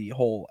the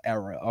whole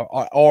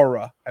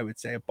aura, I would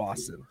say, of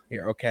Boston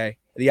here. Okay,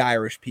 the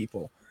Irish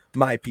people,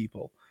 my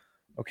people.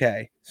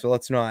 Okay, so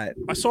let's not.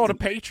 I saw the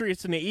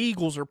Patriots and the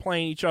Eagles are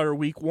playing each other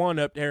week 1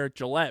 up there at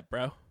Gillette,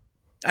 bro.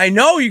 I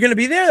know you're gonna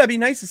be there. That'd be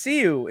nice to see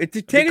you.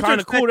 It's kind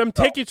of cool. Them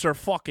tickets are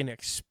fucking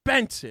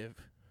expensive,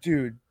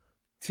 dude.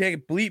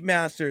 Bleep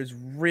Master is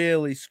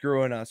really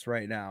screwing us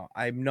right now.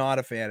 I'm not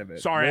a fan of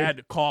it. Sorry, I had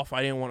to cough.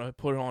 I didn't want to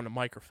put it on the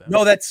microphone.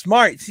 No, that's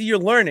smart. See, you're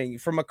learning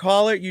from a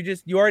caller. You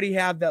already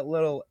have that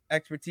little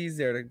expertise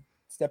there to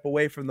step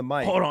away from the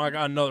mic. Hold on, I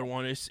got another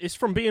one. It's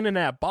from being in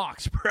that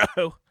box,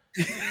 bro.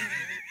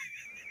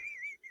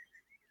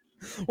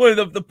 What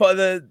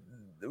the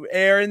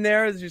air in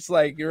there is just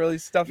like you're really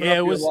stuffing up.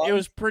 It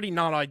was pretty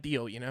not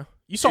ideal,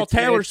 You saw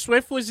Taylor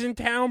Swift was in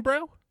town,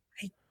 bro?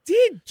 I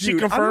did, dude. She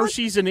confirmed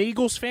she's an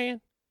Eagles fan?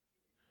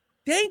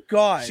 Thank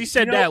God. She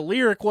said that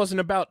lyric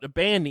wasn't about the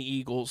band the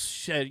Eagles.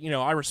 She said,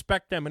 I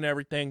respect them and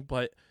everything,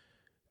 but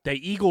the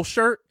Eagle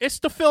shirt, it's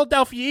the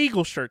Philadelphia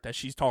Eagles shirt that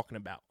she's talking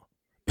about.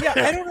 Yeah,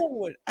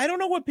 I don't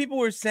know what people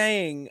were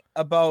saying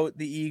about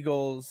the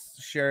Eagles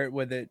shirt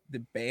with the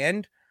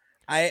band.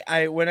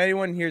 I when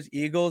anyone hears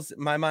Eagles,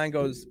 my mind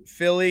goes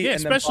Philly. Yeah, and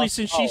especially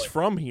since she's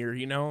from here.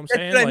 You know what I'm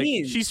saying? That's what I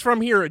mean. She's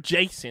from here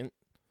adjacent.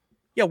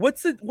 Yeah,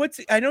 what's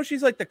I know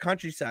she's like the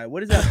countryside.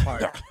 What is that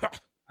part?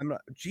 I'm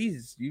not.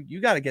 Jesus,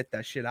 you got to get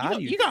that shit out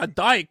of you. You got a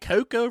Diet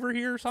Coke over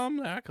here or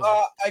something? I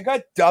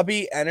got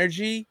Dubby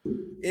Energy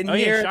in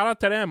here. Yeah, shout out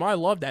to them. I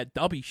love that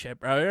Dubby shit,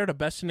 bro. They're the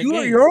best in the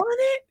game. You're on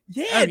it?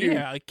 Yeah, Oh, dude.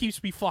 yeah, it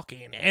keeps me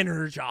fucking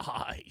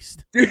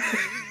energized. Dude.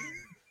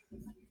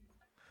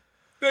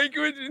 Thank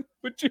you.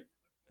 Would you?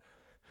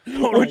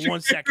 Hold on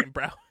 1 second,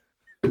 bro.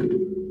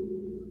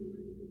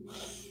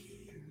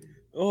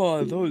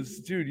 Oh, those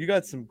dude, you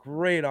got some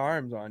great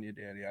arms on you,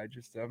 Danny.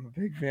 I'm a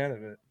big fan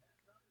of it.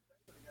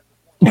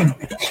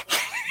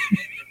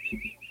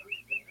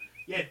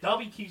 Yeah,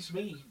 Dubby keeps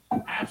me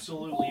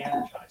absolutely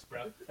energized,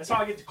 bro. That's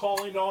how I get to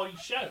call into all these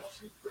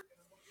shows.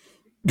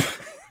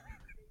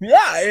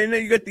 Yeah, and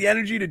then you got the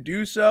energy to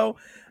do so.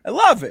 I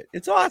love it.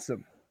 It's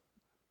awesome.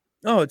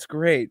 Oh, it's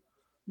great.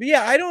 But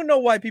yeah, I don't know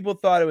why people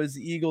thought it was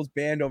the Eagles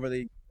band over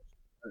the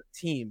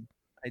team.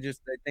 I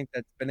think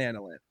that's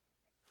banana land.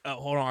 Oh,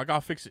 hold on. I got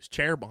to fix this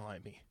chair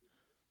behind me.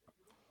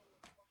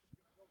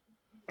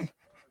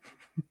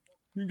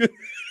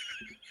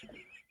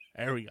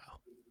 There we go.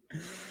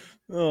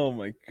 Oh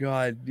my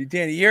God,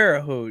 Danny, you're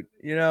a hoot.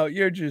 You know,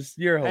 you're hilarious.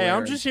 Hey,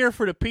 I'm just here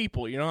for the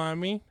people. You know what I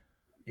mean?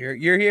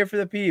 You're here for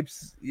the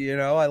peeps. You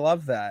know, I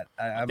love that.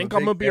 I think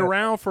I'm gonna be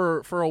around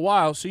for a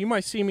while, so you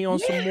might see me on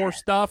some more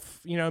stuff.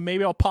 You know,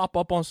 maybe I'll pop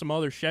up on some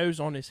other shows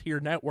on this here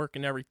network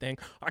and everything.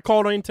 I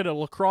called into the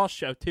lacrosse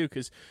show too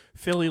because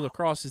Philly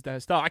lacrosse is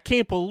that stuff. I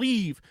can't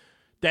believe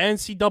the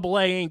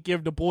NCAA ain't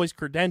give the boys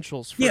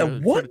credentials for,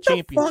 what the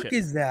championship. Fuck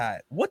is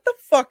that? What the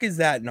fuck is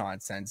that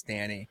nonsense,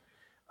 Danny?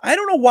 I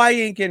don't know why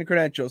you ain't getting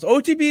credentials.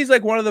 OTB is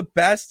like one of the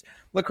best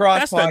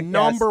lacrosse podcasts. That's the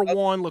number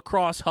one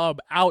lacrosse hub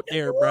out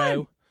there,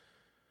 bro.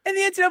 And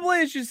the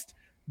NCAA is just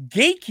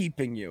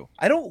gatekeeping you.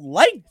 I don't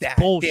like that.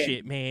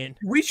 Bullshit, man.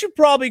 We should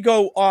probably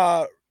go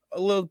a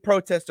little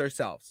protest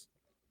ourselves.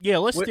 Yeah,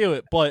 let's do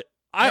it. But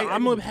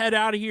I'm going to head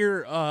out of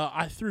here.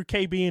 I threw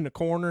KB in the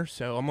corner,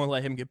 so I'm going to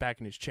let him get back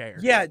in his chair.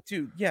 Yeah,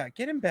 dude. Yeah,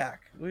 get him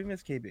back. We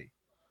miss KB.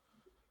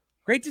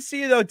 Great to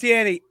see you, though,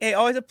 Danny. Hey,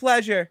 always a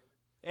pleasure.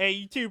 Hey,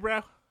 you too,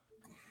 bro.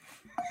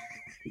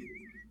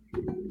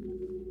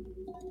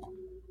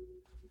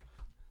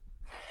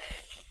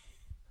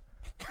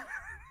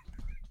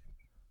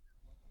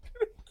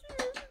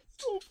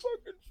 So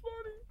fucking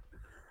funny.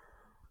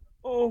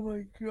 Oh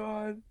my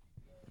God.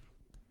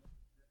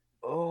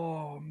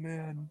 Oh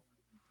man.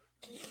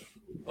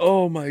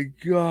 Oh my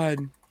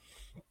God.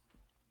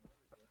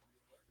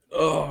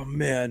 Oh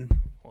man.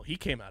 Well, he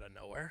came out of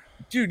nowhere.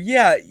 Dude,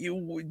 yeah,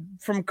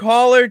 from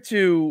caller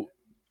to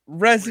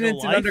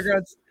resident and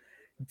underground.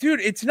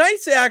 Dude, it's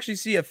nice to actually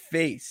see a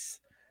face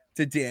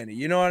to Danny.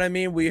 You know what I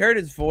mean? We heard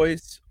his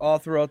voice all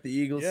throughout the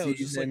Eagles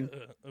season.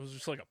 It was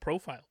just like a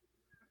profile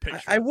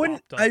picture.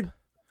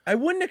 I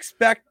wouldn't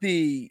expect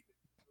the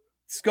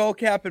skull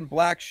cap and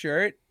black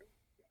shirt,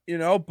 you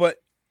know, but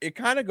it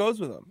kind of goes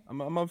with him.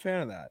 I'm a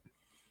fan of that.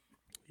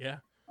 Yeah,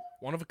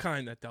 one of a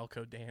kind, that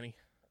Delco Danny.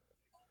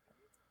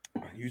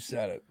 You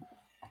said it.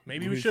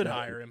 Maybe we should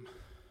hire him.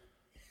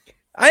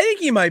 I think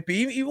he might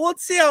be.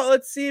 Let's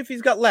see if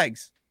he's got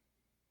legs.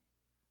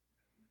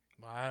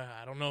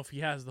 I don't know if he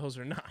has those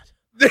or not.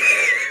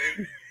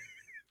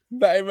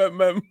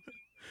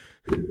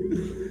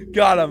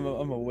 God, I'm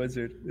a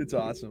wizard. It's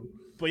awesome.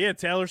 But yeah,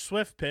 Taylor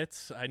Swift,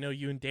 Pitts. I know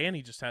you and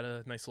Danny just had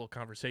a nice little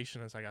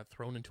conversation as I got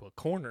thrown into a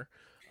corner.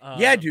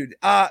 Yeah, dude.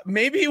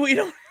 Maybe we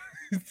don't.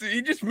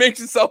 He just makes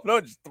himself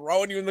known, just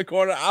throwing you in the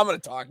corner. I'm gonna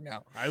talk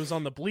now. I was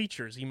on the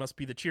bleachers. He must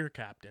be the cheer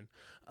captain.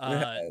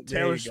 There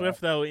Taylor you Swift,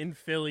 though, in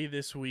Philly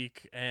this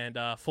week, and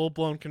full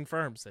blown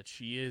confirms that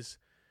she is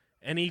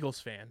an Eagles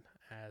fan,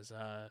 as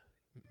a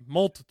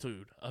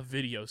multitude of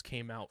videos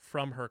came out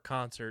from her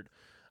concert.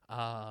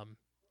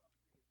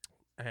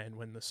 And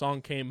when the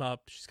song came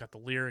up, she's got the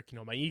lyric,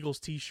 my Eagles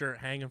t-shirt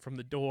hanging from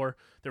the door.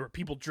 There were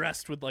people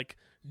dressed with like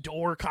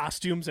door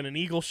costumes and an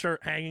Eagle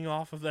shirt hanging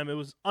off of them. It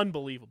was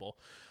unbelievable.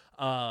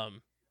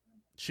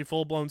 She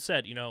full blown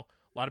said, a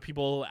lot of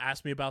people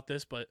ask me about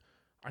this, but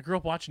I grew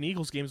up watching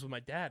Eagles games with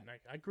my dad, and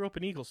I grew up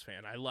an Eagles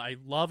fan. I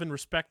love and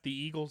respect the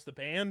Eagles, the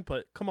band,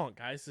 but come on,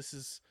 guys, this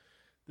is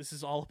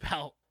all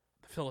about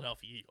the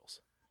Philadelphia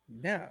Eagles.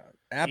 Yeah,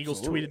 absolutely.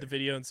 Eagles tweeted the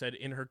video and said,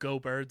 "In her Go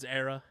Birds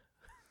era."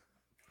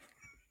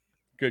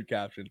 Good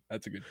caption.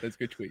 That's a good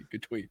tweet.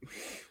 Good tweet.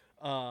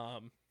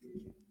 Shout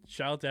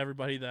out to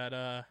everybody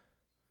that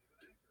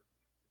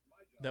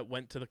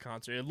went to the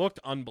concert. It looked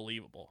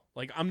unbelievable.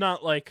 Like, I'm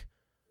not like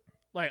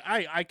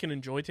I can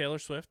enjoy Taylor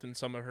Swift and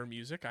some of her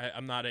music.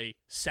 I'm not a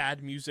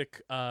sad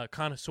music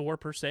connoisseur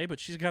per se, but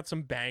she's got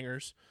some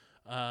bangers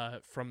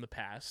from the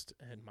past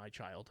and my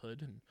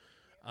childhood. And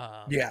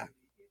yeah,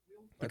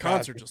 the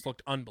concert just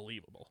looked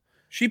unbelievable.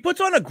 She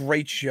puts on a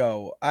great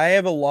show. I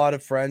have a lot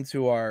of friends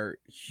who are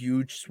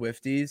huge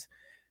Swifties.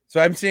 So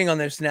I'm seeing on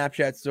their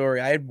Snapchat story,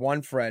 I had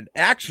one friend.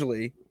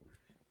 Actually,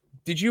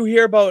 did you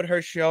hear about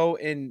her show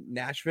in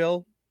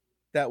Nashville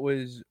that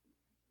was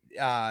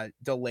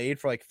delayed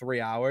for like 3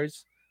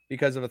 hours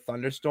because of a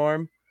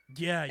thunderstorm?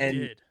 Yeah, I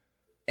did.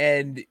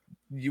 And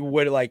you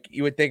would think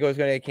it was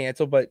going to get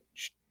canceled, but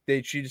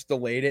she just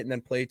delayed it and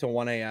then played till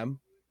 1 a.m.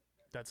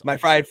 That's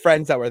I had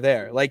friends that were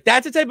there. Like,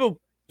 that's the type of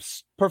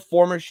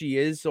performer she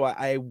is. So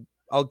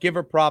I'll give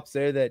her props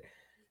there that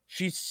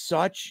she's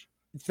such.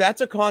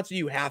 That's a concert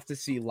you have to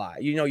see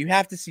live. You know, you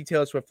have to see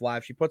Taylor Swift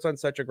live. She puts on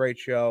such a great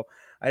show.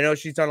 I know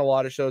she's done a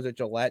lot of shows at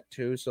Gillette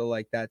too. So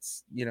like,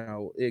 that's, you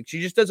know, she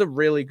just does a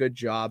really good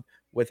job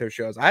with her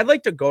shows. I'd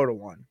like to go to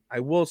one. I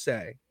will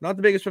say, not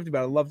the biggest Swiftie,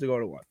 but I'd love to go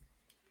to one.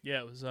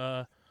 Yeah, it was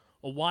a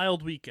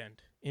wild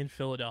weekend in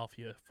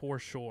Philadelphia for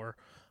sure.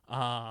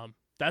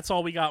 That's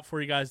all we got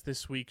for you guys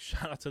this week.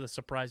 Shout out to the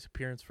surprise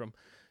appearance from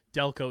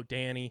Delco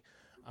Danny.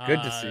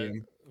 Good to see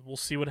him. We'll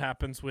see what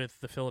happens with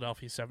the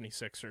Philadelphia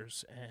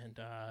 76ers. And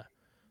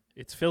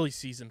it's Philly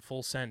season,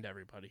 full send,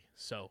 everybody.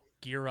 So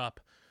gear up.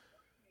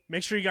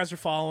 Make sure you guys are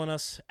following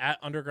us at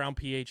Underground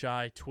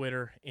PHI,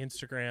 Twitter,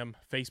 Instagram,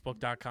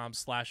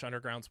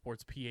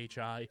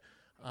 Facebook.com/UndergroundSportsPHI,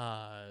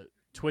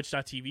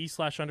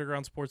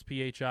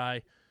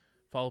 Twitch.tv/UndergroundSportsPHI.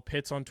 Follow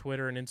Pitts on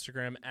Twitter and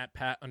Instagram at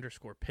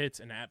Pat_Pitts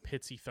and at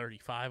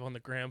Pitsy35 on the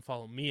gram.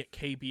 Follow me at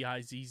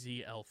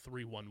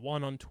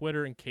KBIZZL311 on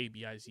Twitter and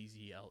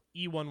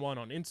KBIZZLE11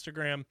 on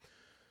Instagram.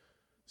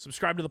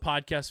 Subscribe to the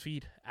podcast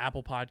feed,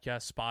 Apple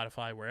Podcasts,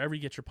 Spotify, wherever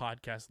you get your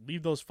podcasts.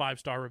 Leave those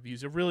 5-star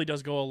reviews. It really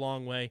does go a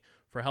long way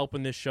for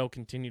helping this show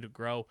continue to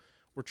grow.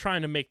 We're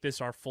trying to make this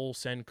our full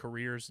send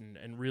careers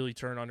and really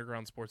turn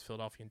Underground Sports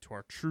Philadelphia into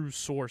our true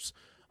source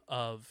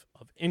of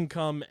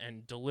income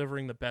and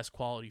delivering the best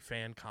quality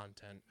fan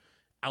content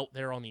out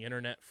there on the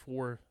internet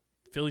for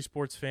Philly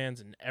sports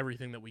fans and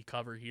everything that we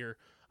cover here.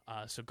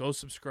 So go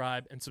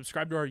subscribe and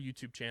subscribe to our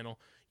YouTube channel,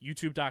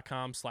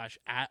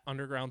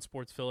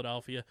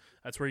 youtube.com/@UndergroundSportsPhiladelphia.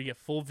 That's where you get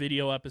full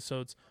video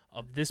episodes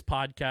of this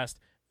podcast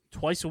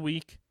twice a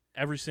week,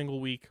 every single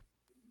week,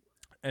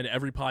 and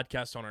every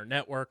podcast on our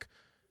network,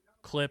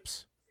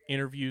 clips,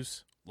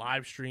 interviews,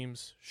 live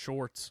streams,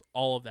 shorts,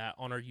 all of that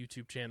on our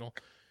YouTube channel.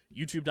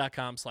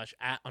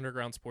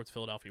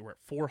 youtube.com/@UndergroundSportsPhiladelphia. We're at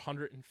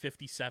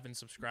 457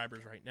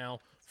 subscribers right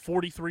now.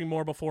 43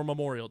 more before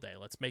Memorial Day.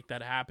 Let's make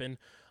that happen.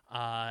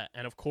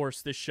 And, of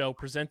course, this show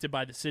presented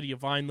by the City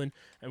of Vineland.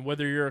 And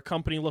whether you're a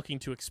company looking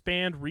to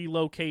expand,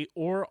 relocate,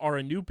 or are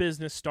a new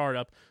business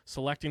startup,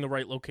 selecting the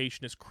right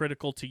location is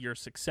critical to your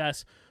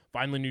success.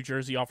 Vineland, New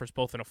Jersey offers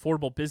both an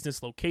affordable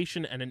business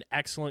location and an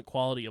excellent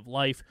quality of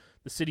life.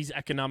 The city's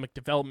economic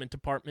development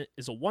department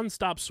is a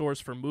one-stop source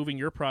for moving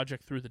your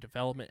project through the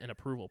development and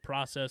approval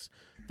process.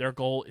 Their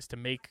goal is to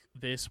make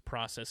this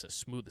process as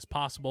smooth as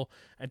possible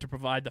and to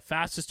provide the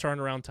fastest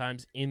turnaround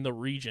times in the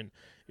region.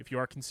 If you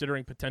are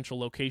considering potential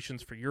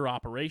locations for your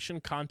operation,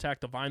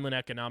 contact the Vineland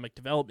Economic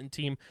Development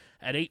Team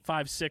at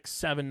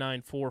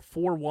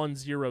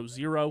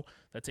 856-794-4100.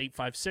 That's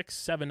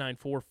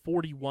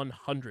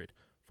 856-794-4100.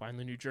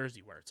 Vineland, New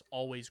Jersey, where it's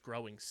always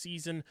growing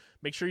season.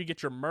 Make sure you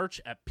get your merch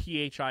at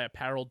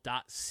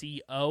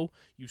phiapparel.co.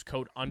 Use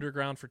code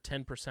UNDERGROUND for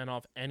 10%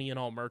 off any and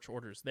all merch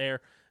orders there.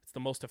 It's the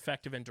most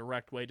effective and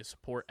direct way to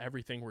support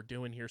everything we're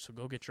doing here, so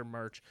go get your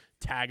merch.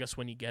 Tag us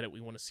when you get it.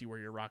 We want to see where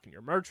you're rocking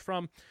your merch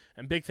from.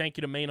 And big thank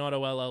you to Main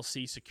Auto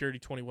LLC, Security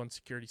 21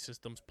 Security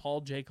Systems,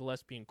 Paul J.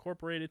 Gillespie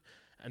Incorporated,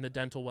 and the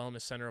Dental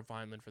Wellness Center of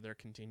Vineland for their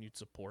continued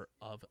support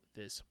of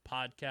this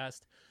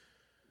podcast.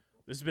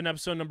 This has been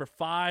episode number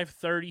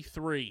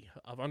 533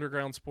 of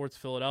Underground Sports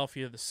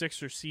Philadelphia. The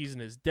Sixers season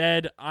is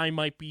dead. I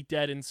might be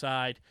dead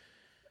inside.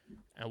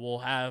 And we'll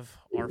have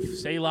our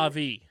C'est La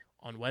Vie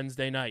on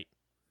Wednesday night.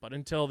 But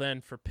until then,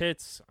 for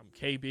Pitts, I'm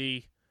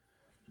KB.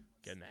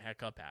 Getting the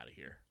heck up out of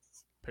here.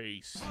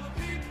 Peace.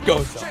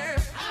 Go, son.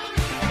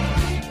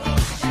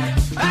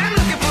 I'm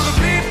looking for the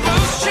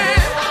people's champ.